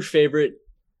what's your favorite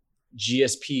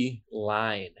GSP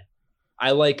line?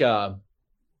 I like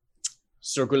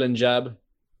circle and jab.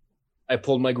 I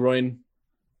pulled my groin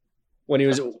when he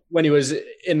was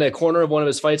in the corner of one of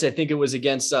his fights. I think it was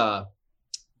against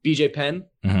BJ Penn.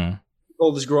 Mm-hmm. He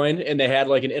pulled his groin, and they had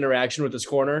like an interaction with his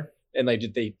corner, and like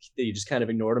they just kind of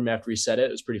ignored him after he said it.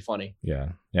 It was pretty funny.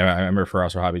 Yeah. I remember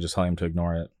Firas Zahabi just telling him to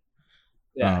ignore it.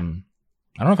 Yeah. I don't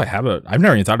know if I've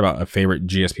never even thought about a favorite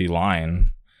GSP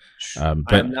line.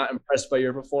 But I'm not impressed by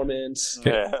your performance.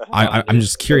 I'm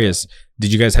just curious.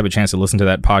 Did you guys have a chance to listen to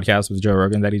that podcast with Joe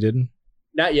Rogan that he did?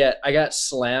 Not yet. I got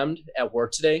slammed at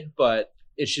work today, but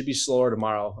it should be slower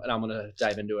tomorrow, and I'm going to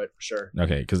dive into it for sure.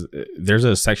 Okay, because there's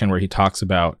a section where he talks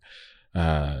about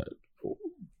they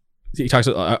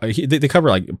cover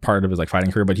like part of his like fighting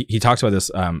career, but he talks about this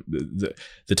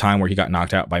the time where he got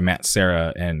knocked out by Matt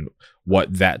Serra and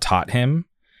what that taught him.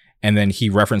 And then he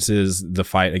references the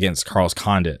fight against Carlos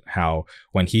Condit, how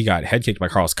when he got head kicked by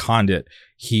Carlos Condit,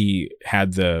 he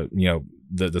had the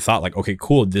thought like, okay,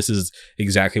 cool, this is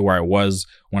exactly where I was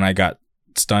when I got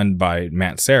stunned by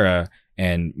Matt Serra,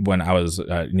 and when I was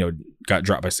got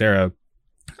dropped by Serra,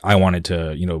 I wanted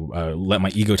to let my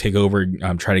ego take over,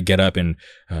 try to get up and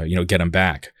get him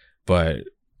back. But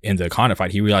in the Condit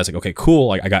fight, he realized like, okay, cool,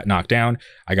 like I got knocked down,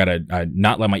 I gotta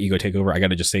not let my ego take over, I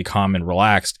gotta just stay calm and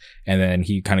relaxed. And then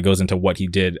he kind of goes into what he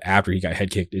did after he got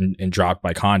head kicked and dropped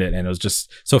by Condit, and it was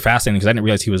just so fascinating because I didn't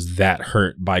realize he was that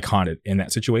hurt by Condit in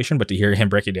that situation. But to hear him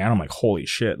break it down, I'm like, holy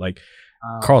shit, like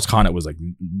Carlos Condit was like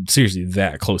seriously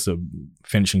that close to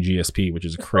finishing GSP, which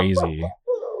is crazy.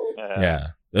 Yeah,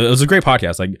 it was a great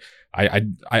podcast. Like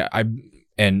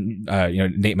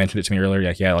Nate mentioned it to me earlier.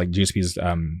 Like GSP's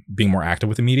being more active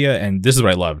with the media, and this is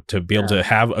what I love, to be able to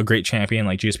have a great champion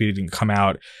like GSP to come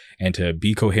out and to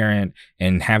be coherent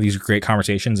and have these great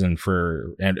conversations, and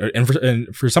for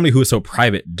somebody who was so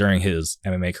private during his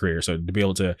MMA career, so to be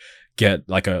able to get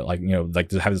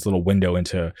to have this little window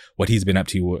into what he's been up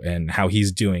to and how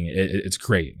he's doing it's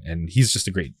great. And he's just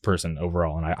a great person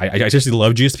overall, and I just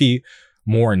love GSP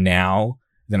more now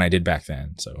than I did back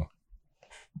then. So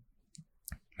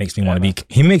he makes me want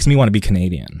to be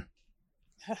Canadian.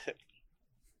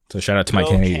 So shout out to my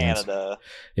Canadians. Canada.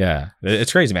 Yeah,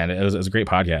 it's crazy, man. It was a great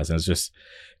podcast, and it's just,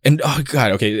 and oh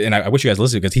god, okay. And I wish you guys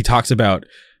listened, because he talks about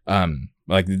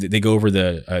like they go over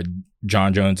the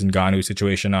John Jones and Ngannou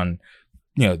situation on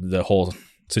the whole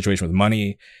situation with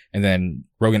money. And then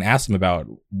Rogan asked him about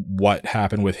what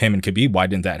happened with him and Khabib. Why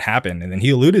didn't that happen? And then he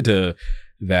alluded to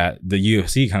that the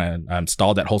UFC kind of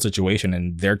stalled that whole situation,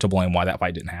 and they're to blame why that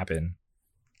fight didn't happen.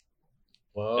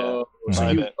 Whoa. Yeah. So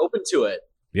he was open to it.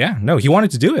 Yeah, no, he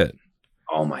wanted to do it.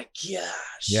 Oh my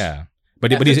gosh. Yeah.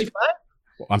 But At he's 55?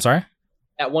 I'm sorry?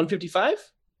 At 155?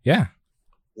 Yeah.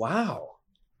 Wow.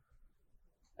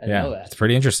 I didn't know that. It's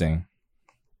pretty interesting.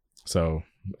 So,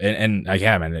 and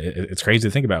yeah, man, it's crazy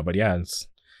to think about, but yeah,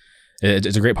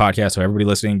 it's a great podcast. So everybody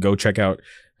listening, go check out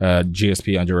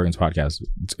GSP on Joe Rogan's podcast.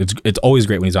 It's always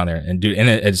great when he's on there, and dude, and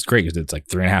it's great because it's like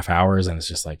 3.5 hours, and it's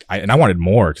just like I wanted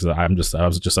more because I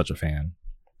was just such a fan.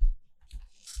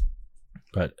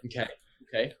 But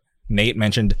okay. Nate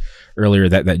mentioned earlier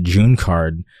that June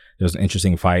card. There's an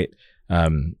interesting fight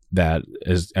that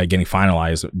is getting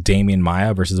finalized. Damian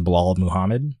Maia versus Bilal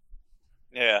Muhammad.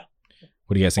 Yeah.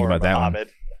 What do you guys think about Muhammad.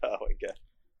 that one? Oh my god.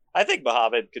 I think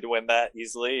Muhammad could win that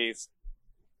easily.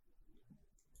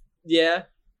 Yeah.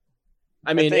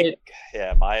 I mean,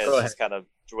 Maia's just kind of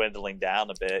dwindling down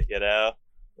a bit,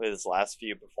 with his last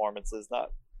few performances.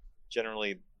 Not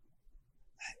generally,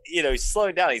 he's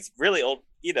slowing down. He's really old.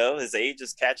 His age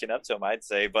is catching up to him, I'd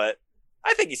say. But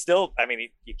I think he's still,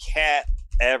 you can't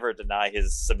ever deny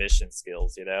his submission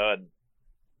skills, And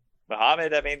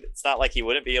Muhammad, it's not like he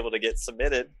wouldn't be able to get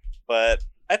submitted, but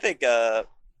I think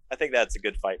that's a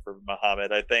good fight for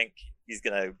Muhammad. I think he's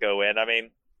going to go in,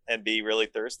 and be really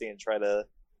thirsty and try to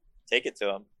take it to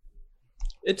him.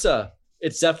 It's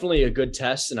definitely a good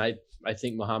test, and I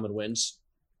think Muhammad wins.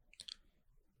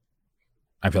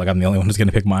 I feel like I'm the only one who's going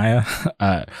to pick Maia.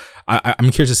 I'm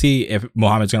curious to see if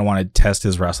Muhammad's going to want to test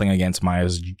his wrestling against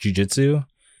Maia's jiu-jitsu.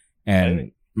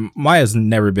 And Maia's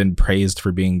never been praised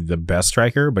for being the best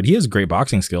striker, but he has great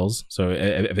boxing skills. So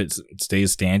if it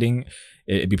stays standing,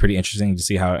 it'd be pretty interesting to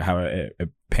see how it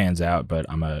pans out. But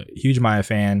I'm a huge Maia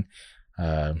fan.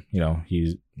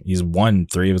 He's won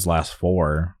 3 of his last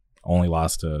 4, only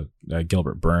lost to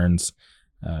Gilbert Burns.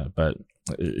 But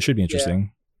it should be interesting. Yeah.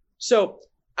 So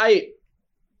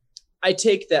I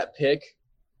take that pick,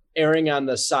 erring on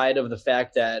the side of the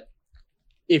fact that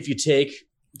if you take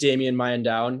Damian Maia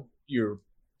down, you're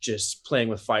just playing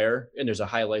with fire, and there's a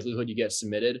high likelihood you get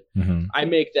submitted. Mm-hmm. I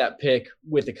make that pick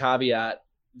with the caveat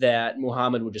that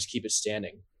Muhammad would just keep it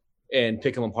standing and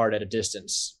pick him apart at a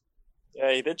distance.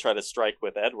 Yeah, he did try to strike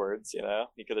with Edwards,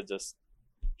 He could have just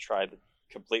tried to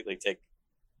completely take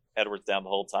Edwards down the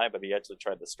whole time, but he actually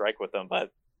tried to strike with him,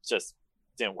 but just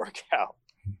didn't work out.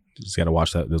 You just got to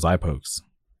watch those eye pokes.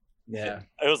 Yeah.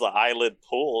 It was an eyelid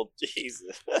pull.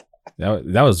 Jesus.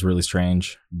 That was really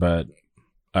strange, but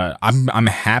I'm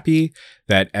happy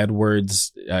that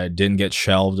Edwards didn't get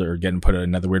shelved or getting put in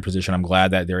another weird position. I'm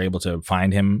glad that they're able to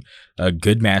find him a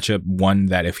good matchup, one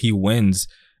that if he wins,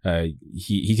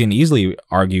 he can easily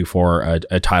argue for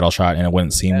a title shot and it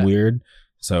wouldn't seem weird.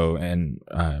 So, and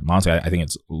honestly, I think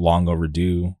it's long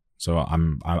overdue. So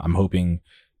I'm hoping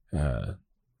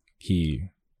he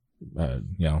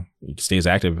stays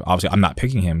active. Obviously, I'm not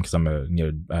picking him because I'm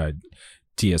a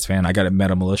Diaz fan. I got a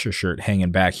Meta Militia shirt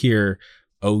hanging back here.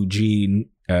 OG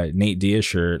Nate Diaz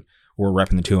shirt. We're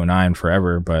repping the 209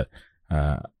 forever, but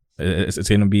it's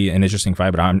going to be an interesting fight.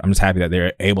 But I'm just happy that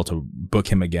they're able to book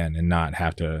him again and not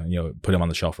have to put him on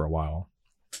the shelf for a while.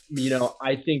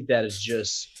 I think that is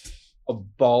just a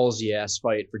ballsy ass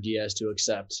fight for Diaz to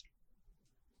accept.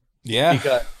 Yeah,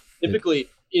 because typically,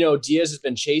 Diaz has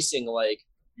been chasing like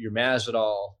your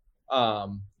Masvidal,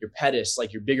 your Pettis,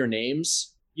 like your bigger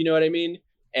names. You know what I mean?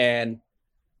 And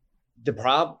the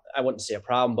problem, I wouldn't say a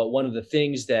problem, but one of the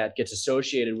things that gets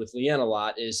associated with Leon a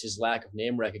lot is his lack of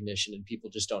name recognition, and people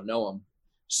just don't know him.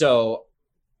 So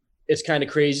it's kind of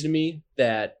crazy to me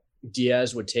that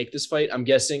Diaz would take this fight. I'm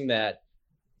guessing that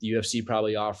the UFC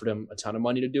probably offered him a ton of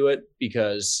money to do it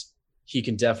because he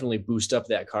can definitely boost up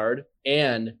that card.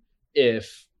 And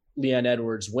if Leon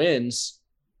Edwards wins,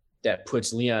 that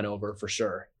puts Leon over for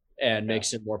sure and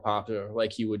makes him more popular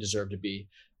like he would deserve to be.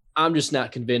 I'm just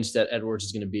not convinced that Edwards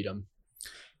is going to beat him.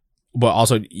 But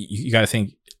also, you got to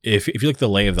think, if you look at the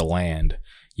lay of the land,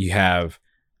 you have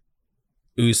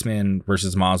Usman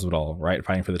versus Masvidal, right,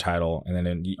 fighting for the title. And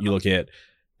then you look at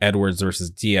Edwards versus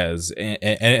Diaz. And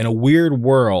in a weird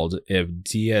world, if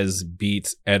Diaz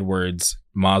beats Edwards,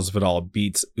 Masvidal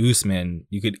beats Usman,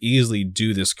 you could easily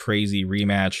do this crazy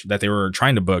rematch that they were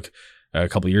trying to book a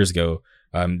couple of years ago.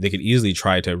 They could easily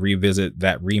try to revisit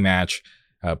that rematch,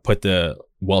 put the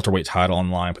welterweight title on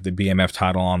the line, put the BMF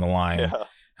title on the line. Yeah.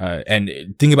 And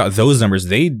think about those numbers.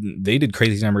 They did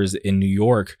crazy numbers in New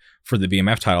York for the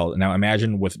BMF title. Now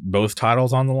imagine with both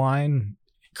titles on the line,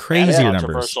 crazier numbers.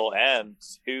 Controversial end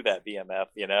to that BMF.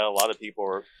 You know, a lot of people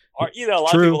were, a lot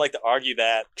True. of people like to argue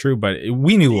that. True, but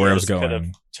we knew where it was Diaz could have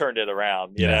going. turned it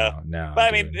around. You know, No. but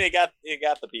I mean, dude. you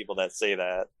got the people that say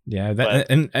that. Yeah, but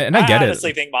and I get I it.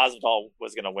 honestly think Masvidal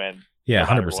was going to win. Yeah,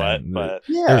 no matter 100%. what, but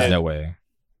There's no way.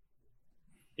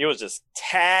 he was just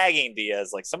tagging Diaz.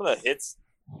 Like some of the hits,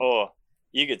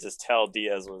 you could just tell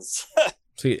Diaz was.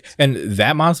 See, and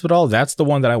that Masvidal, that's the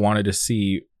one that I wanted to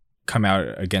see come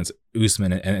out against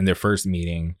Usman in their first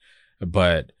meeting,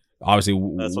 but obviously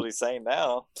That's what he's saying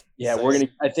now. Yeah,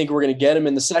 I think we're gonna get him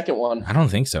in the second one. I don't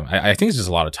think so. I think it's just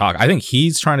a lot of talk. I think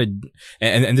he's trying to,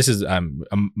 and this is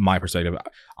my perspective.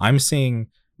 I'm seeing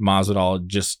Masvidal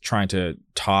just trying to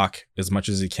talk as much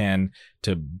as he can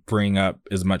to bring up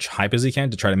as much hype as he can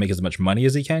to try to make as much money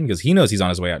as he can, because he knows he's on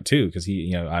his way out too. Because I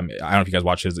don't know if you guys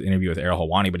watched his interview with Ariel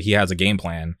Helwani, but he has a game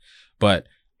plan. But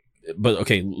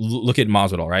okay, look at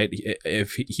Masvidal, right?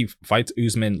 If he fights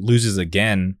Usman, loses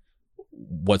again,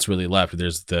 what's really left?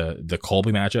 There's the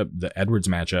Colby matchup, the Edwards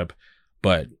matchup,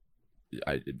 but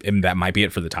and that might be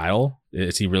it for the title.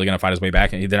 Is he really going to fight his way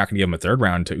back? And they're not going to give him a third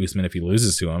round to Usman if he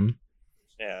loses to him.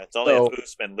 Yeah, it's only if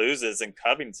Usman loses and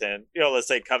Covington, let's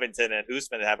say Covington and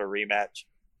Usman have a rematch,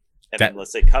 and then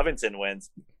let's say Covington wins,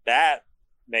 that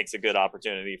makes a good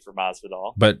opportunity for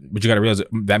Masvidal. But you got to realize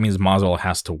that means Masvidal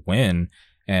has to win,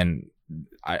 and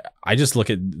I just look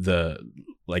at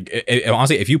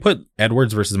honestly, if you put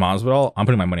Edwards versus Masvidal, I'm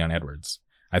putting my money on Edwards.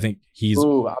 I think he's.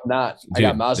 Ooh, I'm not. I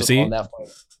got Masvidal on that point.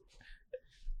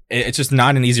 It's just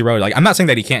not an easy road. Like, I'm not saying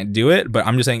that he can't do it, but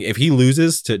I'm just saying if he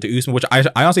loses to Usman, which I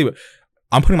honestly.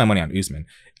 I'm putting my money on Usman.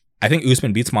 I think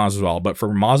Usman beats Masvidal, but for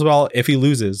Masvidal, if he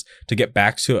loses, to get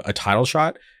back to a title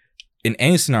shot in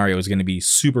any scenario is going to be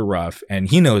super rough, and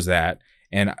he knows that.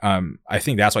 And I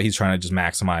think that's why he's trying to just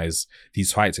maximize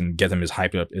these fights and get them as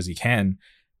hyped up as he can,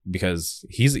 because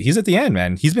he's at the end,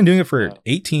 man. He's been doing it for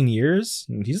 18 years,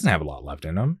 and he doesn't have a lot left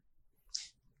in him.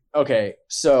 Okay,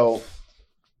 so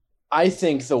I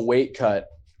think the weight cut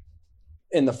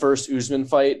in the first Usman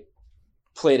fight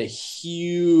played a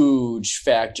huge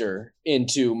factor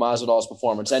into Masvidal's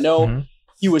performance. I know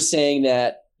he was saying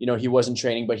that, he wasn't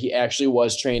training, but he actually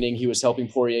was training. He was helping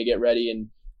Poirier get ready, and,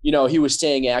 he was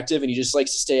staying active, and he just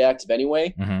likes to stay active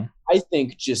anyway. I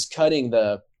think just cutting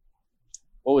what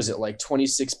was it, like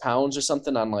 26 pounds or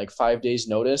something on like 5 days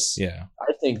notice. Yeah.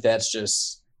 I think that's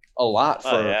just a lot for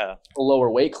a lower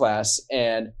weight class.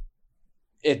 And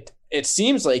it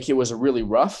seems like it was a really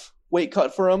rough weight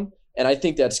cut for him. And I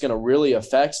think that's going to really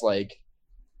affect like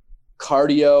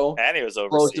cardio, and he was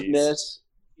overseas,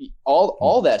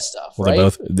 all that stuff. Well,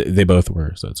 right? They both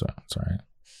were, so it's all right.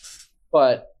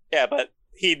 But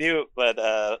he knew. But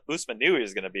Usman knew he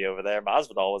was going to be over there.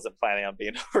 Masvidal wasn't planning on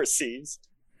being overseas.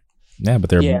 Yeah, but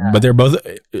they're both.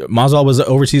 Masvidal was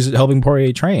overseas helping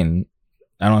Poirier train.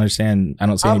 I don't understand. I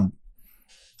don't see any.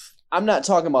 I'm not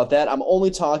talking about that. I'm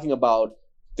only talking about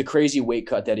the crazy weight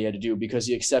cut that he had to do because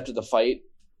he accepted the fight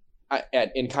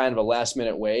in kind of a last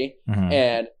minute way.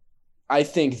 And I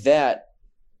think that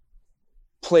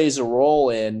plays a role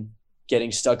in getting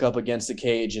stuck up against the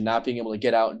cage and not being able to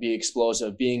get out and be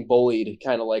explosive, being bullied,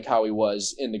 kind of like how he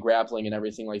was in the grappling and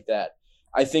everything like that.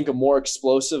 I think a more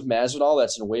explosive Masvidal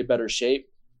that's in way better shape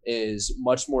is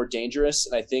much more dangerous.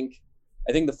 And I think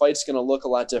the fight's going to look a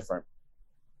lot different.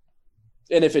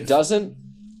 And if it doesn't,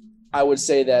 I would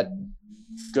say that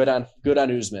good on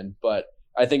Usman, but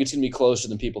I think it's going to be closer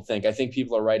than people think. I think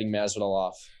people are writing Masvidal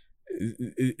off.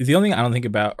 The only thing I don't think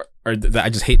about, or that I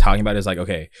just hate talking about, is like,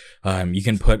 okay, you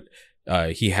can put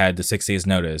he had the 6 days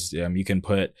notice. You can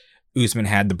put Usman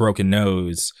had the broken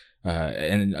nose,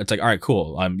 and it's like, all right,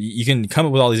 cool. You can come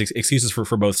up with all these excuses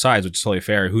for both sides, which is totally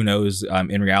fair. Who knows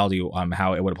in reality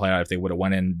how it would have played out if they would have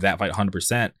went in that fight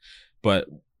 100%. But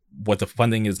what the fun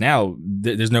thing is now,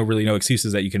 there's no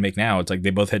excuses that you can make now. It's like they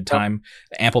both had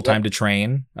ample time to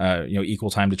train, equal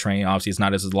time to train. Obviously, it's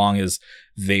not as long as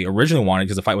they originally wanted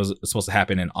because the fight was supposed to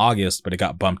happen in August, but it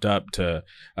got bumped up to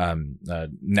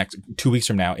next 2 weeks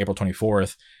from now, April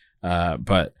 24th.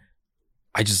 But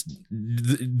I just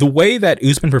the way that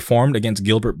Usman performed against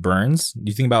Gilbert Burns,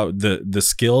 you think about the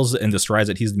skills and the strides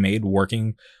that he's made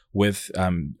working with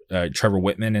Trevor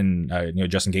Whitman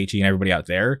and Justin Gaethje and everybody out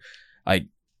there, like.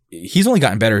 He's only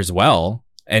gotten better as well,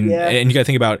 and you got to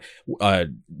think about or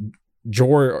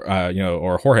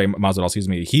Jorge Masvidal, excuse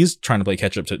me. He's trying to play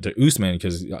catch up to Usman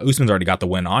because Usman's already got the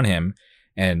win on him,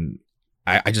 and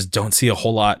I just don't see a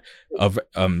whole lot of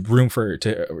room for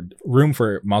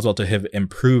Masvidal to have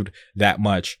improved that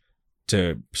much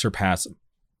to surpass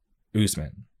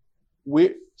Usman.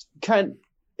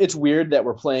 It's weird that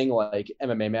we're playing like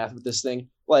MMA math with this thing.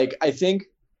 Like I think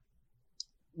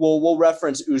we'll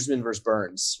reference Usman versus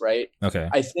Burns, right? Okay.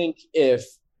 I think if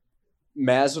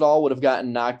Masvidal would have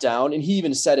gotten knocked down, and he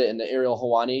even said it in the Ariel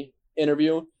Helwani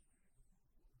interview,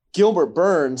 Gilbert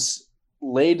Burns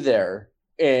laid there,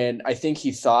 and I think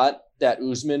he thought that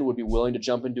Usman would be willing to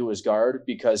jump into his guard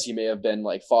because he may have been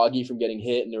like foggy from getting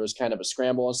hit, and there was kind of a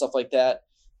scramble and stuff like that.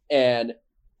 And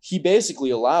he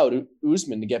basically allowed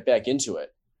Usman to get back into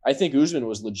it. I think Usman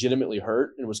was legitimately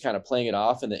hurt and was kind of playing it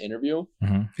off in the interview.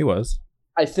 Mm-hmm. He was.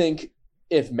 I think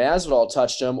if Masvidal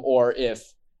touched him, or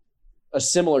if a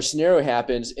similar scenario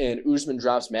happens and Usman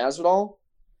drops Masvidal,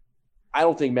 I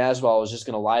don't think Masvidal was just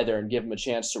going to lie there and give him a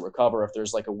chance to recover. If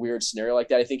there's like a weird scenario like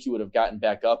that, I think he would have gotten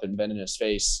back up and been in his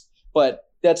face. But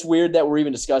that's weird that we're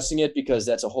even discussing it because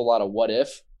that's a whole lot of what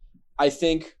if. I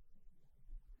think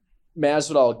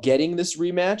Masvidal getting this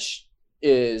rematch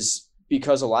is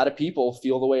because a lot of people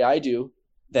feel the way I do,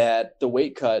 that the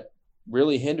weight cut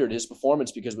really hindered his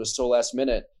performance because it was so last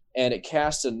minute, and it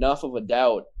cast enough of a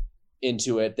doubt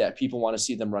into it that people want to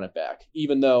see them run it back.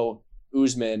 Even though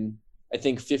Usman, I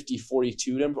think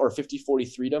 50-42'd him or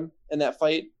 50-43'd him in that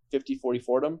fight,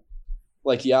 50-44'd him.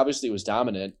 Like, he obviously was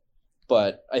dominant,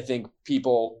 but I think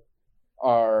people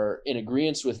are in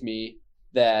agreement with me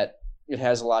that it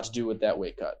has a lot to do with that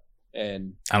weight cut.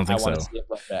 And I don't think so. See it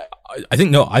run back. I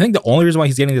think the only reason why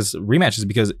he's getting this rematch is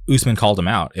because Usman called him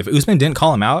out. If Usman didn't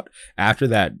call him out after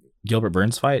that Gilbert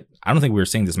Burns fight, I don't think we were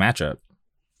seeing this matchup.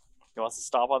 He wants to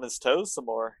stomp on his toes some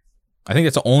more. I think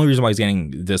that's the only reason why he's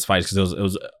getting this fight, because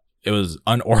it was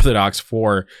unorthodox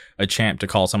for a champ to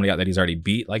call somebody out that he's already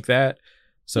beat like that.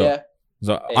 So,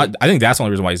 yeah. I think that's the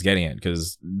only reason why he's getting it,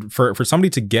 because for somebody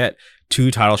to get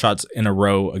 2 title shots in a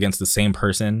row against the same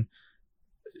person,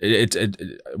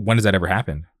 when does that ever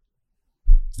happen?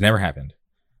 It's never happened.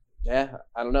 Yeah,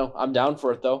 I don't know. I'm down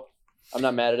for it though. I'm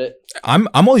not mad at it. I'm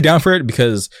only down for it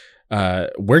because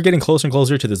we're getting closer and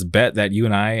closer to this bet that you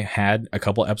and I had a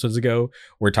couple episodes ago.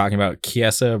 We're talking about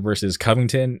Chiesa versus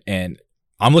Covington, and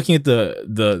I'm looking at the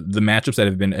matchups that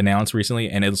have been announced recently,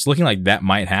 and it's looking like that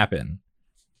might happen.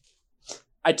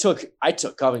 I took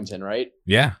Covington, right?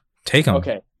 Yeah, take him.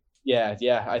 Okay.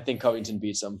 Yeah. I think Covington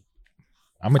beats him.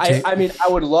 I'm gonna take. I mean, I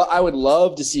would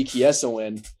love to see Chiesa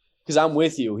win, because I'm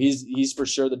with you. He's for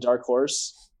sure the dark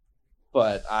horse,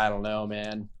 but I don't know,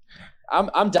 man.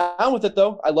 I'm down with it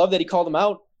though. I love that he called him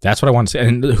out. That's what I want to say.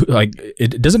 And like,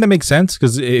 doesn't it make sense?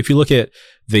 Because if you look at,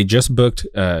 they just booked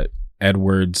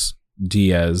Edwards,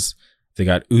 Diaz. They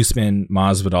got Usman,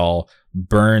 Masvidal,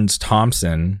 Burns,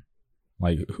 Thompson.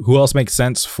 Like, who else makes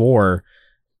sense for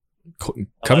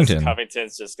Covington? Unless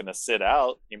Covington's just going to sit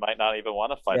out. He might not even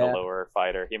want to fight a lower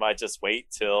fighter. He might just wait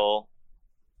till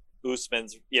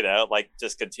Usman's,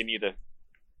 just continue to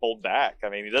hold back. I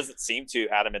mean, he doesn't seem too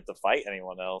adamant to fight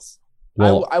anyone else.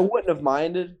 Well, I wouldn't have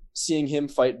minded seeing him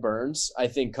fight Burns. I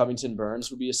think Covington Burns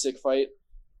would be a sick fight.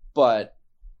 But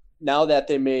now that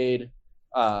they made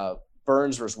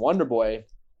Burns versus Wonderboy,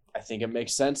 I think it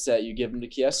makes sense that you give him to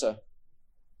Chiesa.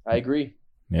 I agree.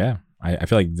 Yeah, I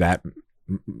feel like that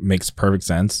makes perfect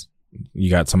sense. You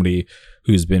got somebody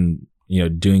who's been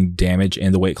doing damage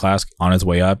in the weight class on his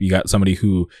way up. You got somebody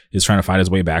who is trying to fight his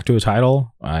way back to a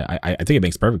title. I think it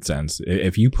makes perfect sense.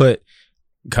 If you put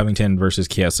Covington versus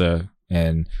Chiesa,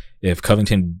 and if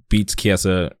Covington beats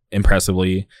Chiesa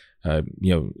impressively,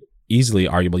 easily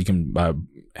arguable, you can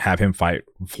have him fight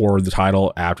for the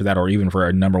title after that, or even for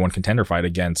a number 1 contender fight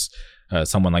against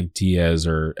someone like Diaz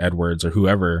or Edwards or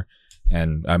whoever.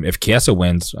 And if Chiesa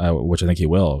wins, which I think he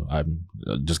will,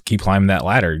 just keep climbing that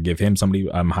ladder. Give him somebody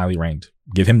highly ranked.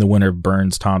 Give him the winner of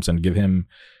Burns Thompson. Give him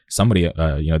somebody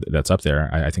that's up there.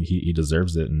 I think he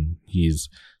deserves it, and he's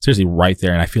seriously right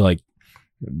there. And I feel like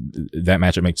that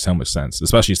matchup makes so much sense,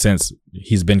 especially since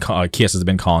Chiesa's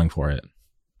been calling for it.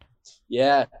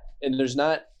 Yeah, and there's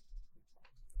not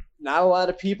a lot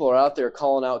of people are out there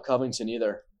calling out Covington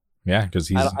either. Yeah, because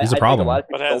he's a problem.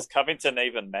 But has Covington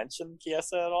even mentioned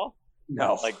Chiesa at all?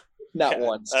 No, not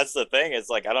once. That's the thing. Is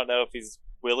like, I don't know if he's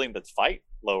willing to fight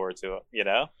lower to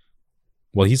it.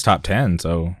 Well, he's top 10,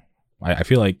 so I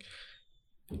feel like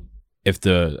I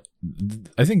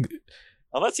think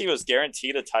unless he was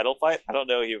guaranteed a title fight, I don't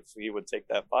know if he would take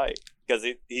that fight, because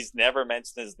he's never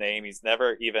mentioned his name. He's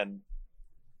never even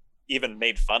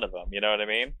made fun of him. You know what I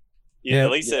mean?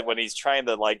 At least when he's trying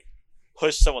to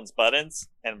push someone's buttons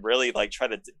and really try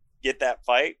to get that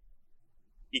fight,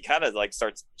 he kind of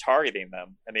starts targeting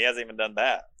them, and he hasn't even done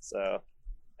that. So,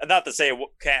 and not to say it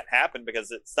can't happen, because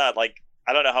it's not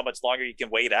I don't know how much longer you can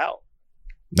wait out.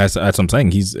 That's what I'm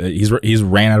saying. He's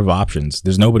ran out of options.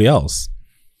 There's nobody else,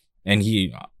 and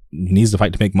he needs to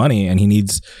fight to make money, and he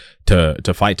needs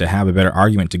to fight to have a better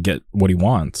argument to get what he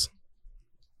wants.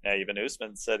 Yeah, even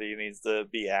Usman said he needs to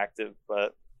be active,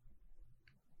 but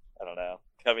I don't know.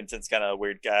 Covington's kind of a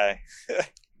weird guy.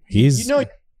 He's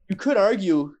you could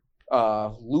argue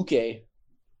Luque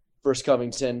versus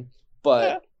Covington,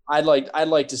 but Yeah. I'd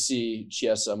like to see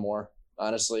Chiesa more,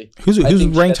 honestly. who's I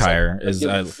think ranked Chiesa- higher? Is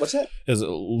what's that? is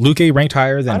Luque ranked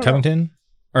higher I than don't know. Covington?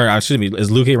 Or excuse me, is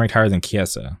Luque ranked higher than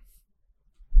Chiesa?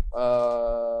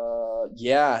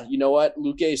 Yeah, you know what?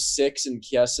 Luque is 6 and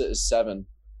Chiesa is 7.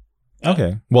 Yeah.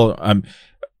 Okay. Well,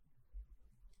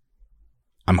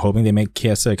 I'm hoping they make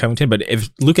Chiesa Covington, but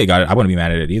if Luque got it, I wouldn't be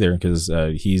mad at it either because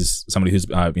he's somebody who's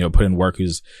put in work,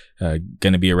 who's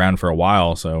going to be around for a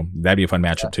while. So that'd be a fun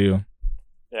matchup too.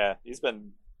 Yeah, he's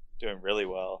been doing really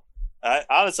well.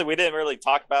 Honestly, we didn't really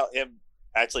talk about him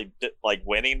actually like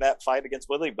winning that fight against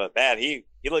Woodley, but man, he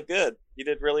looked good. He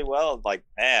did really well. Like,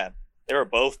 man, they were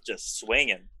both just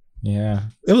swinging. Yeah,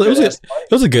 it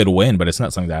was a good win, but it's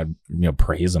not something that I'd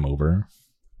praise him over.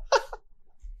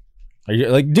 Are you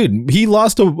like, dude? He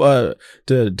lost to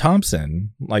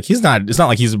Thompson. Like, he's not. It's not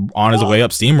like he's on his way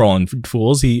up steamrolling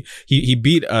fools. He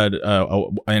beat and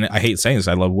I hate saying this.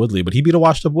 I love Woodley, but he beat a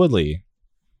washed up Woodley.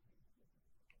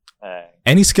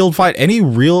 Any skilled fight, any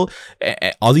real,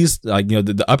 all these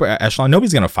the upper echelon,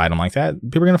 nobody's gonna fight him like that.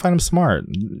 People are gonna find him smart.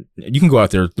 You can go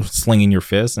out there slinging your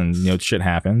fists and shit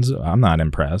happens. I'm not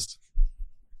impressed.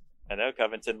 I know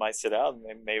Covington might sit out,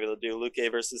 and maybe they'll do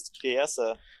Luque versus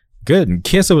Chiesa. Good. And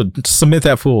Chiesa would submit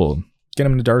that fool. Get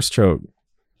him into Darce choke.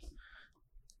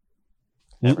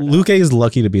 Luque is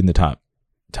lucky to be in the top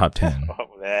 10.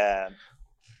 Oh man.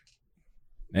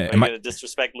 Am Am I- gonna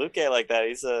disrespect Luque like that?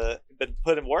 He's been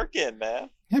putting work in, man.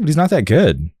 Yeah, but he's not that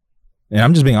good. And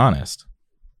I'm just being honest.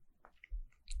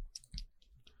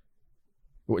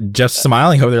 Jeff's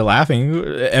smiling over there laughing.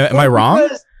 Am I wrong?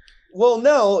 Well,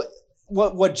 no.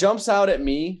 What jumps out at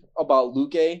me about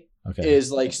Luque Okay.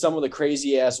 is like some of the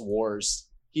crazy ass wars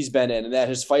he's been in, and that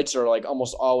his fights are like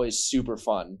almost always super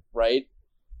fun, right?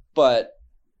 But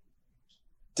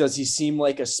does he seem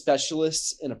like a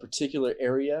specialist in a particular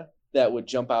area that would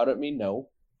jump out at me? No.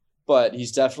 But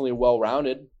he's definitely well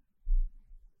rounded.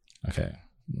 Okay.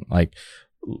 Like,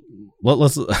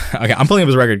 let's. Okay, I'm pulling up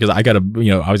his record because I gotta,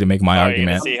 obviously make my You're argument.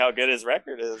 gonna see how good his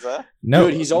record is, huh? No,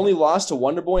 Dude, he's only lost to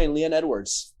Wonderboy and Leon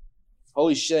Edwards.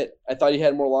 Holy shit. I thought he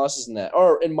had more losses than that.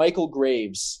 And Michael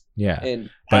Graves. yeah, And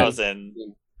But- That was in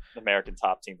American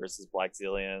Top Team versus Black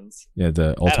Zillions. yeah, the Man,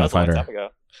 that Ultimate was a long Fighter. time ago.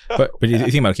 But you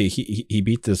think about it, okay, he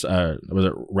beat this. Was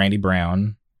it Randy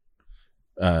Brown?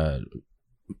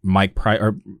 Mike Price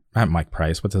or not Mike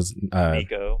Price? What's his?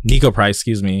 Nico Price.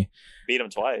 Excuse me. Beat him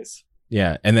twice.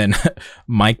 Yeah, and then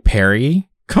Mike Perry.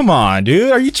 Come on,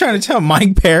 dude. Are you trying to tell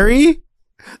Mike Perry?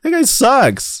 That guy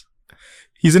sucks.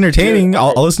 He's entertaining. Dude,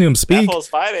 I'll listen to him speak. Apple's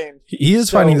fighting He is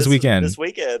So fighting this weekend. This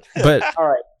weekend. But all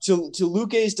right. To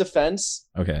Luque's defense,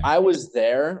 okay, I was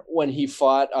there when he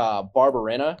fought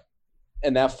Barberena,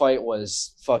 and that fight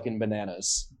was fucking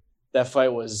bananas. That fight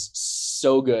was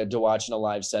so good to watch in a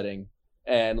live setting,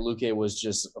 and Luque was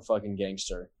just a fucking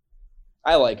gangster.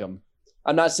 I like him.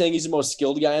 I'm not saying he's the most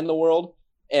skilled guy in the world,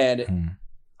 and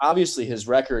obviously his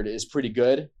record is pretty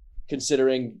good,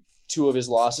 considering 2 of his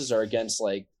losses are against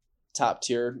like top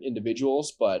tier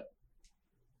individuals, but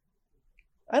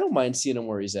I don't mind seeing him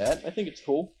where he's at. I think it's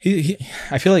cool.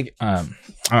 I feel like I'm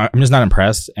just not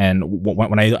impressed. And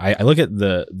when I look at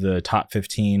the top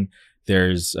 15,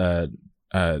 there's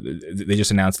they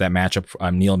just announced that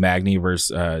matchup, Neil Magny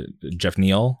versus Jeff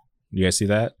Neal. You guys see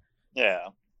that? Yeah.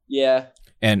 Yeah.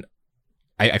 And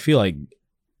I feel like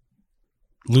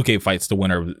Luque fights the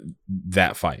winner of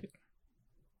that fight.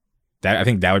 I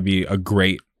think that would be a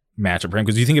great matchup for him,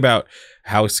 because you think about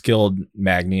how skilled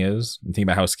Magny is, and think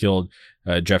about how skilled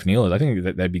Jeff Neal is. I think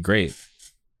that'd be great.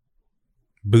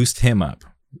 Boost him up.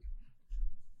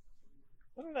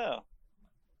 I don't know.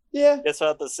 Yeah. Guess we'll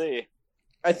have to see.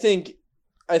 I think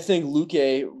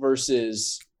Luque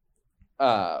versus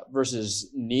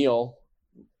Neil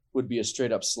would be a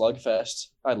straight up slugfest.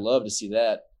 I'd love to see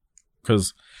that.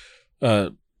 Because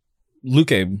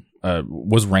Luque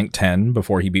was ranked 10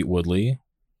 before he beat Woodley,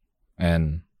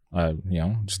 and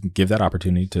just give that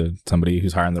opportunity to somebody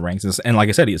who's higher in the ranks. And like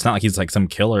I said, it's not like he's like some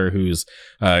killer who's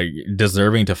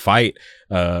deserving to fight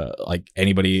like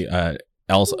anybody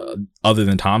else other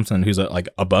than Thompson, who's like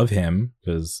above him,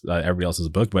 because everybody else is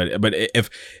booked. But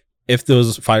if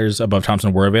those fighters above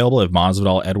Thompson were available, if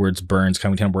Masvidal, Edwards, Burns,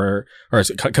 Covington were, or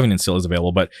Covington still is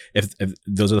available, but if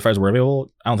those are the fighters were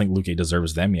available, I don't think Luque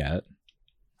deserves them yet.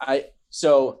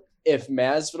 So if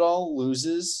Masvidal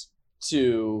loses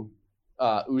to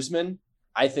Usman,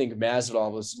 I think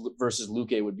Masvidal versus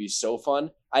Luque would be so fun.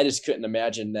 I just couldn't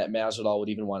imagine that Masvidal would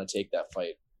even want to take that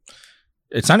fight.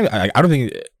 it's not even, I don't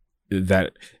think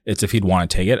that it's if he'd want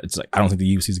to take it. It's like, I don't think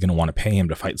the UFC is going to want to pay him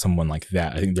to fight someone like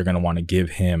that. I think they're going to want to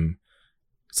give him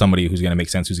somebody who's going to make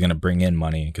sense, who's going to bring in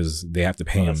money, because they have to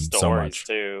pay him so much.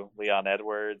 Too. Leon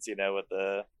Edwards, with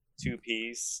the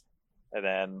 2-piece, and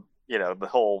then, the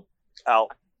whole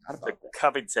the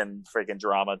Covington freaking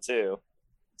drama too.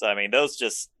 So, I mean, those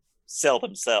just sell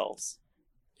themselves.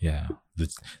 Yeah.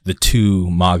 The two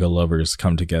MAGA lovers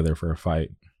come together for a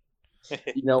fight.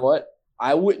 You know what?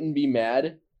 I wouldn't be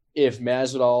mad if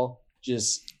Masvidal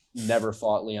just never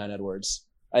fought Leon Edwards.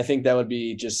 I think that would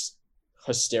be just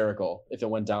hysterical if it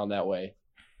went down that way.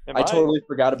 I totally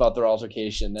forgot about their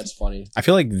altercation. That's funny. I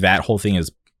feel like that whole thing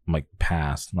is like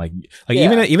past. Like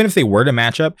even if they were to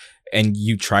match up and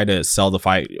you try to sell the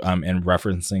fight and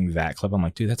referencing that clip, I'm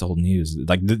like, dude, that's old news.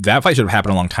 Like that fight should have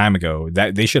happened a long time ago.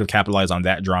 That they should have capitalized on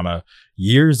that drama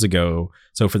years ago.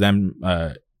 So for them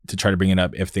to try to bring it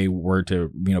up, if they were to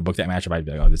book that matchup, I'd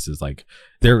be like, oh, this is like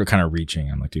they're kind of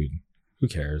reaching. I'm like, dude, who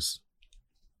cares?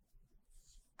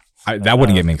 That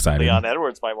wouldn't get me excited. Leon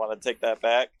Edwards might want to take that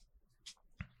back.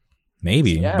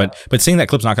 Maybe, yeah. but seeing that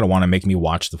clip's not going to want to make me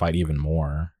watch the fight even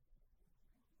more.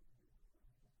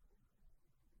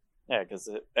 Yeah, because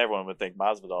everyone would think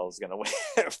Masvidal is going to win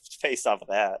based off of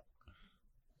that.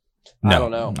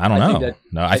 No, I don't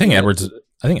know. I think Edwards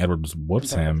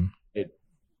whoops him. I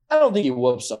don't think he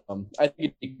whoops him. I think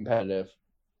he'd be competitive.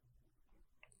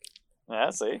 Yeah,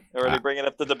 see, they're already bringing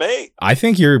up the debate. I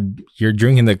think you're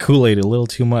drinking the Kool-Aid a little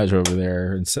too much over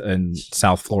there in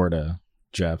South Florida,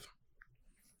 Jeff.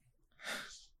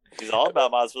 He's all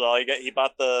about Masvidal. He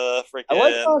bought the freaking. I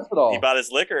like Masvidal. He bought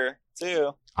his liquor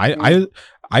too. I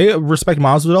respect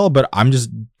Masvidal, but I'm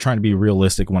just trying to be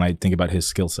realistic when I think about his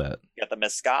skill set. Got the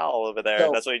mezcal over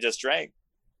there. That's what he just drank.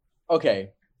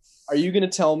 Okay, are you gonna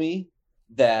tell me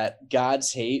that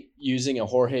God's Hate using a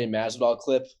Jorge Masvidal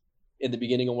clip in the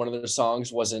beginning of one of their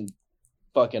songs wasn't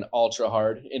fucking ultra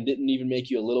hard and didn't even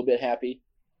make you a little bit happy?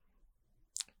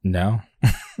 No.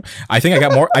 I think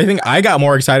I got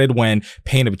more excited when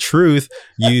Pain of Truth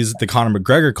used the Conor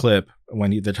McGregor clip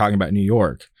when they're talking about New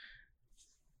York.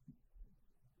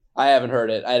 I haven't heard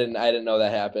it. I didn't know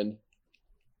that happened.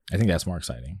 I think that's more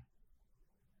exciting.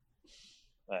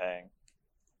 Dang.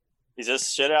 He's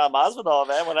just shitting on Masvidal,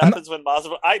 man. What happens when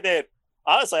Masvidal?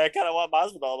 Honestly, I kind of want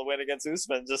Masvidal to win against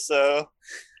Usman, just so.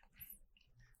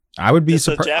 I would be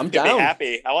surprised. So Jeff can be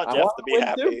happy. I want Jeff to be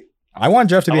happy. Too. I want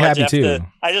Jeff to be happy too.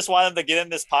 I just want him to get in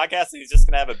this podcast and he's just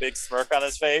gonna have a big smirk on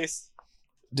his face,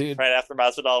 dude. Right after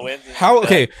Masvidal wins. How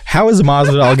is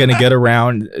Masvidal gonna get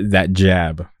around that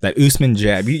jab, that Usman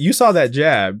jab? You saw that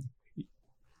jab.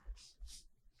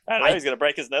 I know he's gonna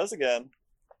break his nose again.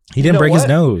 He didn't break his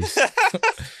nose.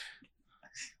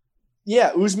 Yeah,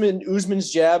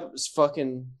 Usman's jab is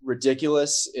fucking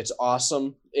ridiculous. It's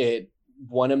awesome. It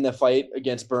won him the fight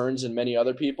against Burns and many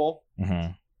other people.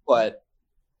 Mm-hmm. But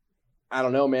I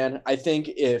don't know, man. I think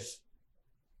if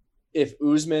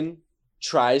Usman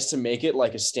tries to make it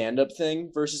like a stand-up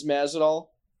thing versus Masvidal,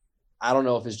 I don't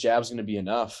know if his jab's going to be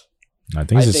enough. I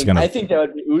think that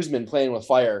would be Usman playing with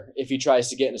fire if he tries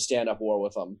to get in a stand-up war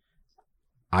with him.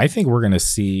 I think we're going to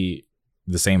see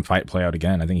the same fight play out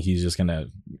again. I think he's just going to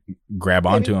grab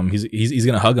onto him. He's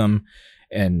going to hug him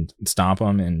and stomp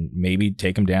him and maybe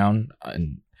take him down.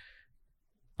 And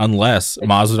unless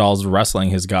Masvidal's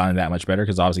wrestling has gotten that much better,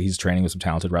 because obviously he's training with some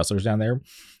talented wrestlers down there.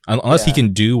 Unless he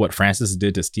can do what Francis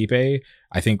did to Stipe,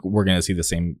 I think we're going to see the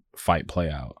same fight play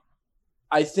out.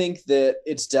 I think that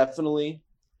it's definitely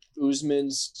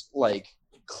Usman's like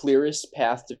clearest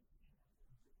path to.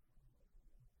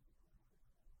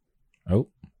 Oh.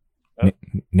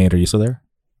 Nate, are you still there?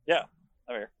 Yeah,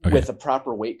 I'm here. Okay. With a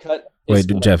proper weight cut. Wait,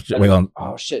 Jeff, wait on.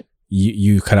 Oh shit!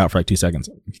 You cut out for like 2 seconds.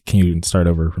 Can you start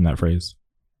over from that phrase?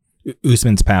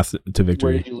 Usman's path to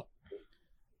victory.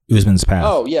 Usman's path.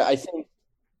 Oh yeah,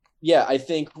 I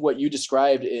think what you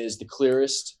described is the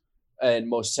clearest and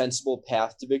most sensible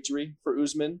path to victory for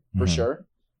Usman for sure.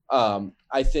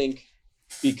 I think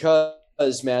because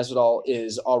Masvidal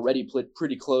is already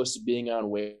pretty close to being on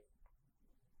weight.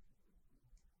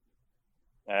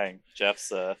 Dang,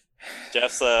 Jeff's having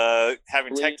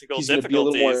technical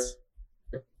difficulties.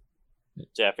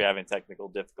 Jeff, you're having technical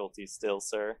difficulties still,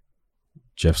 sir.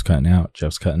 Jeff's cutting out.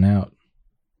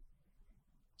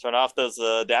 Turn off those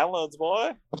downloads,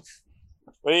 boy.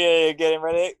 What are you getting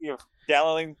ready? You're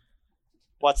downloading?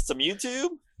 Watch some YouTube?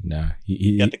 No,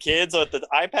 he got the kids with the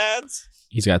iPads.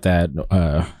 He's got that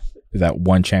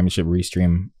one championship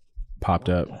restream popped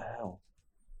up.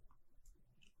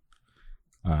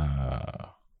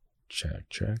 Check.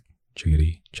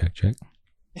 Chickadee, check.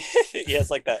 He has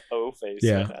like that O face.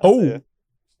 Yeah. Right now, too.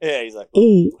 Yeah, he's like,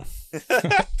 oh.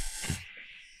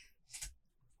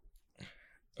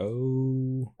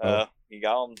 Oh, he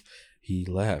got him. he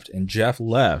left, and Jeff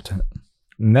left,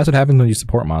 and that's what happens when you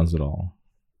support Masvidal.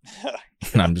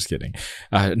 No, I'm just kidding.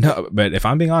 No, but if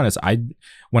I'm being honest,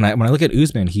 when I look at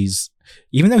Usman, he's,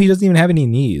 even though he doesn't even have any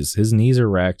knees, his knees are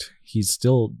wrecked. He's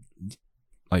still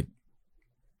like,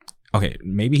 okay,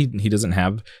 maybe he doesn't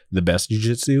have the best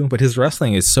jiu-jitsu, but his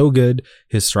wrestling is so good.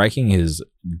 His striking is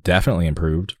definitely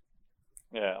improved.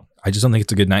 Yeah, I just don't think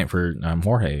it's a good night for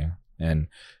Jorge. And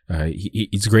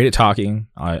he's great at talking.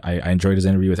 I enjoyed his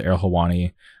interview with Errol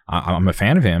Hawani. I'm a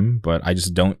fan of him, but I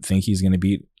just don't think he's going to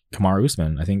beat Kamaru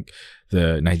Usman. I think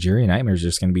the Nigerian Nightmare is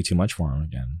just going to be too much for him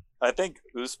again. I think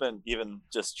Usman, even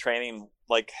just training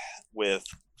like with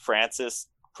Francis,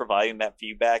 providing that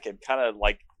feedback and kind of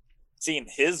like seeing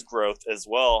his growth as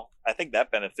well, I think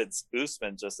that benefits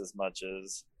Usman just as much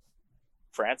as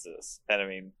Francis. And I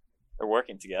mean, they're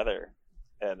working together,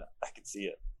 and I can see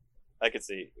it. I could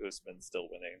see Usman still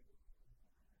winning.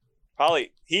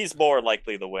 Probably he's more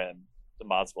likely to win than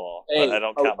Masvidal, but I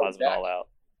don't count Masvidal out.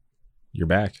 You're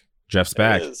back. Jeff's There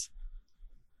back. it is.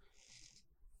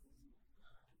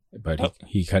 But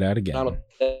he cut out again.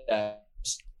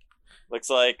 Looks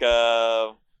like you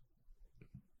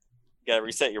gotta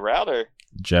reset your router.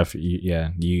 Jeff, you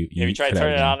Have you tried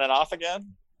turning it on and off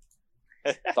again?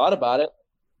 Thought about it.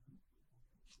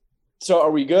 So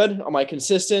are we good? Am I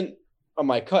consistent? Am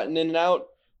I cutting in and out?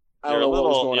 I don't know what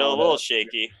was going on. You're a little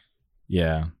shaky.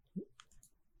 Yeah.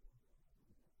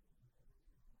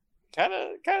 Kind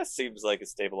of seems like it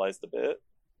stabilized a bit.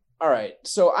 All right.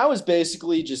 So I was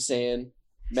basically just saying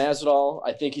Masvidal,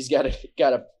 I think he's got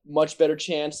a much better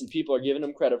chance than people are giving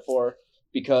him credit for,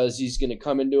 because he's going to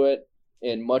come into it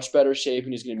in much better shape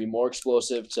and he's going to be more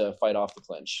explosive to fight off the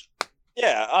clinch.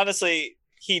 Yeah, honestly,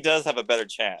 he does have a better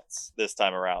chance this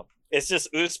time around. It's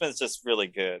just Usman's just really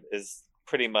good. Is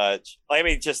pretty much, I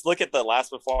mean, just look at the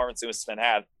last performance Usman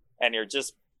had, and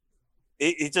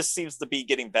he just seems to be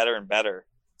getting better and better.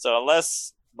 So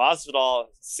unless Masvidal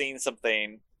seen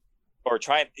something or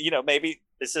trying, maybe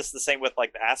it's just the same with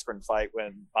like the Askren fight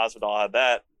when Masvidal had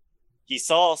that. He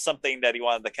saw something that he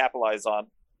wanted to capitalize on,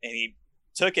 and he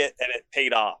took it, and it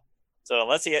paid off. So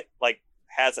unless he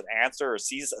has an answer or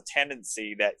sees a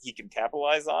tendency that he can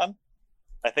capitalize on,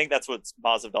 I think that's what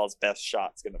Masvidal's best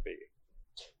shot's going to be.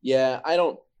 Yeah, I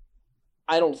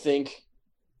don't think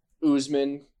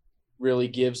Usman really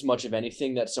gives much of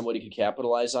anything that somebody could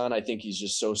capitalize on. I think he's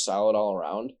just so solid all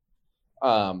around.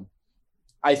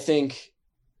 I think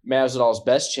Masvidal's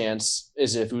best chance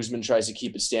is if Usman tries to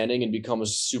keep it standing and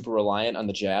becomes super reliant on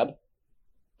the jab.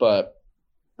 But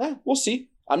we'll see.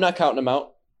 I'm not counting him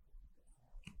out.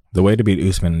 The way to beat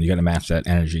Usman, you got to match that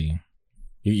energy.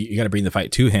 You got to bring the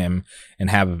fight to him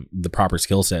and have the proper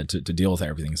skill set to deal with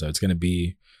everything. So it's going to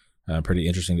be pretty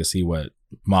interesting to see what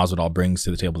Masvidal brings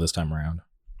to the table this time around.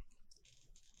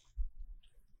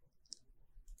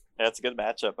 Yeah, it's a good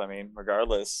matchup. I mean,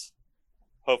 regardless,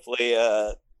 hopefully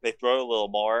they throw a little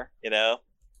more,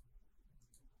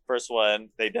 First one,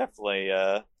 they definitely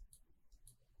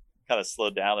kind of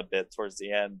slowed down a bit towards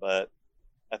the end, but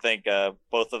I think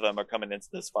both of them are coming into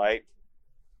this fight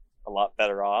a lot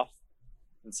better off.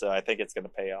 And so I think it's going to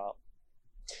pay off.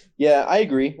 Yeah, I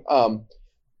agree.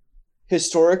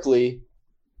 Historically,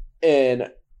 and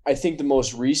I think the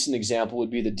most recent example would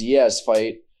be the Diaz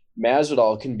fight.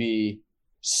 Masvidal can be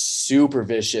super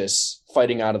vicious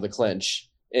fighting out of the clinch,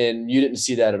 and you didn't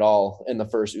see that at all in the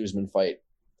first Usman fight.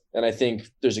 And I think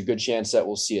there's a good chance that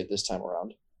we'll see it this time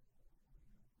around.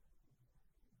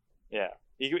 Yeah,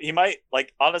 he might,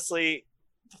 honestly,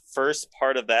 the first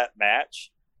part of that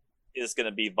match is going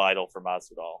to be vital for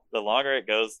Masvidal. The longer it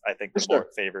goes, I think the more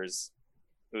it favors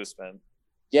Usman.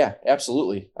 Yeah,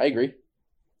 absolutely. I agree.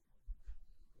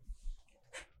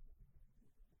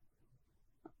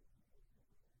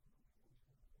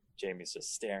 Jamie's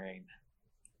just staring.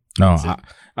 No,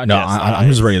 I'm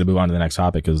just ready to move on to the next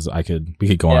topic because we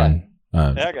could go on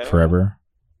forever.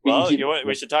 Well,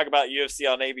 we should talk about UFC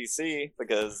on ABC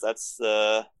because that's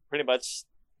pretty much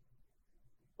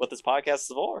what this podcast is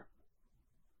for.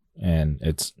 And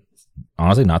it's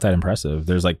honestly not that impressive.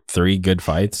 There's 3 good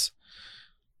fights.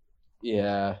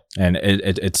 Yeah. And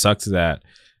it sucks that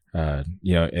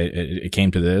it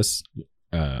came to this.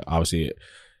 Obviously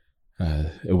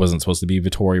it wasn't supposed to be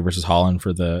Vettori versus Holland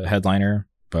for the headliner,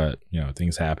 but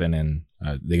things happen and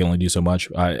they can only do so much.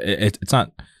 It's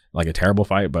not like a terrible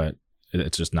fight, but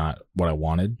it's just not what I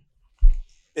wanted.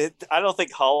 I don't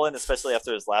think Holland, especially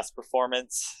after his last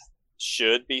performance,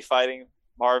 should be fighting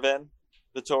Marvin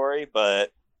Vettori,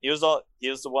 but he was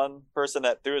the one person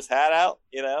that threw his hat out,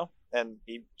 and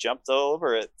he jumped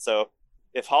over it. So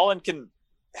if Holland can,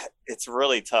 it's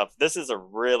really tough. This is a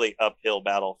really uphill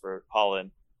battle for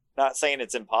Holland. Not saying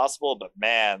it's impossible, but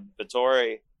man,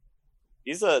 Vettori,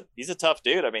 he's a tough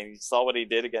dude. I mean, you saw what he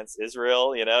did against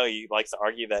Israel. You know, he likes to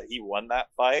argue that he won that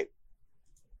fight,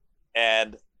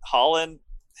 and Holland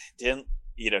didn't.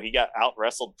 You know, he got out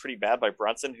wrestled pretty bad by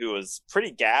Brunson, who was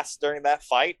pretty gassed during that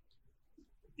fight.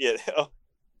 You know,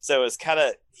 so it's kind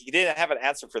of, he didn't have an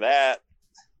answer for that.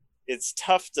 It's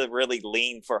tough to really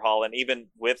lean for Holland, even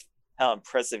with how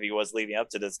impressive he was leading up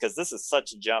to this, because this is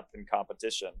such a jump in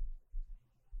competition.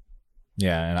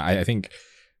 Yeah, and I think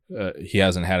he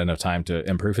hasn't had enough time to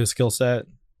improve his skill set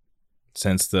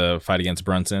since the fight against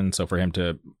Brunson. So for him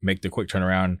to make the quick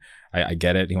turnaround, I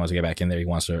get it. He wants to get back in there. He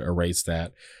wants to erase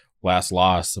that last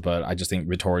loss, but I just think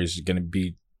Vettori's going to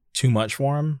be too much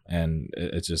for him, and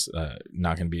it's just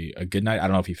not going to be a good night. I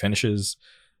don't know if he finishes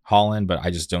Holland, but I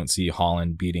just don't see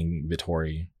Holland beating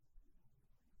Vettori.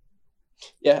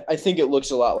 Yeah, I think it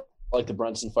looks a lot like the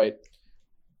Brunson fight.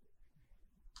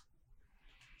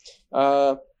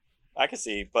 I could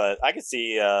see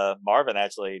Marvin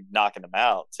actually knocking him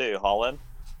out too. Holland,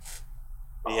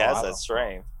 he has that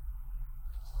strength.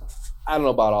 I don't know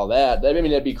about all that. I mean,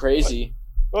 that'd be crazy.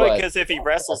 Well, because if he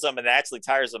wrestles him and actually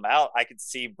tires him out, I could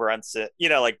see Brunson, you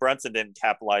know, like Brunson didn't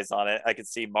capitalize on it. I could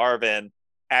see Marvin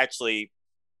actually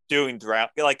doing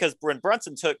like, because when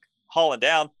Brunson took Holland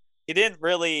down, he didn't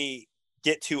really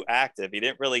get too active. He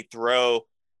didn't really throw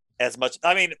as much.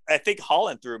 I mean, I think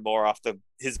Holland threw more off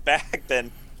his back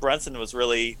than Brunson was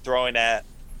really throwing at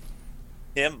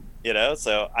him, you know?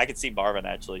 So I could see Marvin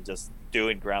actually just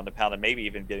doing ground and pound and maybe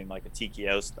even getting like a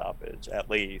TKO stoppage at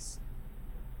least.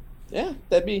 Yeah,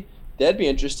 that'd be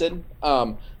interesting.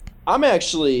 I'm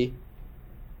actually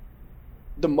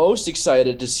the most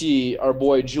excited to see our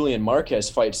boy Julian Marquez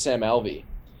fight Sam Alvey.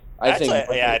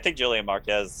 I think Julian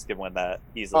Marquez can win that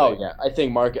easily. Oh yeah, I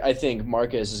think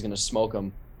Marquez is going to smoke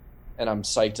him, and I'm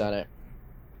psyched on it.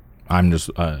 I'm just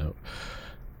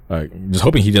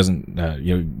hoping he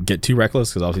doesn't get too reckless,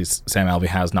 because obviously Sam Alvey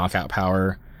has knockout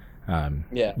power.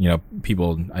 You know,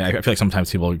 people. I feel like sometimes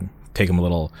people take him a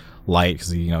little light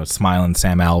because smiling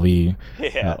Sam Alvey,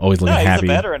 always looking happy.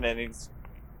 He's a veteran, and he's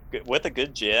with a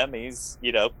good gym. He's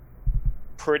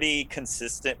pretty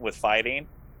consistent with fighting.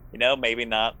 You know, maybe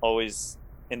not always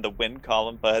in the win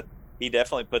column, but he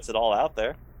definitely puts it all out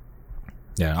there.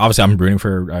 Yeah, obviously I'm rooting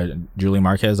for Julian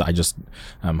Marquez. I just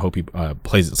hope he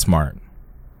plays it smart.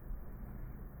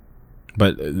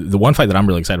 But the one fight that I'm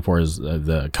really excited for is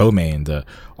the co-main, the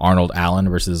Arnold Allen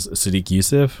versus Sodiq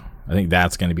Yusuff. I think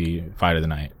that's going to be fight of the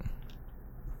night.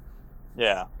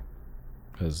 Yeah.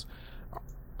 Because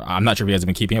I'm not sure if you guys have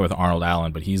been keeping up with Arnold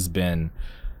Allen, but he's been,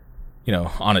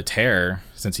 on a tear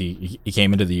since he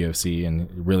came into the UFC,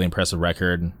 and really impressive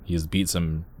record. He's beat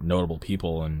some notable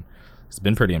people, and it's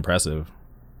been pretty impressive.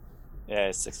 Yeah,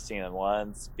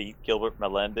 16-1. Beat Gilbert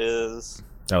Melendez.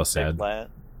 That was sad.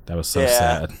 That was so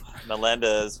sad.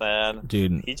 Melendez, man.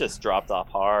 Dude. He just dropped off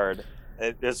hard.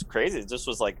 It's crazy. It just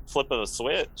was like flip of a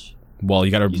switch. Well,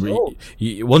 you got to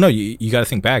you got to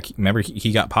think back. Remember,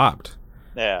 he got popped.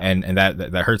 Yeah. And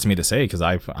that hurts me to say, because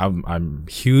I'm a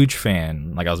huge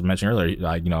fan. Like I was mentioning earlier,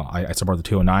 I support the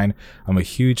 209. I'm a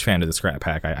huge fan of the Scrap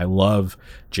Pack. I love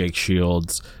Jake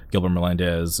Shields, Gilbert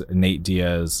Melendez, Nate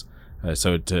Diaz.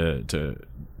 So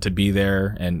to be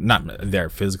there, and not there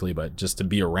physically, but just to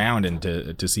be around and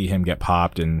to see him get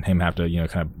popped and him have to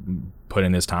kind of put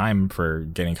in his time for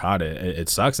getting caught, it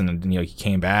sucks. And then he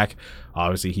came back.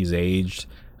 Obviously he's aged.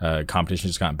 Competition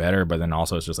just got better, but then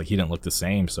also it's just like he didn't look the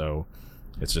same. So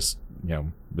it's just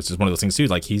it's just one of those things too.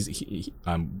 Like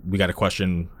we got to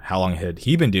question how long had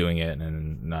he been doing it,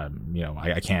 and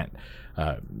I can't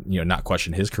not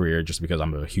question his career just because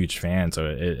I'm a huge fan. So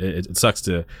it sucks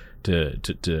to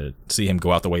see him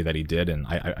go out the way that he did, and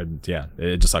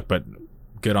it just sucked. But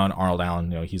good on Arnold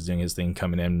Allen. He's doing his thing,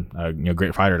 coming in,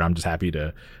 great fighter, and I'm just happy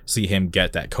to see him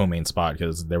get that co-main spot,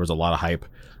 because there was a lot of hype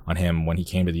on him when he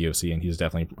came to the UFC, and he's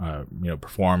definitely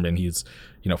performed, and he's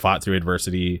fought through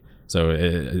adversity. So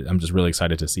I'm just really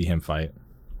excited to see him fight.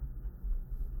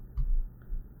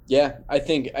 Yeah, I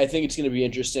think it's going to be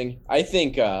interesting. I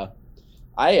think I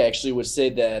actually would say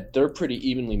that they're pretty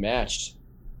evenly matched.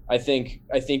 I think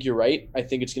you're right. I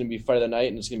think it's going to be fight of the night,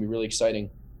 and it's going to be really exciting.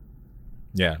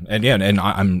 Yeah, and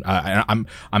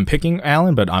I'm picking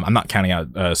Allen, but I'm not counting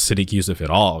out Sodiq Yusuff at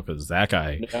all, because that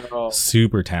guy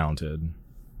super talented.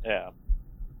 Yeah,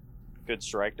 good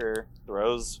striker,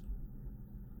 throws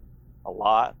a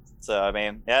lot. So I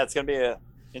mean, yeah, it's going to be an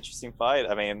interesting fight.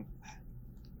 I mean,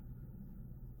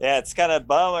 Yeah, it's kind of a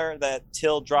bummer that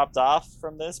Till dropped off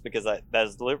from this because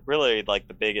that's really like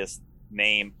the biggest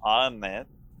name on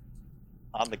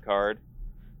the card.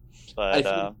 But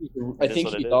I think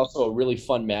he's also a really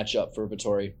fun matchup for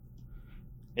Vettori.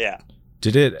 Yeah.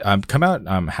 Did it come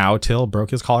out how Till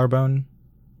broke his collarbone?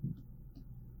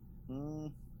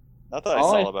 I thought I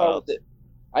saw about it.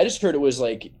 I just heard it was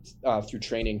like through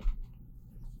training.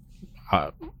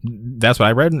 That's what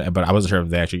I read, but I wasn't sure if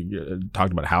they actually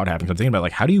talked about how it happened. I'm thinking about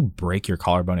like, how do you break your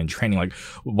collarbone in training? Like,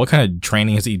 what kind of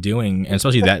training is he doing? And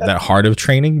especially that hard of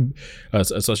training,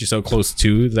 especially so close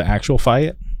to the actual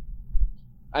fight.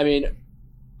 I mean,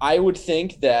 I would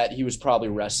think that he was probably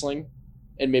wrestling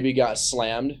and maybe got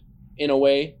slammed in a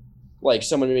way, like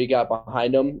someone maybe got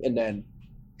behind him and then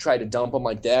tried to dump him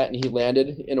like that, and he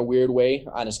landed in a weird way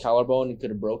on his collarbone and could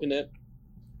have broken it.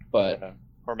 But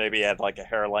or maybe he had like a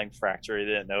hairline fracture he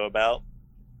didn't know about.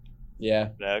 Yeah.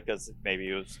 Because maybe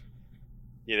you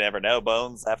never know.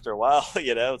 Bones after a while,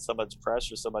 so much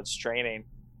pressure, so much training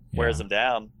wears them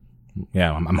down.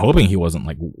 Yeah, I'm hoping he wasn't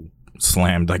like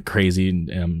slammed like crazy,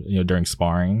 during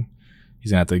sparring.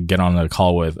 He's gonna have to get on the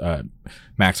call with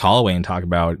Max Holloway and talk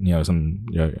about some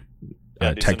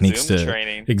techniques to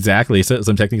training. Exactly, so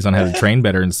some techniques on how to train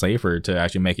better and safer to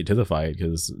actually make it to the fight.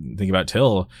 Because think about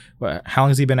Till, how long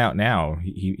has he been out now?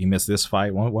 He missed this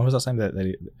fight. When was the last time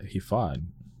that he fought?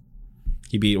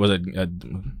 He beat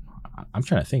I'm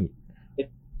trying to think.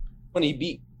 When he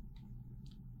beat,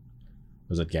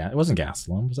 was it it wasn't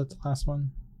Gastelum? Was that the last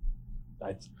one?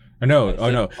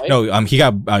 No. He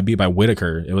got beat by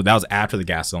Whitaker. That was after the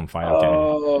Gastelum fight. Okay.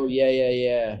 Oh,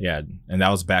 yeah. Yeah, and that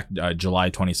was back July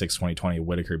 26, 2020.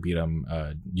 Whitaker beat him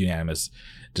unanimous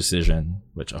decision.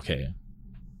 Which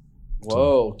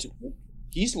Whoa,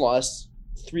 he's lost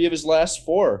 3 of his last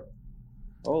 4.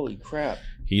 Holy crap!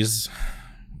 He's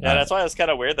that's why it's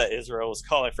kind of weird that Israel was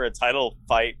calling for a title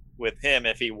fight with him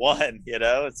if he won.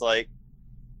 It's like,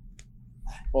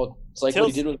 well, it's like what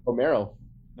he did with Romero.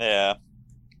 Yeah.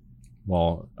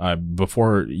 Well,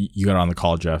 before you got on the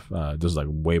call, Jeff, this is like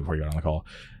way before you got on the call,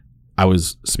 I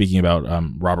was speaking about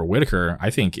Robert Whitaker. I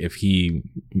think if he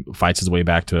fights his way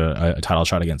back to a title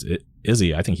shot against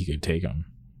Izzy, I think he could take him.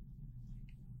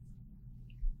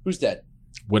 Who's that?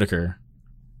 Whitaker.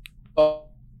 I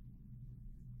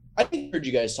heard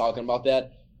you guys talking about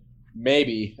that.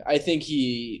 Maybe. I think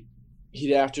he'd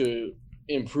have to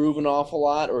improve an awful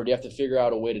lot, or he'd have to figure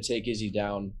out a way to take Izzy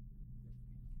down.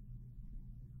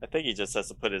 I think he just has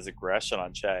to put his aggression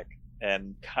on check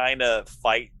and kind of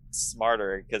fight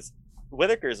smarter, because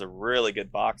Whitaker is a really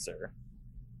good boxer.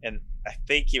 And I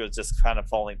think he was just kind of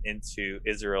falling into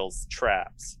Israel's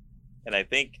traps. And I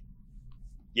think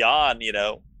Jan,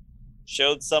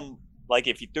 showed some, like,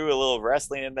 if you threw a little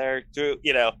wrestling in there,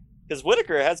 because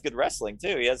Whitaker has good wrestling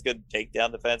too. He has good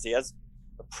takedown defense. He has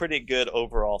a pretty good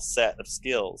overall set of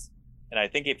skills. And I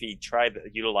think if he tried to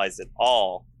utilize it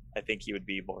all, I think he would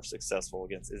be more successful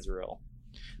against Israel.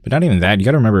 But not even that. You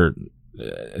got to remember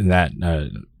that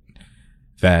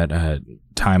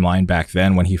timeline back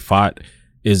then when he fought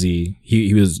Izzy,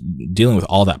 he was dealing with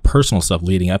all that personal stuff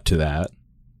leading up to that.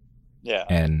 Yeah,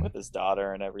 and with his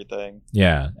daughter and everything.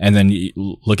 Yeah, and then you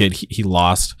look at he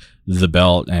lost the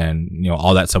belt, and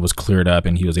all that stuff was cleared up,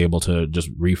 and he was able to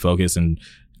just refocus and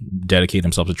dedicate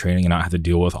himself to training and not have to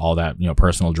deal with all that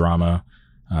personal drama.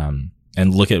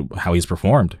 And look at how he's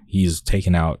performed. He's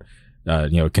taken out,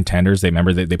 contenders. They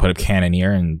put up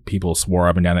Cannonier, and people swore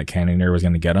up and down that Cannonier was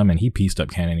going to get him, and he pieced up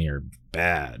Cannonier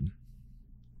bad.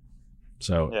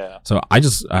 So, yeah. So I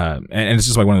just, and it's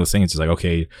just like one of those things. It's like,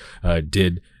 okay,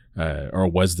 or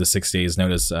was the 6 days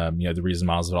notice, the reason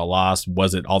Masvidal lost?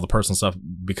 Was it all the personal stuff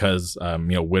because,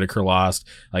 Whitaker lost?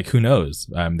 Like, who knows?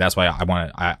 That's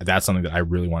why that's something that I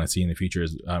really want to see in the future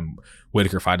is,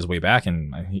 Whitaker fight his way back,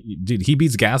 and he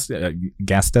beats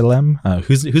Gastelum.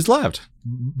 Who's left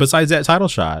besides that title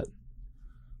shot?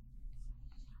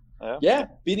 Yeah,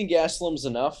 beating Gastelum's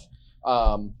enough.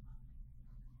 I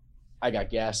got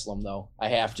Gastelum though. I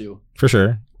have to. For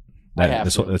sure.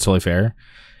 That's totally fair.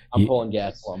 I'm pulling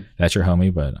Gastelum. That's your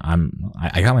homie, but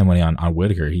I got my money on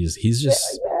Whitaker. He's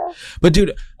just. Yeah. But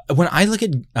dude, when I look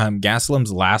at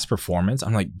Gastelum's last performance,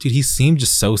 I'm like, dude, he seemed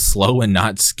just so slow and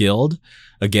not skilled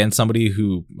against somebody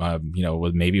who,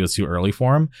 maybe it was too early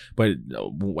for him. But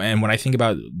when I think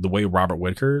about the way Robert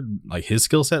Whitaker, like his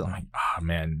skill set, I'm like, oh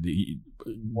man,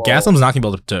 Gastelum's not gonna be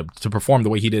able to perform the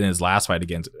way he did in his last fight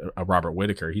against Robert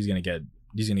Whitaker. He's gonna get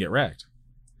wrecked.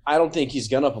 I don't think he's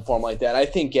gonna perform like that. I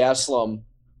think Gastelum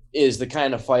is the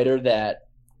kind of fighter that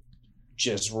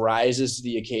just rises to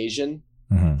the occasion,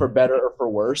 for better or for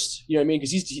worse. You know what I mean?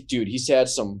 Because he's had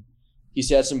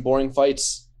some boring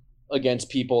fights against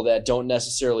people that don't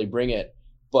necessarily bring it,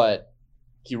 but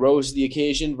he rose to the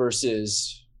occasion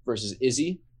versus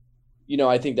Izzy. You know,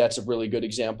 I think that's a really good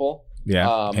example.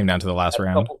 Yeah, came down to the last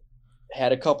round.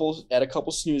 Had a couple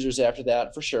snoozers after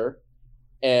that for sure.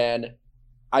 And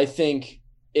I think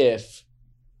if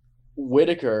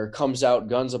Whitaker comes out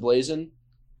guns a-blazing,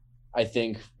 I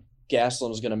think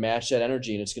Gastelum is going to match that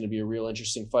energy, and it's going to be a real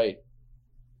interesting fight.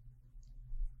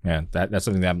 Yeah, that's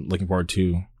something that I'm looking forward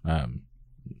to.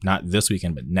 Not this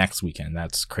weekend, but next weekend.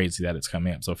 That's crazy that it's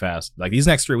coming up so fast. Like these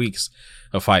next 3 weeks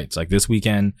of fights, like this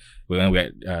weekend, we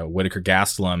got Whitaker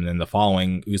Gastelum, and then the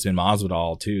following Usman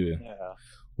Masvidal too. Yeah.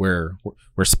 We're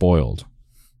spoiled.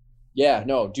 Yeah,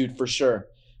 no, dude, for sure.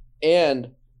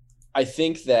 And I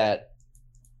think that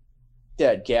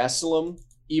Gastelum,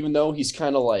 even though he's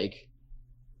kind of like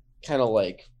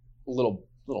a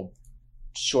little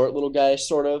short little guy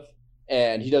sort of,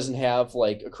 and he doesn't have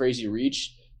like a crazy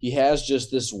reach, he has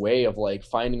just this way of like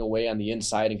finding a way on the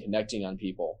inside and connecting on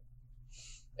people.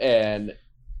 And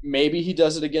maybe he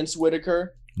does it against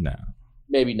Whitaker. No.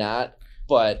 Maybe not.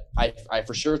 But I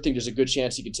for sure think there's a good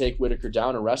chance he could take Whitaker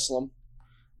down and wrestle him.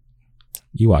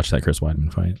 You watched that Chris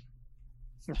Weidman fight.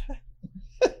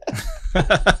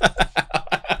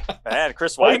 Man,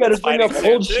 Chris Weidman's fighting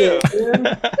old shit.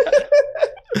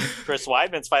 Chris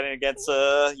Weidman's fighting against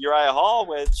Uriah Hall,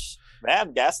 which,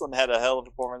 man, Gastelum had a hell of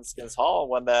a performance against Hall,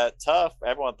 won that tough.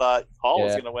 Everyone thought Hall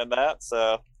was going to win that.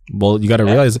 So, well, you got to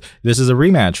realize this is a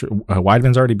rematch.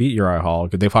 Weidman's already beat Uriah Hall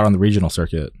because they fought on the regional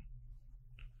circuit.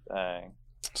 Dang.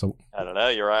 So I don't know.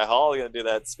 Uriah Hall going to do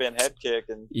that spin head kick,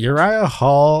 and Uriah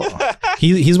Hall,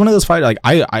 he's one of those fighters. Like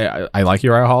I like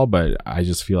Uriah Hall, but I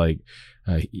just feel like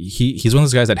he's one of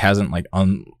those guys that hasn't like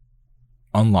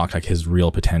unlocked like his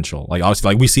real potential. Like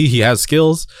obviously, like we see he has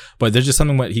skills, but there's just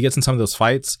something when he gets in some of those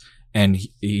fights and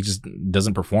he just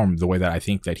doesn't perform the way that I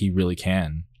think that he really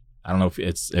can. I don't know if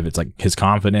it's like his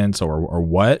confidence or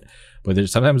what, but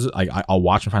there's sometimes like I'll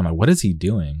watch and find like, what is he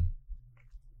doing?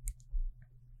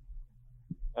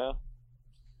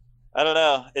 I don't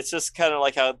know. It's just kind of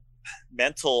like how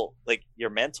your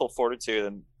mental fortitude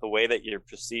and the way that you're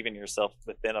perceiving yourself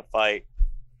within a fight,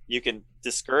 you can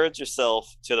discourage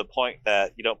yourself to the point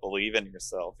that you don't believe in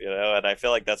yourself, you know? And I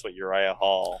feel like that's what Uriah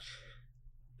Hall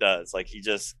does. Like he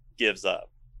just gives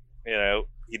up, you know?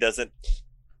 He doesn't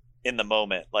in the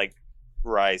moment, like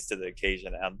rise to the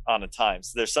occasion on a time.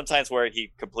 So there's sometimes where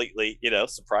he completely, you know,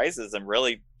 surprises and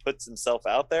really puts himself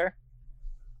out there.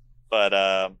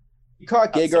 But, he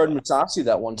caught Gegard and Mousasi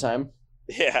that one time.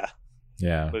 Yeah.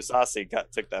 Mousasi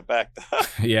took that back.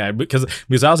 Yeah, because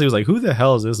Mousasi was like, "Who the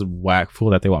hell is this whack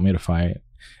fool that they want me to fight?"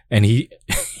 And he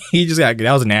just got,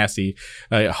 that was nasty.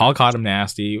 Hall caught him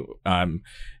nasty. But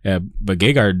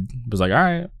Gegard was like, "All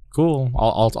right, cool.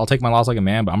 I'll take my loss like a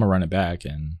man, but I'm gonna run it back,"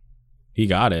 and he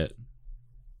got it.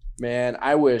 Man,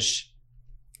 I wish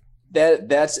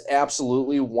that's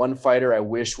absolutely one fighter I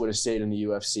wish would have stayed in the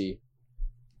UFC.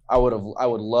 I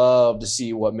would love to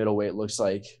see what middleweight looks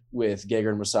like with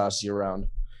Gegard and Mousasi around.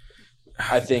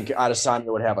 I think Adesanya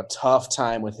would have a tough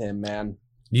time with him, man.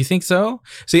 You think so?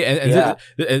 See, and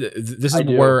this is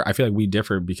where I feel like we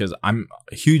differ, because I'm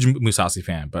a huge Mousasi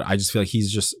fan, but I just feel like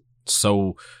he's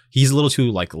a little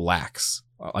too like lax.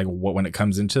 Like when it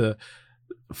comes into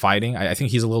fighting, I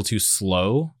think he's a little too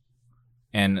slow,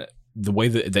 and the way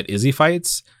that Izzy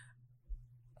fights,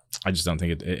 I just don't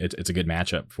think it's a good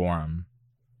matchup for him.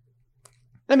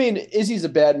 I mean, Izzy's a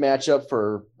bad matchup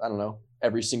for, I don't know,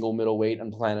 every single middleweight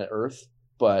on planet Earth,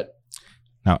 but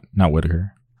not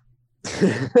Whitaker.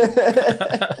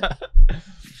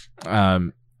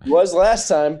 Was last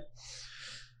time.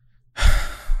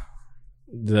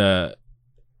 When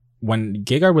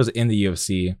Gegard was in the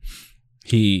UFC,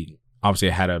 he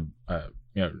obviously had a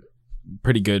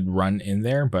pretty good run in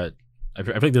there, but I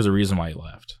feel like there's a reason why he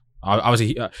left.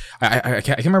 Obviously, I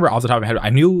can't remember off the top of my head.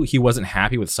 I knew he wasn't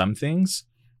happy with some things,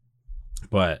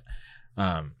 but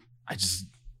I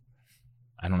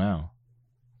don't know.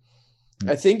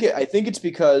 I think it's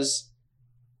because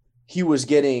he was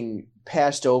getting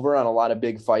passed over on a lot of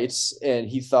big fights, and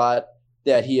he thought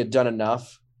that he had done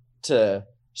enough to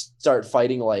start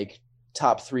fighting like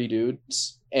top 3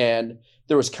 dudes. And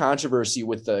there was controversy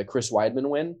with the Chris Weidman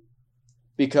win,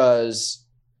 because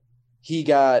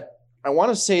I want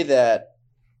to say that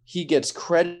he gets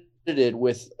credited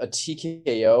with a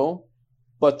TKO,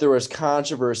 but there was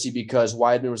controversy because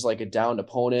Weidman was like a downed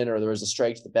opponent, or there was a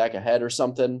strike to the back of head or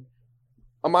something.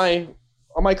 Am I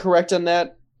correct on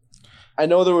that? I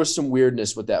know there was some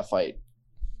weirdness with that fight.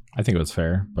 I think it was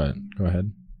fair, but go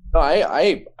ahead. No,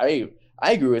 I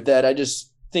agree with that. I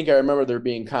just think I remember there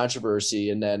being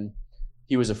controversy, and then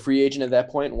he was a free agent at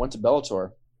that point and went to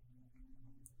Bellator.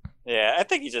 Yeah, I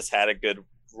think he just had a good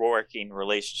working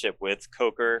relationship with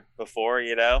Coker before,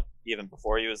 even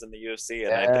before he was in the UFC.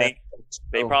 And I Yeah, think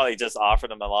they probably just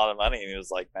offered him a lot of money, and he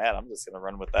was like, "Man, I'm just gonna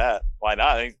run with that. Why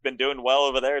not?" And he's been doing well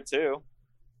over there too.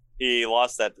 He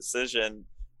lost that decision,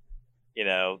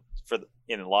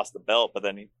 lost the belt, but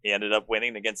then he ended up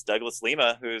winning against Douglas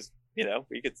Lima, who's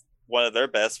one of their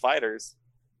best fighters.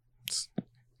 It's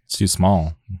too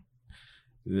small.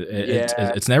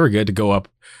 It's never good to go up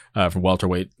from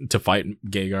welterweight to fight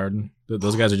Gegard.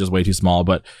 Those guys are just way too small.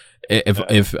 But if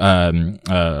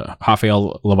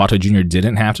Rafael Lovato Jr.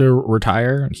 didn't have to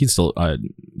retire, he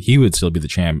would still be the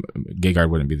champ. Gegard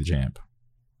wouldn't be the champ.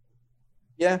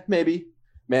 Yeah, maybe.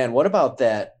 Man, what about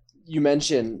that? You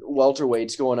mentioned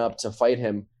welterweights going up to fight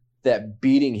him. That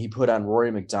beating he put on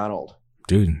Rory McDonald.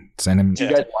 Dude, send him. Did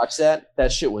you guys watch that?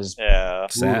 That shit was brutal,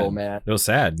 sad. Man. It was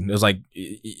sad. It was like,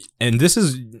 and this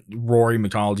is Rory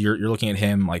McDonald. You're looking at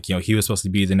him like, he was supposed to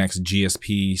be the next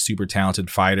GSP, super talented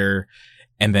fighter,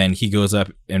 and then he goes up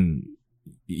and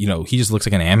he just looks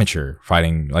like an amateur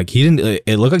fighting. Like he didn't.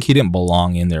 It looked like he didn't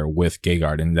belong in there with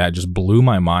Gegard, and that just blew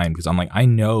my mind because I'm like, I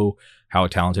know how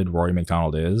talented Rory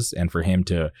McDonald is, and for him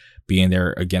to be in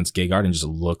there against Gegard and just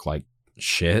look like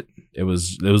shit, it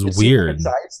was weird.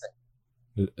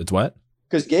 It's what?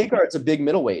 Because Gegard's a big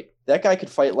middleweight. That guy could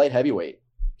fight light heavyweight.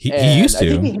 He used to. I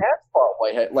think he has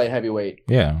fought light heavyweight.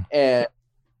 Yeah. And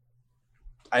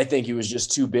I think he was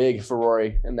just too big for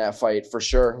Rory in that fight for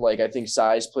sure. Like I think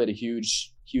size played a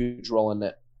huge role in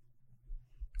it.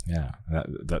 Yeah,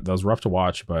 that was rough to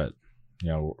watch, but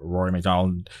Rory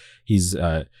McDonald, he's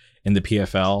in the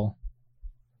PFL,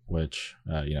 which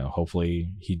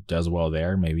hopefully he does well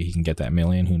there. Maybe he can get that $1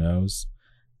 million. Who knows?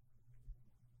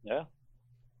 Yeah.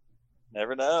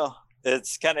 Never know.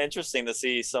 It's kind of interesting to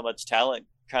see so much talent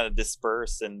kind of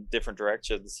disperse in different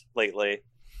directions lately.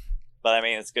 But I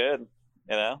mean, it's good,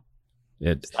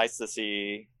 It's nice to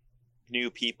see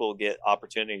new people get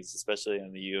opportunities, especially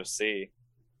in the UFC.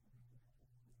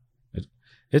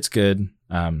 It's good.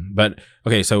 But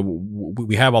okay, so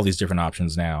we have all these different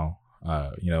options now.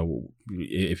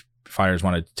 If fighters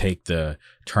want to take the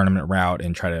tournament route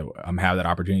and try to have that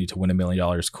opportunity to win $1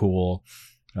 million, cool.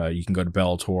 You can go to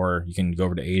Bellator. You can go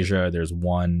over to Asia. There's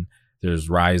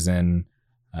Ryzen.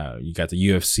 You got the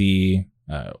UFC.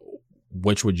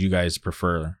 Which would you guys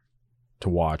prefer to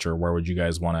watch, or where would you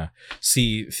guys want to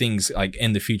see things like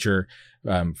in the future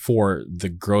for the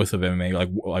growth of MMA?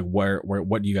 Like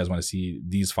what do you guys want to see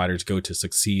these fighters go to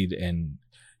succeed and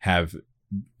have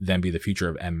them be the future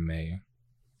of MMA?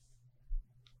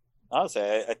 Honestly,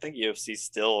 I think UFC is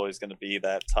still always going to be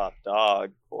that top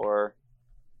dog for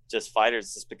just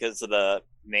fighters, just because of the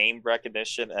name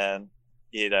recognition, and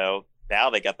now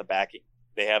they got the backing.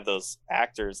 They have those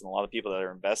actors and a lot of people that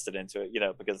are invested into it,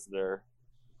 because they're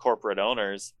corporate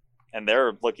owners, and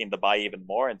they're looking to buy even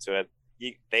more into it.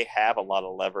 They have a lot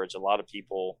of leverage, a lot of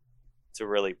people to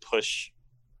really push,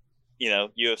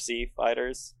 UFC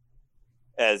fighters.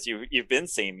 As you've been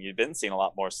seeing a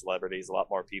lot more celebrities, a lot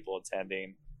more people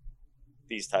attending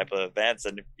these type of events,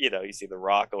 and you see The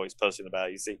Rock always posting about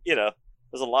it. You see,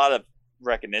 there's a lot of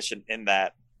recognition in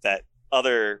that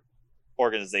other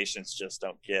organizations just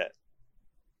don't get.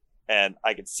 And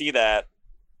I can see that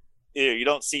you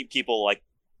don't see people like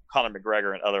Conor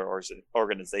McGregor and other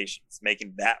organizations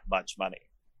making that much money.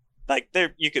 Like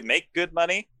you could make good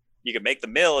money. You could make the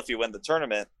mill if you win the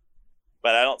tournament,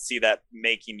 but I don't see that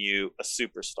making you a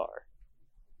superstar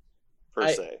per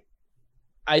se.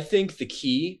 I think the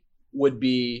key would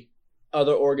be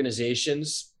other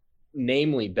organizations,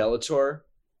 namely Bellator,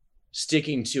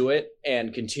 sticking to it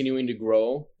and continuing to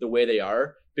grow the way they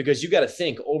are. Because you got to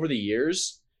think, over the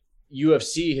years,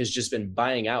 UFC has just been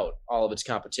buying out all of its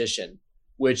competition,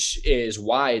 which is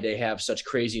why they have such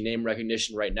crazy name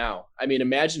recognition right now. I mean,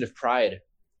 imagine if Pride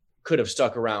could have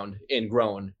stuck around and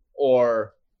grown,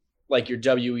 or like your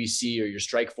WEC or your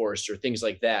Strikeforce or things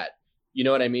like that. You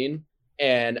know what I mean?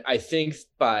 And I think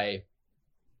by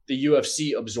the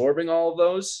UFC absorbing all of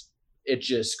those, it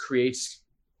just creates,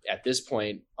 at this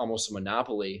point, almost a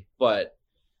monopoly. But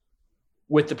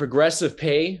with the progressive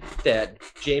pay that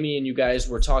Jamie and you guys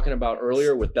were talking about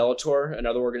earlier with Bellator and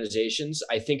other organizations,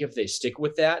 I think if they stick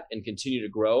with that and continue to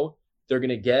grow, they're going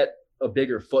to get a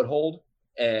bigger foothold,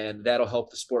 and that'll help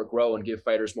the sport grow and give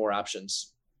fighters more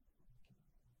options.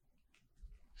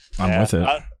 I'm with it.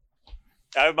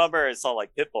 I remember I saw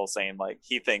like Pitbull saying like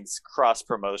he thinks cross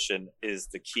promotion is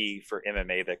the key for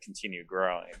MMA to continue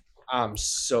growing. I'm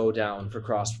so down for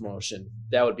cross promotion.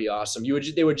 That would be awesome.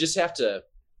 They would just have to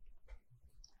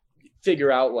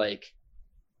figure out, like,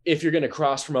 if you're going to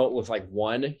cross promote with like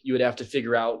one, you would have to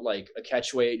figure out like a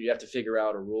catch weight. You'd have to figure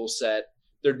out a rule set.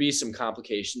 there'd be some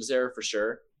complications there for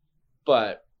sure.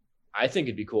 But I think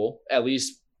it'd be cool, at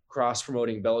least cross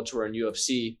promoting Bellator and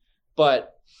UFC.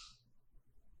 But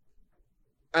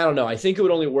I don't know. I think it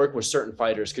would only work with certain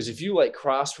fighters, because if you like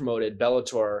cross promoted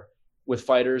Bellator with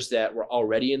fighters that were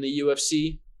already in the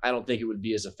UFC, I don't think it would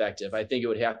be as effective. I think it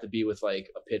would have to be with like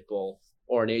a Pitbull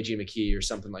or an AJ McKee or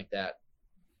something like that.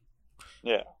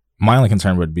 Yeah. My only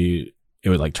concern would be it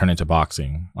would like turn into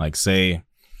boxing. Like say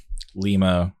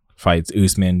Lima fights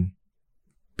Usman,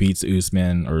 beats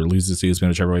Usman or loses to Usman,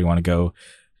 whichever way you want to go.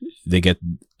 They get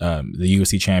the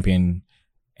UFC champion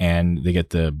and they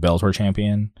get the Bellator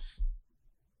champion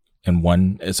in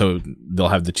one. So they'll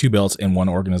have the two belts in one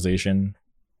organization.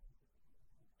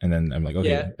 And then I'm like,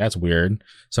 okay, that's weird.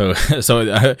 So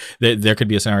there could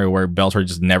be a scenario where Bellator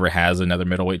just never has another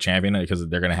middleweight champion because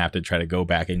they're going to have to try to go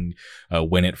back and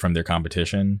win it from their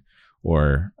competition.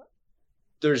 Or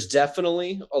there's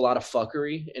definitely a lot of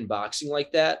fuckery in boxing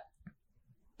like that.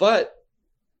 But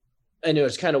I know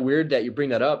it's kind of weird that you bring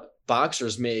that up.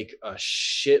 Boxers make a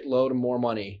shitload more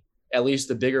money, at least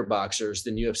the bigger boxers,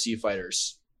 than UFC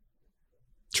fighters.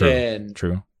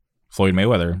 True. Floyd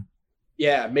Mayweather.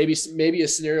 Yeah, maybe a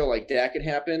scenario like that could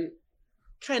happen.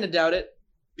 Kind of doubt it,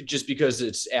 just because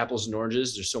it's apples and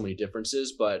oranges. There's so many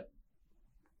differences, but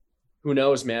who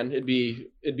knows, man? It'd be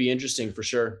interesting for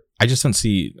sure. I just don't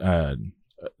see a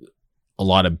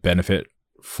lot of benefit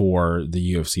for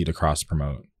the UFC to cross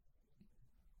promote.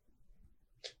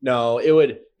 No, it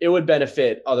would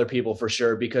benefit other people for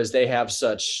sure, because they have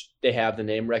the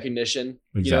name recognition.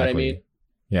 Exactly. You know what I mean?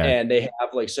 Yeah. And they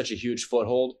have like such a huge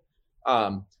foothold.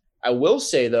 I will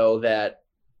say though that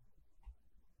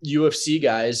UFC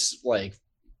guys like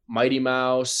Mighty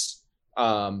Mouse,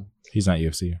 he's not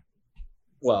UFC.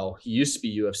 Well, he used to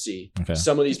be UFC. Okay.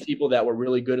 Some of these people that were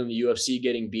really good in the UFC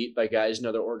getting beat by guys in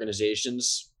other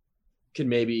organizations can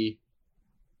maybe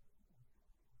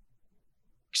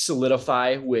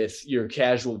solidify with your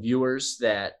casual viewers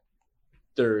that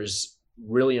there's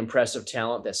really impressive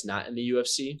talent that's not in the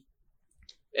UFC,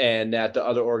 and that the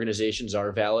other organizations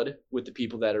are valid with the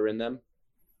people that are in them.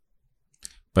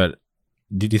 But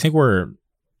do you think we're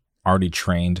already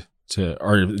trained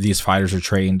or these fighters are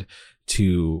trained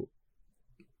to,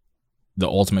 the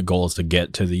ultimate goal is to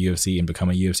get to the UFC and become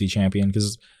a UFC champion?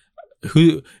 Because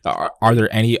who are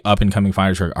there any up and coming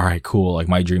fighters who are, all right, cool, like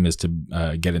my dream is to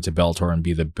get into Bellator and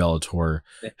be the Bellator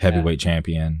heavyweight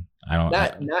champion?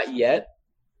 Not yet.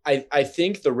 I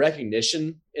think the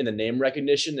recognition and the name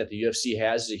recognition that the UFC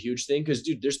has is a huge thing, because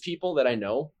dude, there's people that I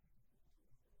know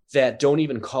that don't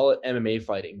even call it MMA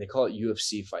fighting. They call it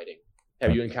UFC fighting.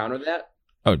 Have you encountered that?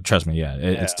 Oh, trust me. Yeah.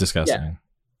 It's disgusting. Yeah.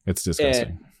 It's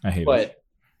disgusting. I hate it.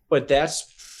 But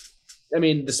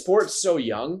the sport's so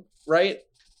young, right?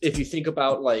 If you think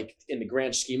about like in the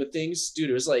grand scheme of things,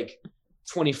 dude, it was like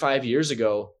 20 years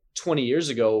ago,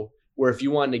 where if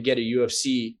you wanted to get a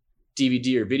UFC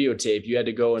DVD or videotape, you had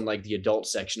to go in like the adult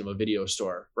section of a video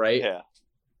store, right? Yeah.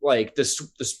 Like the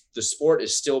sport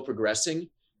is still progressing.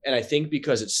 And I think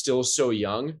because it's still so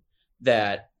young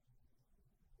that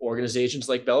organizations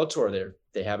like Bellator,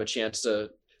 they have a chance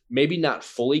to maybe not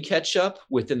fully catch up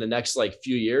within the next like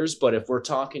few years, but if we're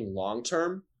talking long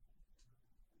term,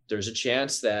 there's a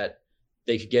chance that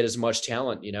they could get as much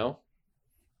talent, you know?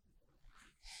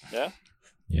 Yeah.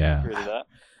 Yeah. I agree with that.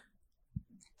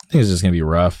 I think it's just going to be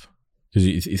rough, because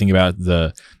you think about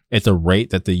at the rate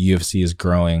that the UFC is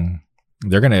growing,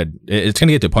 it's going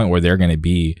to get to a point where they're going to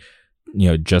be,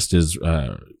 just as,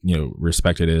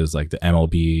 respected as like the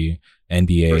MLB,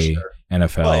 NBA, sure.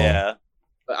 NFL. Well, yeah.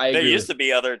 There used to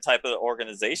be other type of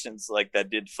organizations like that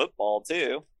did football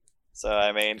too. So,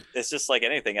 I mean, it's just like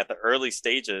anything at the early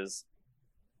stages,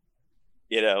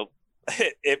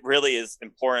 it really is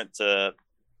important to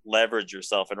leverage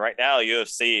yourself. And right now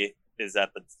UFC is at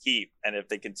the heat. And if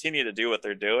they continue to do what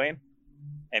they're doing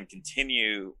and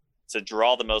continue to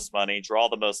draw the most money, draw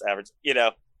the most average,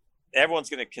 everyone's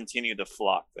going to continue to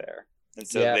flock there. And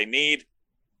so they need,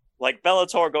 like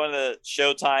Bellator going to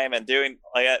Showtime and doing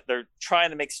like that, they're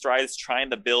trying to make strides, trying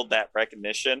to build that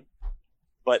recognition,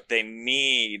 but they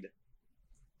need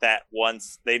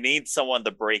they need someone to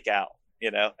break out,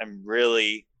 and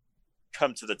really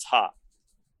come to the top,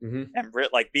 and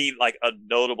be like a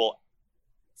notable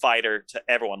fighter to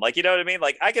everyone. Like, you know what I mean?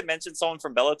 Like I could mention someone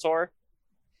from Bellator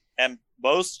and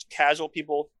most casual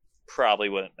people probably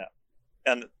wouldn't know.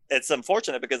 And it's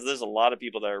unfortunate because there's a lot of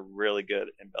people that are really good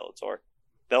in Bellator.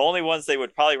 The only ones they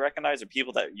would probably recognize are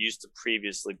people that used to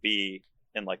previously be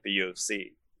in like the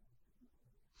UFC.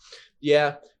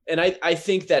 Yeah. And I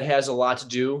think that has a lot to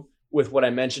do with what I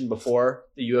mentioned before,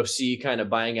 the UFC kind of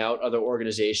buying out other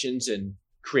organizations and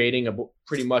creating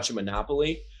pretty much a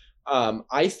monopoly.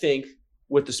 I think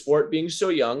with the sport being so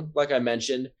young, like I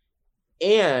mentioned,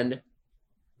 and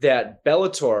that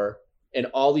Bellator and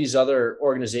all these other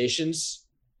organizations,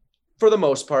 for the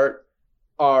most part,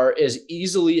 are as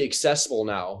easily accessible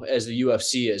now as the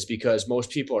UFC is, because most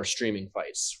people are streaming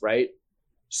fights, right?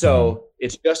 So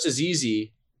it's just as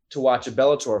easy to watch a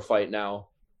Bellator fight now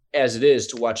as it is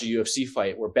to watch a UFC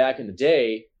fight, where back in the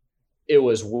day, it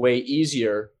was way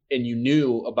easier and you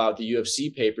knew about the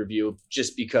UFC pay-per-view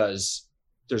just because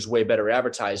there's way better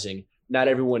advertising. Not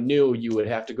everyone knew you would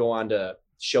have to go on to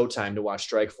Showtime to watch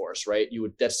Strikeforce, right?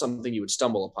 That's something you would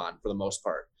stumble upon for the most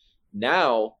part.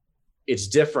 Now it's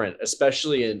different,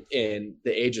 especially in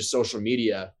the age of social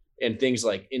media and things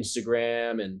like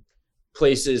Instagram and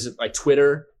places like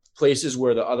Twitter, places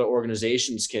where the other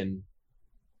organizations can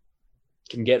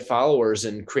get followers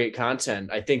and create content.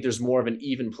 I think there's more of an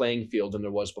even playing field than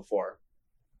there was before.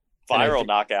 Viral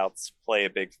knockouts play a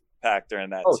big factor in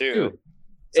that too. Dude.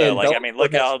 So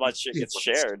look at how much it gets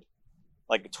shared.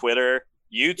 Like Twitter,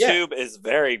 YouTube is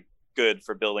very good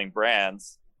for building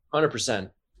brands.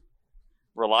 100%.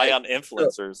 Rely on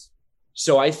influencers.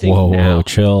 So I think whoa,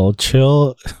 chill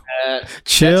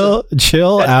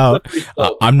out.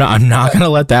 I'm not gonna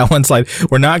let that one slide.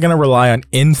 We're not gonna rely on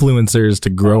influencers to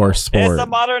grow our sport. It's the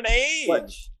modern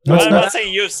age. No, I'm not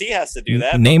saying UFC has to do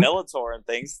that. But Bellator and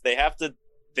things, they have to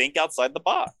think outside the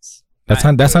box. That's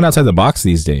not outside the box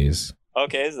these days.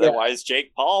 Okay, so why is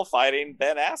Jake Paul fighting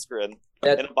Ben Askren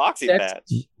in a boxing match?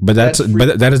 But that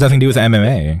has nothing to do with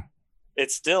MMA.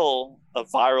 It's still a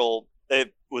viral.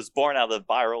 It was born out of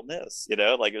viralness, it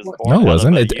was born. No, it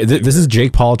wasn't. This is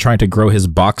Jake Paul trying to grow his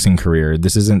boxing career.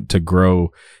 This isn't to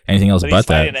grow anything else but that. He's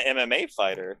fighting an MMA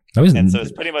fighter, no, and so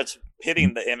it's pretty much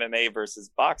pitting the MMA versus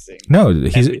boxing. No,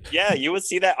 you would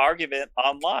see that argument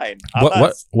online.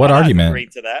 What argument? Agree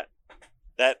to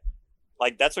that.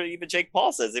 That's what even Jake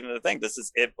Paul says. Even the thing, this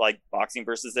is boxing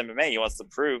versus MMA. He wants to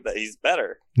prove that he's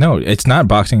better. No, it's not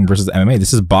boxing versus MMA.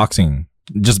 This is boxing.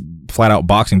 Just flat out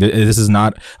boxing. This is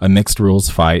not a mixed rules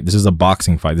fight. This is a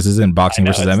boxing fight. This isn't boxing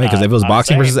versus MMA. Because if it was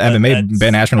boxing versus MMA,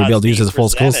 Ben Askren would be able to use his full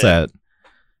skill set.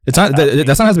 It's not.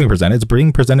 That's not how it's being presented. It's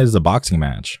being presented as a boxing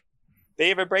match.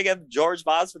 They even bring up George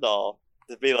Masvidal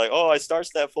to be like, "Oh, I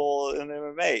starched that fool in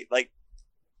MMA." Like,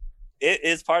 it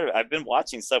is part of it. I've been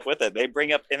watching stuff with it. They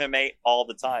bring up MMA all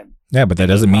the time. Yeah, but that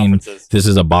doesn't mean this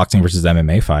is a boxing versus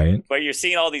MMA fight. But you're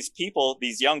seeing all these people,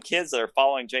 these young kids that are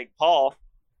following Jake Paul.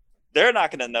 They're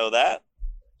not going to know that.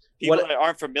 People that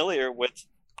aren't familiar with.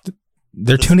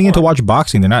 They're tuning in to watch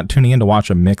boxing. They're not tuning in to watch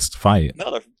a mixed fight.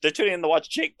 No, they're tuning in to watch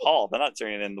Jake Paul. They're not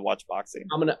tuning in to watch boxing.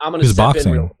 I'm gonna step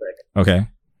boxing? in real quick. Okay.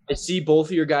 I see both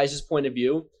of your guys' point of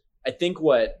view. I think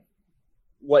what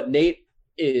Nate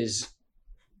is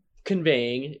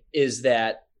conveying is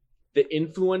that the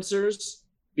influencers,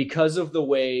 because of the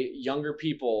way younger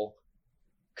people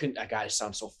I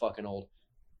sound so fucking old.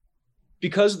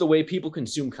 Because of the way people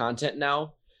consume content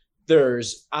now,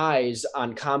 there's eyes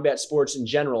on combat sports in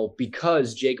general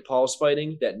because Jake Paul's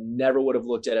fighting that never would have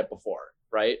looked at it before,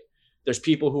 right? There's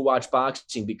people who watch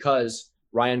boxing because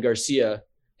Ryan Garcia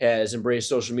has embraced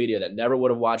social media that never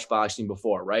would have watched boxing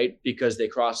before, right? Because they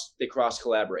cross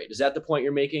collaborate. Is that the point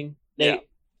you're making, Nate?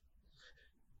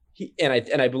 Yeah.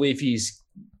 I believe he's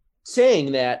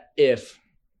saying that if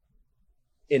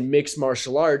in mixed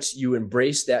martial arts you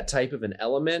embrace that type of an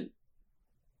element,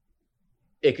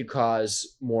 it could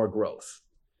cause more growth.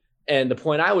 And the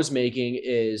point I was making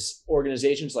is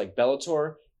organizations like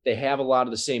Bellator, they have a lot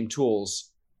of the same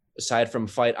tools aside from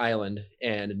Fight Island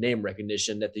and name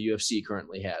recognition that the UFC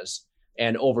currently has.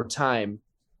 And over time,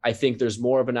 I think there's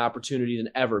more of an opportunity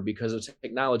than ever because of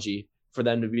technology for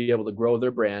them to be able to grow their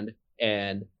brand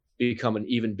and become an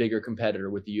even bigger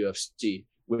competitor with the UFC,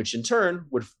 which in turn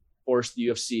would force the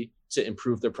UFC to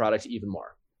improve their product even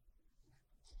more.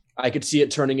 I could see it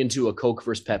turning into a Coke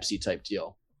versus Pepsi type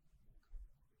deal.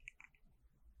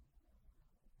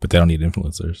 But they don't need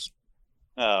influencers.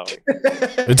 Oh.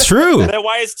 It's true. Then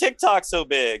why is TikTok so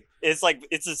big? It's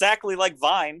exactly like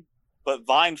Vine, but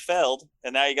Vine failed,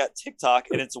 and now you got TikTok,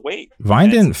 and it's weight. Vine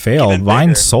didn't fail.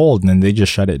 Vine sold, and then they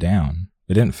just shut it down.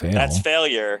 It didn't fail. That's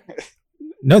failure.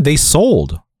 No, they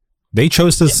sold. They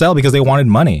chose to sell because they wanted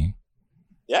money.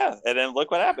 Yeah, and then look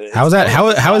what happened. How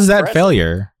is that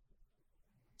failure?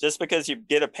 Just because you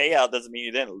get a payout doesn't mean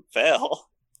you didn't fail.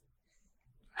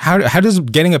 How does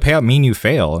getting a payout mean you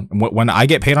fail? When I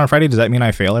get paid on Friday, does that mean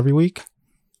I fail every week?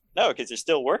 No, because you're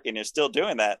still working. You're still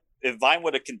doing that. If Vine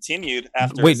would have continued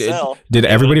after the sell, did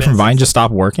everybody from Vine just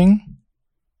stop working?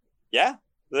 Yeah.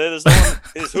 There's no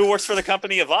one, who works for the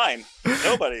company of Vine?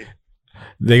 Nobody.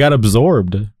 They got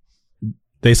absorbed.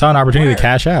 They saw an opportunity to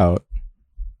cash out.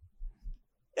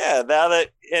 Yeah, now that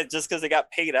just because they got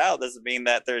paid out doesn't mean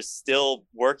that they're still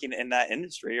working in that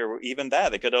industry, or even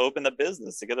that they could have opened a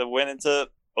business. They could have went into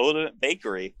owned a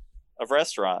bakery, a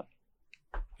restaurant.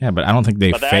 Yeah, but I don't think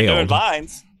they failed. Doing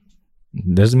Vines.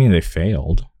 Doesn't mean they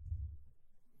failed.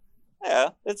 Yeah,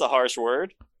 it's a harsh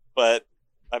word, but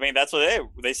I mean that's what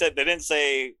they said. They didn't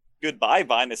say goodbye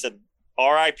Vine. They said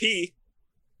R.I.P.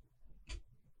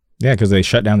 Yeah, because they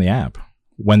shut down the app.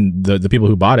 When the people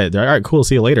who bought it, they're all right, cool,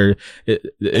 see you later.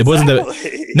 It wasn't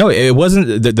it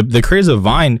wasn't the creators of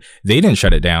Vine. They didn't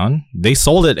shut it down. They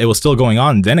sold it. It was still going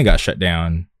on. Then it got shut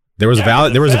down. There was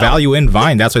value. There was value in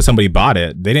Vine. That's why somebody bought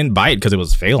it. They didn't buy it because it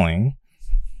was failing.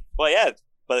 Well, yeah,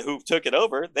 but who took it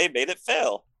over? They made it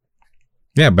fail.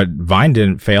 Yeah, but Vine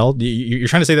didn't fail. You're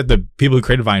trying to say that the people who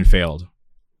created Vine failed.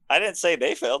 I didn't say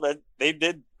they failed. That they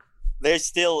did. They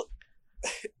still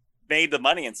made the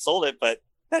money and sold it, but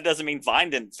that doesn't mean Vine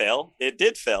didn't fail. It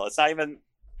did fail. It's not even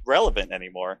relevant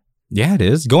anymore. Yeah, it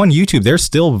is. Go on YouTube. There's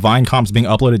still Vine comps being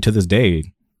uploaded to this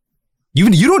day. You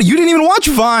didn't even watch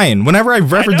Vine. Whenever I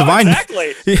reference Vine,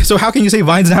 exactly. So how can you say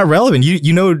Vine's not relevant?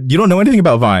 You don't know anything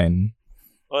about Vine.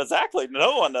 Well, exactly.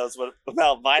 No one knows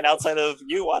about Vine outside of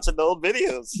you watching the old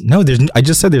videos. No, I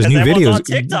just said there's new videos on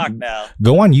TikTok now.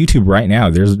 Go on YouTube right now.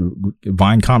 There's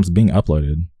Vine comps being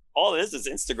uploaded. All it is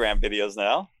Instagram videos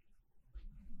now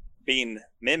being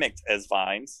mimicked as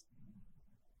Vines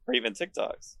or even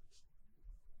TikToks.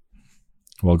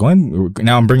 Well,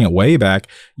 now I'm bringing it way back.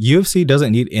 UFC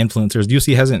doesn't need influencers.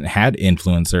 UFC hasn't had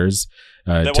influencers.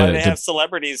 Then why do they have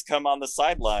celebrities come on the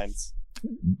sidelines?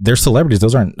 They're celebrities.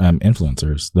 Those aren't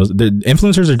influencers. The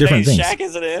influencers are different things. Shaq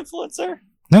isn't an influencer?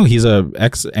 No, he's a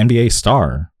ex-NBA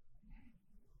star.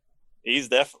 He's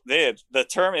definitely the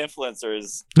term influencer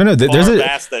is there's a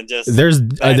vast than just there's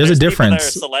a difference. That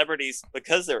are celebrities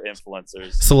because they're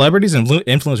influencers. Celebrities and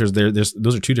influencers,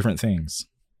 those are two different things.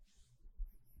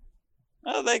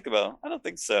 I don't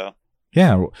think so.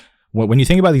 Yeah, when you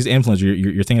think about these influencers,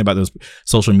 you're thinking about those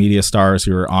social media stars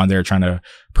who are on there trying to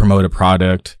promote a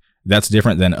product. That's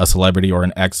different than a celebrity or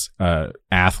an ex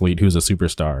athlete who's a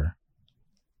superstar.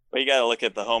 But you got to look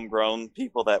at the homegrown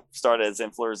people that started as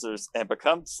influencers and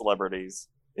become celebrities.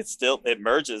 It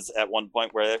merges at one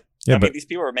point where these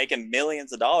people are making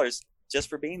millions of dollars just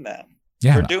for being them.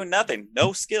 Yeah, for doing nothing,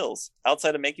 no skills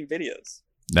outside of making videos.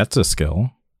 That's a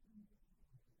skill.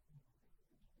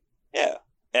 Yeah,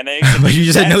 and but you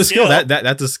just said no skill.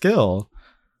 That's a skill.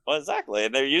 Well, exactly,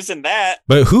 and they're using that.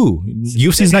 But who?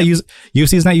 UFC's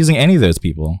not using any of those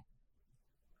people.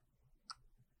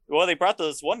 Well, they brought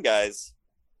those one guys.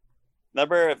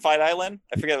 Remember at Fight Island?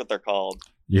 I forget what they're called.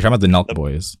 You're talking about the Nelk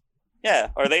Boys.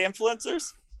 Yeah. Are they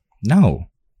influencers? No.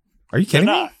 Are you kidding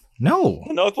me? No.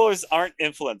 The Nelk Boys aren't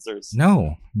influencers.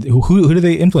 No. Who do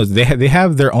they influence? They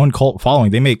have their own cult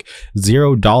following. They make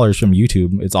 $0 from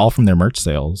YouTube. It's all from their merch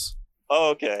sales. Oh,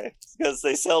 okay. Because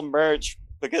they sell merch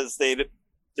because they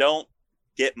don't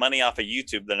get money off of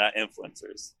YouTube. They're not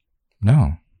influencers.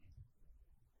 No.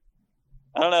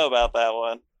 I don't know about that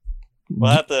one. We'll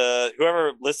have to,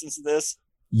 whoever listens to this.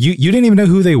 You didn't even know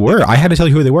who they were. I had to tell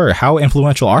you who they were. How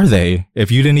influential are they if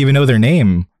you didn't even know their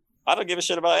name? I don't give a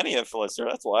shit about any influencer.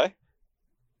 That's why.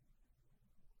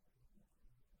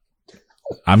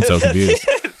 I'm so confused.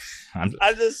 I'm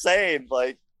just saying,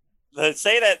 like, to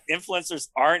say that influencers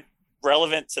aren't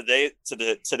relevant today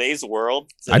to today's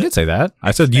world. I did say that.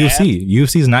 I said UFC.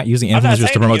 UFC is not using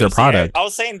influencers to promote their product. I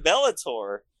was saying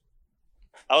Bellator.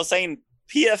 I was saying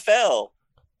PFL.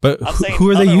 But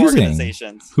who are they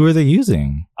using? Who are they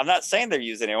using? I'm not saying they're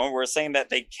using anyone. We're saying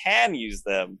that they can use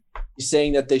them. You're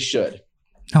saying that they should.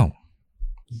 No.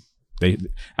 I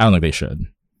don't think they should.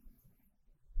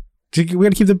 We got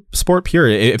to keep the sport pure.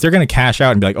 If they're going to cash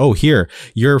out and be like, oh, here,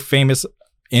 you're a famous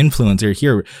influencer.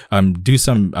 Here, do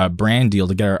some brand deal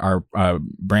to get our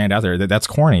brand out there. That's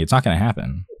corny. It's not going to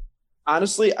happen.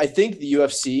 Honestly, I think the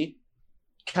UFC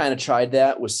kind of tried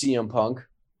that with CM Punk.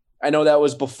 I know that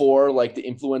was before like the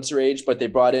influencer age, but they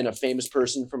brought in a famous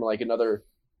person from like another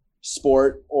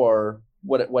sport or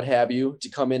what have you to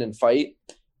come in and fight.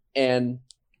 And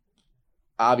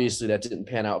obviously that didn't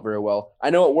pan out very well. I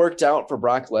know it worked out for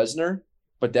Brock Lesnar,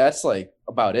 but that's like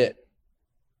about it.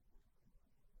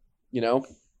 You know?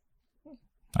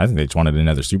 I think they just wanted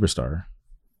another superstar.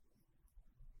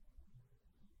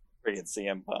 Freaking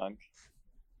CM Punk.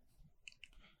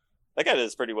 That guy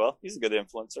does pretty well. He's a good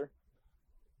influencer.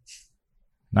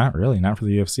 Not really. Not for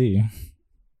the UFC.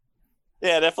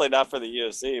 Yeah, definitely not for the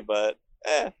UFC, but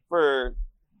for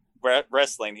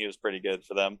wrestling, he was pretty good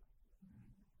for them.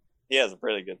 He has a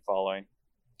pretty good following.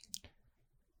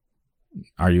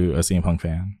 Are you a CM Punk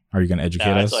fan? Are you going to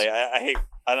educate us? Actually, I hate.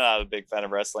 I'm not a big fan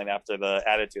of wrestling after the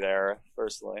Attitude Era,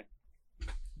 personally.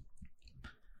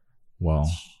 Well,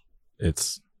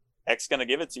 it's X gonna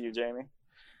give it to you, Jamie.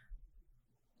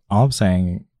 all I'm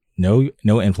saying. No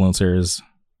influencers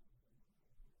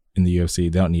in the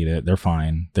UFC. They don't need it. They're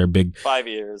fine. They're big. 5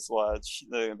 years. Watch.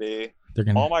 They're gonna be. They're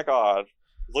gonna. Oh my god!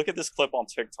 Look at this clip on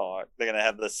TikTok. They're gonna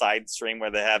have the side stream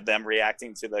where they have them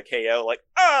reacting to the KO, like,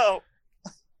 oh.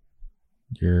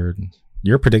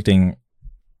 You're predicting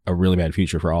a really bad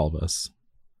future for all of us.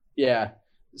 Yeah,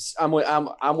 I'm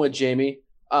with Jamie.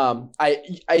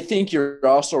 I think you're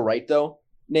also right though,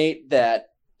 Nate, that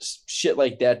shit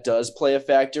like that does play a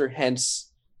factor.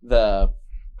 Hence the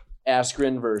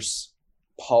Askren versus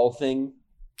Paul thing.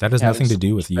 That has nothing to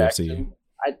do with UFC.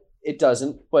 It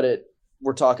doesn't, but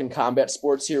we're talking combat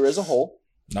sports here as a whole.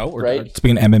 No, we're right?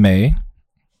 speaking MMA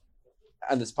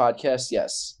on this podcast,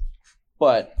 yes.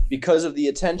 But because of the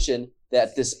attention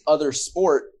that this other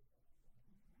sport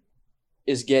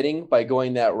is getting by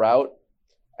going that route,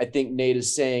 I think Nate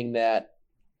is saying that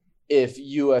if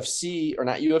UFC, or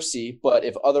not UFC, but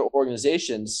if other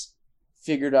organizations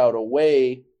figured out a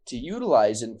way to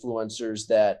utilize influencers,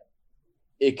 that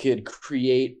it could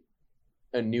create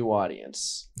a new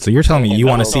audience. So you're telling me you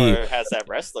want to see has that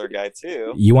wrestler guy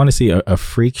too. You want to see a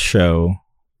freak show?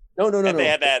 No. They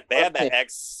had that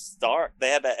ex star. They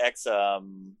had that ex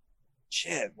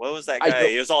shit. What was that guy?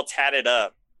 He was all tatted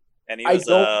up, and he was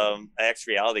an ex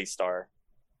reality star.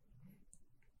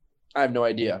 I have no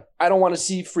idea. I don't want to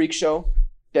see freak show.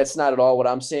 That's not at all what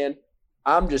I'm saying.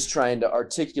 I'm just trying to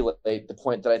articulate the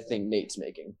point that I think Nate's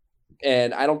making.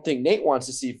 And I don't think Nate wants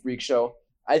to see freak show.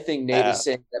 I think Nate is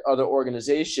saying that other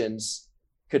organizations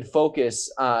could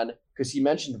focus on, because he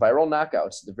mentioned viral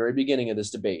knockouts at the very beginning of this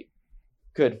debate,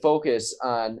 could focus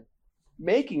on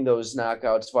making those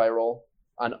knockouts viral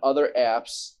on other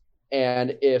apps.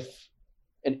 And if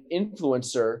an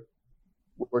influencer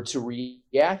were to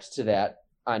react to that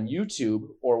on YouTube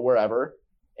or wherever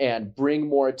and bring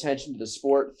more attention to the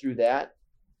sport through that,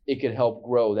 it could help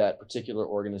grow that particular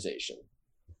organization.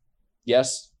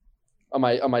 Yes? Am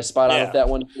I spot on with that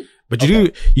one? But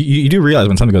you do realize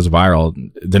when something goes viral,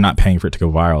 they're not paying for it to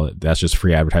go viral. That's just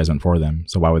free advertisement for them.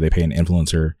 So why would they pay an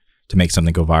influencer to make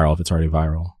something go viral if it's already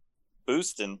viral?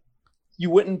 Boosting. You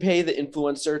wouldn't pay the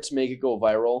influencer to make it go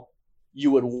viral.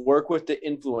 You would work with the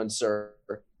influencer,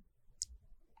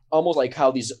 almost like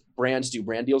how these brands do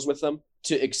brand deals with them,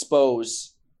 to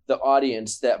expose the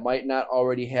audience that might not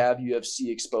already have UFC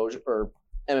exposure or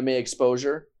MMA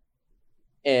exposure,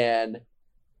 and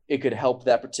it could help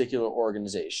that particular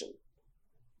organization.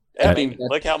 I mean,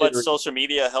 look how much social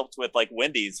media helped with, like,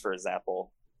 Wendy's, for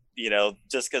example. You know,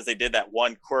 just because they did that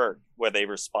one quirk where they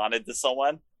responded to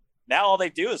someone. Now all they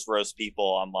do is roast people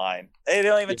online. They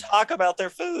don't even talk about their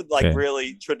food, like,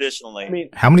 really traditionally. I mean,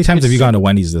 how many times have you gone to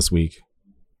Wendy's this week?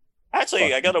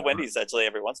 Actually, I go to Wendy's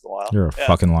every once in a while. You're a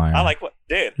fucking liar. I like what,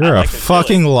 dude. You're a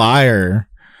fucking liar.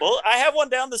 Well, I have one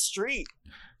down the street.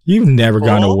 You've never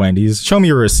gone to Wendy's. Show me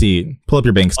your receipt. Pull up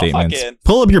your bank statements.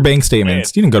 Pull up your bank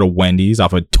statements. You didn't go to Wendy's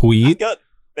off a tweet.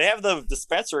 They have the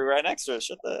dispensary right next to it.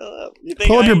 Shut the hell up. You think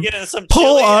I'm going to get into some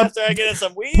chili after I get in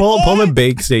some weed? Pull the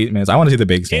bank statements. I want to see the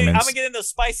bank statements. I'm going to get into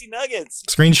spicy nuggets.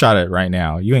 Screenshot it right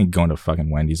now. You ain't going to fucking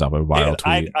Wendy's off a viral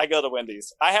tweet. I go to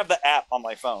Wendy's. I have the app on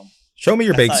my phone. Show me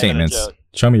your bank statements.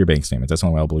 Show me your bank statements. That's the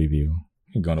only way I'll believe you.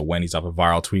 You're going to Wendy's off a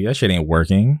viral tweet. That shit ain't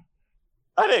working.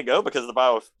 I didn't go because of the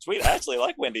viral tweet. I actually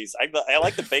like Wendy's. I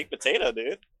like the baked potato,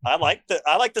 dude. I like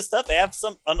the stuff. They have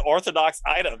some unorthodox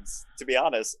items, to be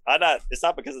honest. It's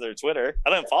not because of their Twitter.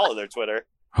 I don't follow their Twitter.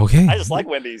 Okay. I just like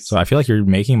Wendy's. So I feel like you're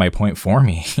making my point for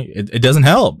me. It doesn't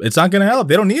help. It's not going to help.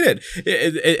 They don't need it.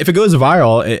 If it goes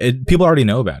viral, people already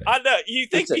know about it. I know. You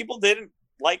think people didn't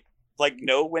like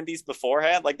know Wendy's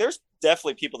beforehand? Like, there's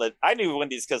definitely people that I knew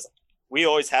Wendy's because we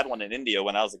always had one in India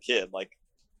when I was a kid. Like,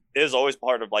 it was always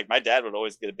part of, like, my dad would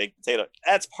always get a baked potato.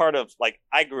 That's part of, like,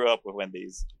 I grew up with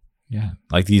Wendy's. Yeah.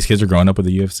 Like, these kids are growing up with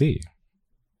the UFC.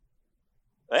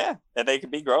 Yeah. And they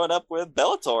could be growing up with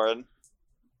Bellator and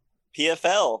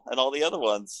PFL and all the other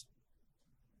ones.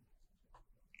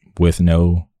 With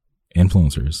no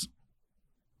influencers.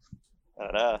 I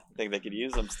don't know. I think they could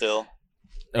use them still.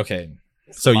 Okay.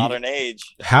 It's so modern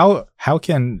age. How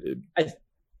can... Oh,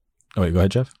 wait, go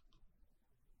ahead, Jeff.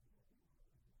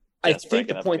 I think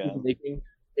the point he's making,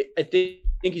 I think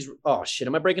he's. Oh shit!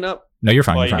 Am I breaking up? No, you're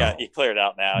fine. Well, you cleared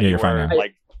out now. Yeah, you're fine now.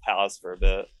 Like paused for a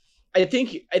bit. I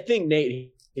think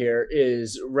Nate here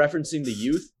is referencing the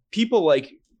youth. People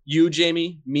like you,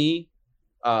 Jamie, me,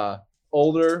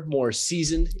 older, more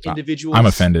seasoned individuals. I'm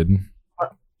offended.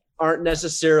 Aren't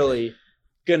necessarily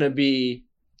gonna be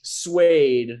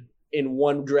swayed in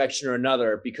one direction or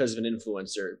another because of an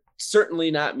influencer.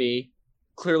 Certainly not me,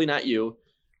 clearly not you.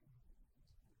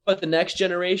 But the next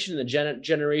generation, the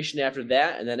generation after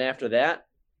that, and then after that,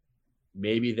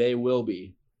 maybe they will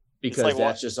be, because like,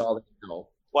 that's just all they know.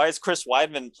 Why is Chris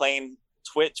Weidman playing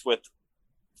Twitch with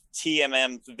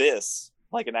TMM this,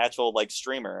 like an actual like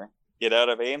streamer? You know what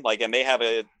I mean? Like, and they have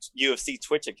a UFC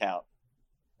Twitch account.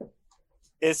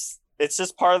 It's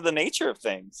just part of the nature of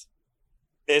things.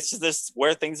 It's just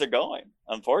where things are going,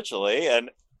 unfortunately.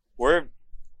 And we're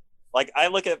like, I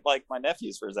look at like my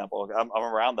nephews, for example. I'm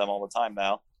around them all the time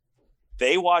now.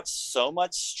 They watch so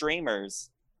much streamers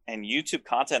and YouTube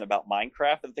content about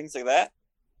Minecraft and things like that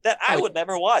I would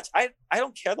never watch. I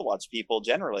don't care to watch people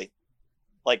generally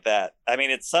like that. I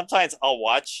mean, it's sometimes I'll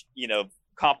watch,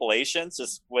 compilations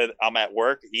just when I'm at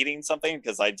work eating something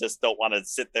because I just don't want to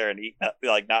sit there and eat,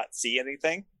 like not see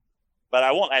anything. But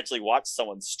I won't actually watch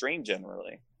someone stream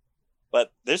generally.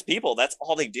 But there's people, that's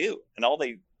all they do and all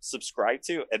they subscribe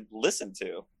to and listen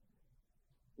to.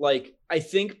 Like, I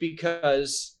think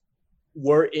because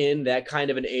we're in that kind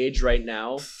of an age right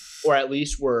now, or at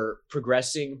least we're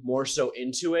progressing more so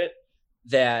into it,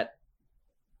 that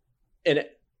an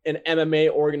MMA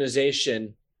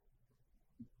organization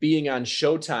being on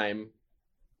Showtime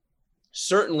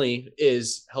certainly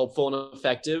is helpful and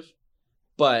effective,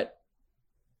 but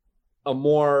a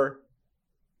more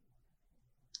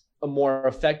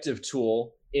effective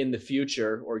tool in the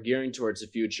future, or gearing towards the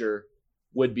future,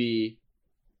 would be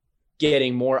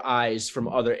getting more eyes from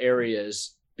other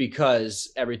areas,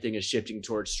 because everything is shifting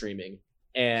towards streaming,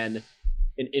 and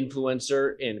an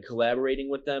influencer and collaborating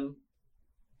with them,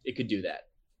 it could do that.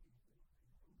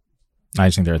 I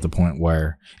just think they're at the point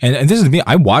where, and this is me,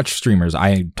 I watch streamers.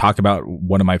 I talk about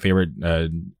one of my favorite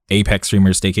Apex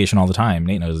streamers, Staycation, all the time.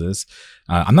 Nate knows this.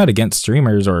 I'm not against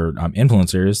streamers or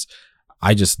influencers.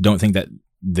 I just don't think that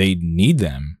they need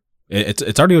them.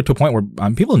 It's already to a point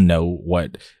where people know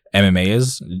what MMA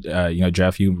is.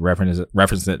 Jeff, you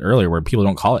referenced it earlier, where people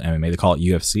don't call it MMA, they call it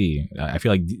UFC. I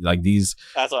feel like these.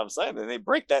 That's what I'm saying. They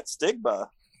break that stigma.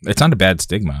 It's not a bad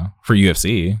stigma for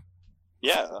UFC.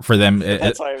 Yeah, for them.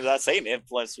 That's why I'm not saying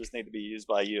influencers need to be used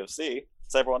by UFC.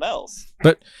 It's everyone else.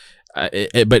 But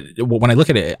when I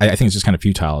look at it, I think it's just kind of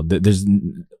futile.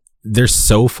 They're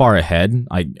so far ahead.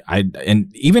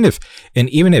 And even if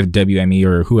WME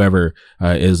or whoever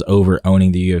is over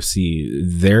owning the UFC,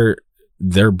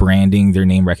 their branding, their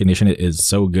name recognition is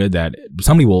so good that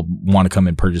somebody will want to come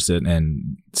and purchase it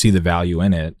and see the value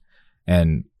in it.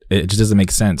 And it just doesn't make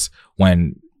sense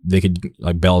when they could,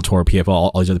 like Bellator, PFL,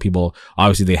 all these other people,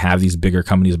 obviously they have these bigger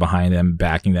companies behind them,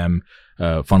 backing them,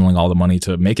 funneling all the money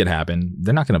to make it happen.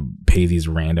 They're not going to pay these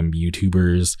random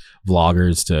YouTubers,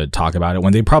 vloggers to talk about it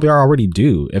when they probably already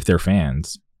do if they're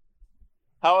fans.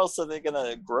 How else are they going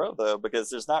to grow, though?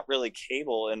 Because there's not really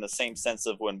cable in the same sense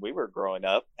of when we were growing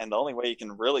up. And the only way you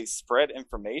can really spread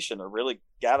information or really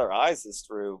gather eyes is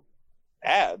through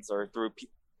ads or through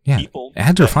people.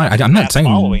 Ads are fine. I'm not saying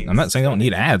they don't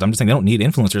need ads. I'm just saying they don't need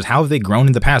influencers. How have they grown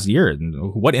in the past year?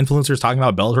 What influencers talking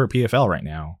about Bellator, PFL right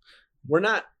now? We're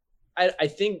not. I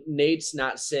think Nate's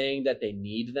not saying that they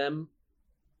need them.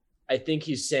 I think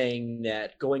he's saying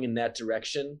that going in that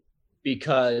direction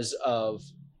because of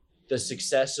the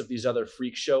success of these other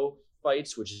freak show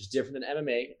fights, which is different than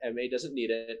MMA. MMA doesn't need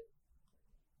it.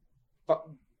 But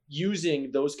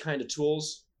using those kind of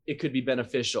tools, it could be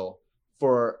beneficial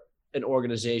for an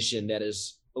organization that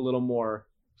is a little more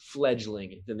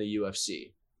fledgling than the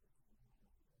UFC.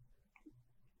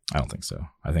 I don't think so.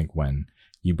 I think when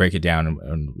you break it down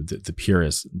and the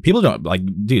purists, people don't like,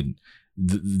 dude,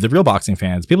 the real boxing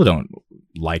fans, people don't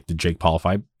like the Jake Paul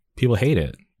fight. People hate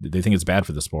it. They think it's bad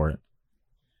for the sport.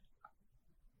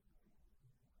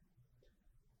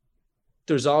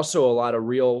 There's also a lot of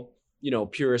real,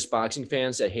 purist boxing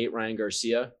fans that hate Ryan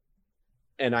Garcia.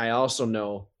 And I also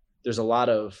know there's a lot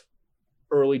of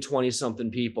early 20-something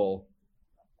people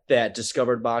that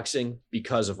discovered boxing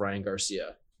because of Ryan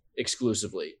Garcia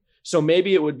exclusively. So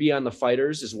maybe it would be on the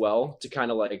fighters as well to kind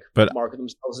of market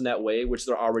themselves in that way, which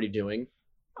they're already doing,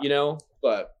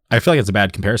 but I feel like it's a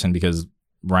bad comparison because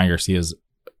Ryan Garcia is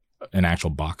an actual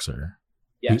boxer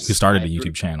who started a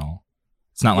YouTube channel.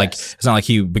 It's not like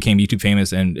he became YouTube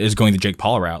famous and is going the Jake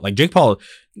Paul route. Like Jake Paul,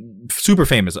 super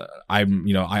famous. I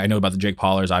know about the Jake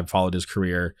Paulers. I've followed his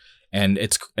career. And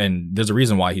there's a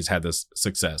reason why he's had this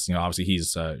success. Obviously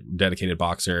he's a dedicated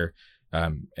boxer,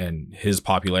 and his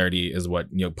popularity is what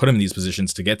put him in these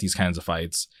positions to get these kinds of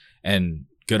fights. And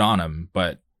good on him.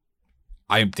 But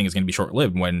I think it's going to be short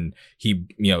lived when he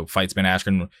fights Ben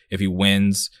Askren. If he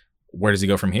wins, where does he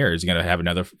go from here? Is he going to have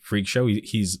another freak show?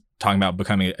 He's talking about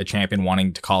becoming a champion,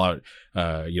 wanting to call out,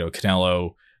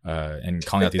 Canelo, and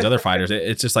calling out these other fighters.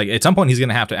 It's just like at some point he's going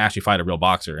to have to actually fight a real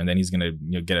boxer, and then he's going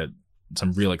to get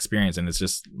some real experience. And it's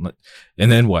just,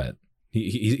 and then what?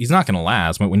 He's not going to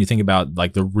last. When you think about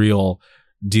like the real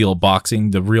deal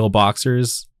boxing, the real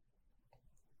boxers,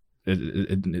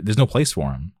 there's no place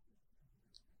for him.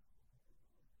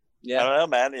 Yeah, I don't know,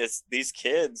 man. It's these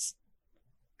kids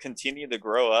continue to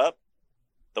grow up,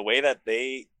 the way that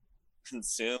they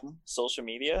consume social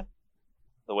media,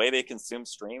 the way they consume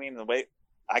streaming, the way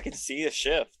I could see a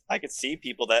shift. I could see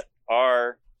people that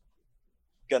are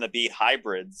going to be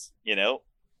hybrids,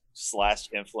 slash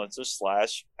influencers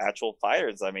slash actual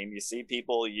fighters. I mean, you see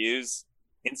people use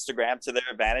Instagram to their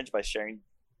advantage by sharing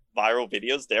viral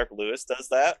videos. Derek Lewis does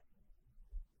that,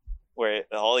 where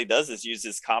all he does is use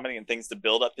his comedy and things to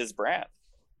build up his brand.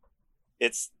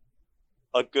 It's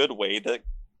a good way to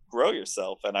grow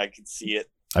yourself, and I could see it.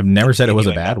 I've never said it was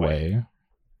a bad way.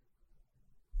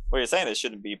 Well, you're saying it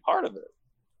shouldn't be part of it.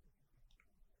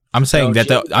 I'm saying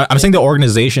I'm saying the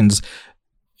organizations,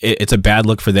 it's a bad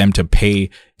look for them to pay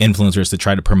influencers to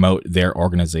try to promote their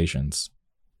organizations.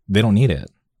 They don't need it.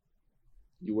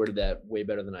 You worded that way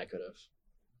better than I could have.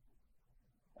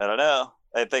 I don't know.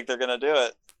 I think they're going to do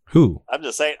it. Who? I'm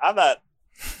just saying. I'm not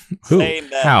saying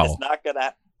that How? It's not going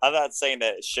to. I'm not saying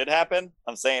that it should happen.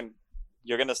 I'm saying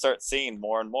you're going to start seeing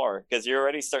more and more, because you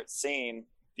already start seeing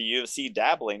the UFC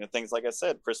dabbling in things. Like I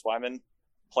said, Chris Weidman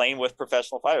playing with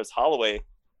professional fighters, Holloway,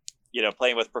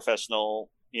 playing with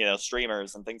professional,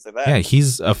 streamers and things like that. Yeah,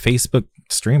 he's a Facebook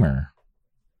streamer.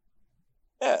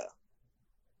 Yeah.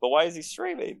 But why is he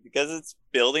streaming? Because it's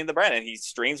building the brand, and he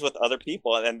streams with other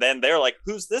people. And then they're like,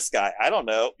 who's this guy? I don't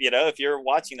know. If you're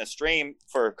watching a stream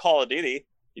for Call of Duty,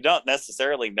 you don't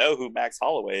necessarily know who Max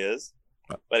Holloway is,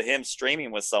 but him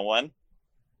streaming with someone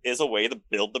is a way to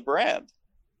build the brand.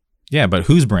 Yeah, but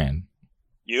whose brand?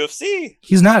 UFC.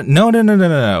 He's not. No. And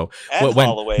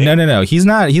Holloway. No. He's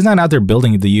not out there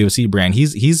building the UFC brand.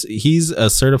 He's a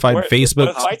certified Facebook.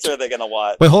 What fights are they going to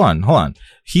watch? Wait, hold on.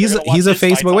 He's a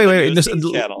Facebook. Wait.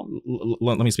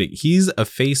 Let me speak. He's a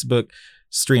Facebook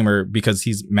streamer because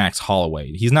he's Max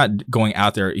Holloway. He's not going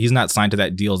out there. He's not signed to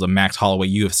that deal as a Max Holloway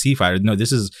UFC fighter. No,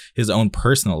 this is his own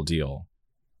personal deal.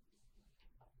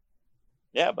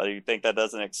 Yeah, but you think that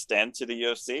doesn't extend to the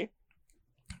UFC?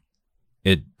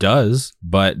 It does,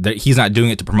 but he's not doing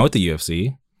it to promote the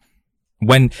UFC.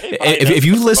 If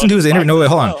you listen to his interview, no, wait,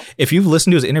 hold on. If you've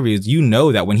listened to his interviews, you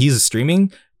know that when he's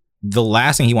streaming, the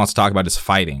last thing he wants to talk about is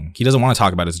fighting. He doesn't want to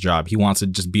talk about his job. He wants to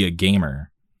just be a gamer.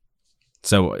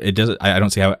 So it doesn't. I don't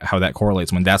see how that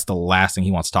correlates when that's the last thing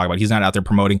he wants to talk about. He's not out there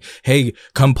promoting, hey,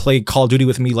 come play Call of Duty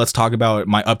with me. Let's talk about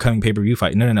my upcoming pay-per-view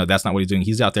fight. No. That's not what he's doing.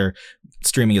 He's out there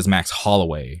streaming as Max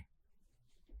Holloway.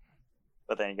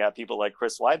 But then you got people like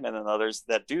Chris Weidman and others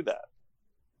that do that.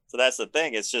 So that's the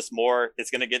thing. It's just more, it's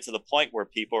going to get to the point where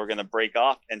people are going to break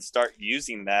off and start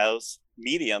using those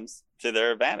mediums to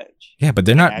their advantage. Yeah, but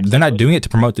they're not doing it to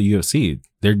promote the UFC.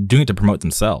 They're doing it to promote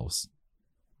themselves.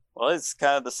 Well, it's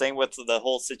kind of the same with the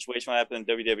whole situation that happened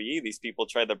in WWE. These people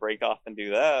tried to break off and do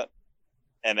that.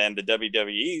 And then the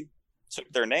WWE took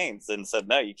their names and said,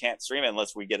 no, you can't stream it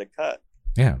unless we get a cut.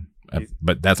 Yeah,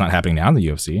 but that's not happening now in the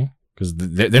UFC. Because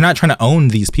they're not trying to own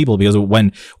these people, because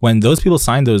when those people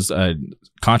sign those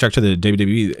contracts to the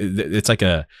WWE, it's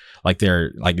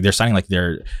they're signing like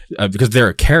they're because they're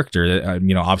a character.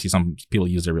 Obviously some people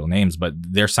use their real names, but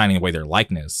they're signing away their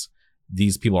likeness.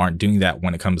 These people aren't doing that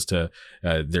when it comes to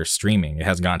their streaming. It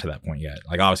hasn't gotten to that point yet.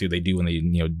 Like obviously they do when they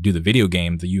do the video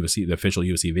game, the UFC, the official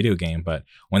UFC video game. But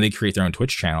when they create their own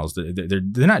Twitch channels, they're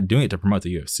not doing it to promote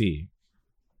the UFC.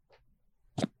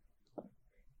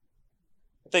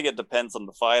 I think it depends on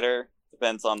the fighter,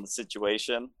 depends on the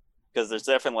situation, because there's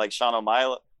definitely like Sean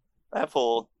O'Malley. That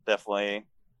fool definitely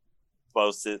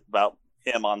boasted about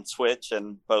him on Twitch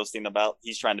and boasting about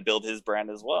he's trying to build his brand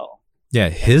as well. Yeah,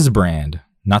 his brand,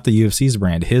 not the UFC's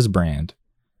brand, his brand.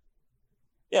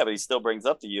 Yeah, but he still brings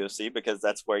up the UFC because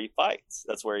that's where he fights.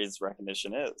 That's where his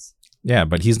recognition is. Yeah,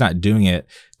 but he's not doing it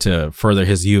to further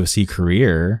his UFC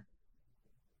career.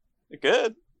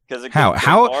 Good.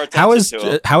 How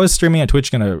is streaming on Twitch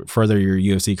going to further your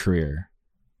UFC career?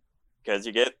 Because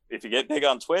if you get big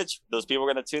on Twitch, those people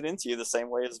are going to tune into you the same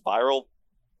way as viral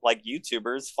like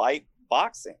YouTubers fight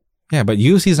boxing. Yeah, but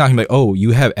UFC is not going to be like, oh,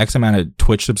 you have X amount of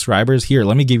Twitch subscribers. Here,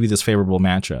 let me give you this favorable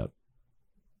matchup.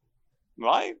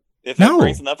 Right? If it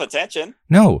brings enough attention.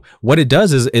 No, what it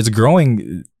does is it's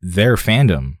growing their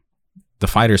fandom, the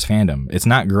fighters' fandom. It's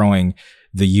not growing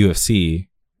the UFC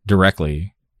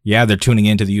directly. Yeah, they're tuning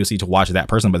into the UFC to watch that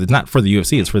person, but it's not for the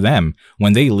UFC. It's for them.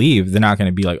 When they leave, they're not going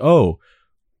to be like, oh,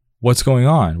 what's going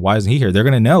on? Why isn't he here? They're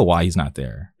going to know why he's not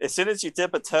there. As soon as you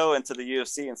dip a toe into the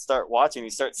UFC and start watching, you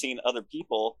start seeing other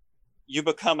people, you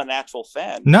become a natural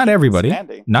fan. Not everybody.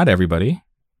 Not everybody.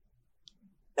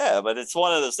 Yeah, but it's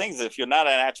one of those things. If you're not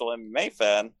a natural MMA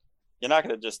fan, you're not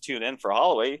going to just tune in for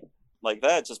Holloway like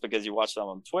that just because you watch them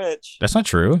on Twitch. That's not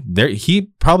true. He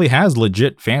probably has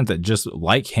legit fans that just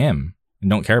like him and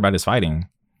don't care about his fighting.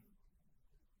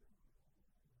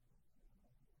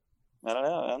 I don't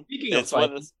know, man. Speaking of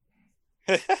fighting,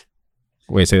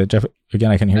 wait, say that, Jeff,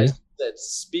 again. I can hear you.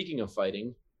 Speaking of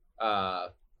fighting,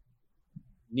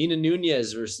 Nina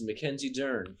Nunez versus Mackenzie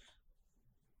Dern.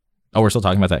 Oh, we're still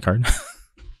talking about that card.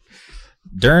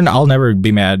 Dern, I'll never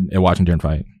be mad at watching Dern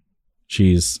fight.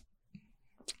 She's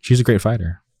a great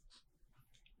fighter.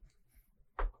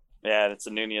 Yeah, it's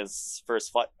a Nunez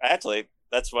first fight. Actually,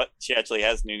 that's what she actually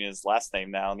has Nunez's last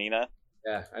name now, Nina.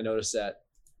 Yeah, I noticed that.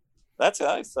 That's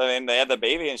nice. I mean, they had the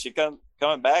baby, and she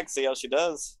coming back. See how she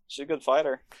does. She's a good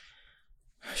fighter.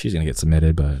 She's gonna get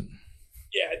submitted, but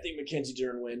yeah, I think Mackenzie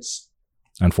Dern wins.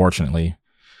 Unfortunately,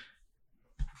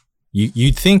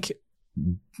 you'd think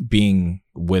being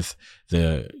with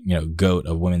the GOAT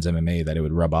of women's MMA that it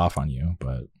would rub off on you,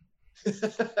 but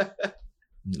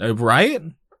right?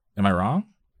 Am I wrong?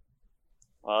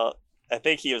 Well, I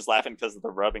think he was laughing because of the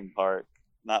rubbing part,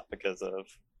 not because of.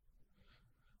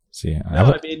 See,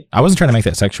 I wasn't trying to make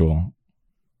that sexual.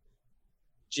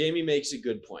 Jamie makes a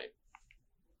good point.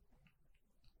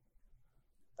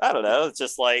 I don't know. It's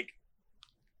just like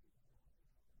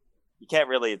you can't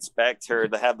really expect her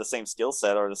to have the same skill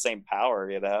set or the same power,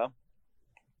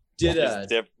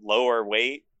 Did lower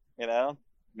weight,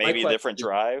 maybe a different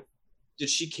drive. Did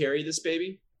she carry this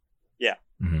baby? Yeah.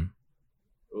 Mm-hmm.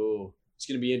 Oh, it's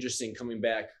going to be interesting coming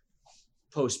back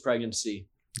post-pregnancy.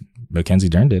 Mackenzie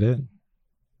Dern did it.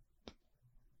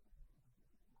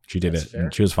 She did That's it. fair.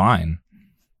 And she was fine.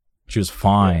 She was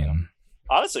fine.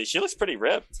 Yeah. Honestly, she looks pretty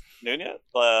ripped. Nina,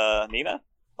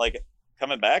 like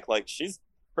coming back, like she's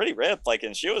pretty ripped. Like,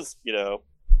 and she was,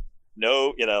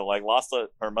 lost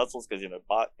her muscles because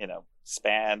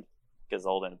spanned because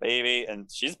holding a baby, and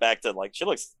she's back to she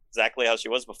looks exactly how she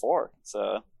was before.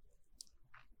 So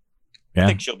yeah. I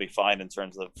think she'll be fine in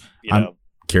terms of I'm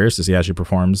curious to see how she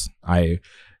performs.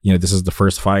 This is the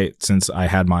first fight since I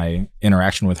had my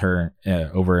interaction with her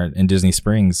over in Disney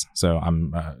Springs. So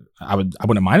I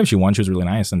wouldn't mind if she won. She was really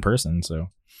nice in person. So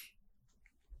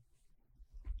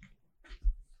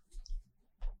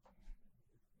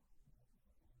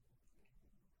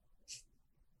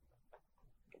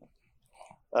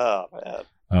oh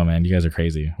man, you guys are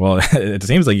crazy. Well, it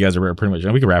seems like you guys are pretty much.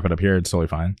 We can wrap it up here. It's totally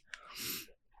fine.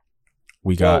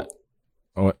 We got.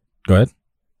 Go ahead.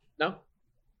 No,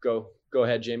 go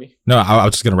ahead, Jamie. No, I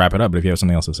was just gonna wrap it up. But if you have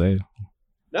something else to say,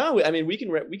 no, I mean we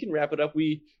can wrap it up.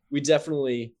 We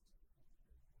definitely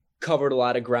covered a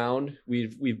lot of ground.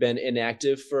 We've been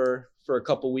inactive for a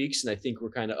couple weeks, and I think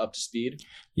we're kind of up to speed.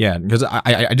 Yeah, because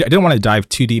I didn't want to dive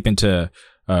too deep into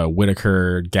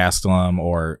Whitaker, Gastelum,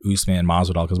 or Usman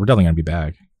Masvidal because we're definitely gonna be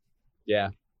back. Yeah.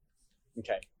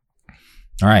 Okay.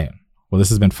 All right. Well, this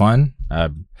has been fun.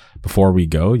 Before we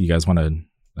go, you guys want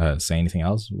to say anything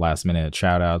else? Last minute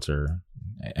shout outs or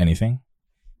anything?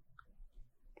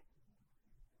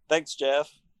 Thanks, Jeff,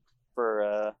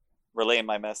 for relaying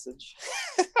my message.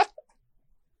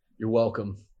 You're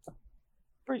welcome.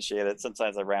 Appreciate it.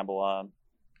 Sometimes I ramble on.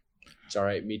 It's all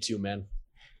right. Me too, man.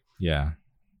 Yeah.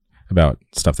 About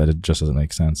stuff that it just doesn't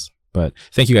make sense. But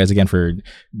thank you guys again for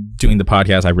doing the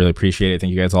podcast. I really appreciate it.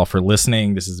 Thank you guys all for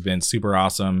listening. This has been super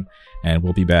awesome. And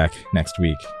we'll be back next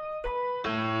week.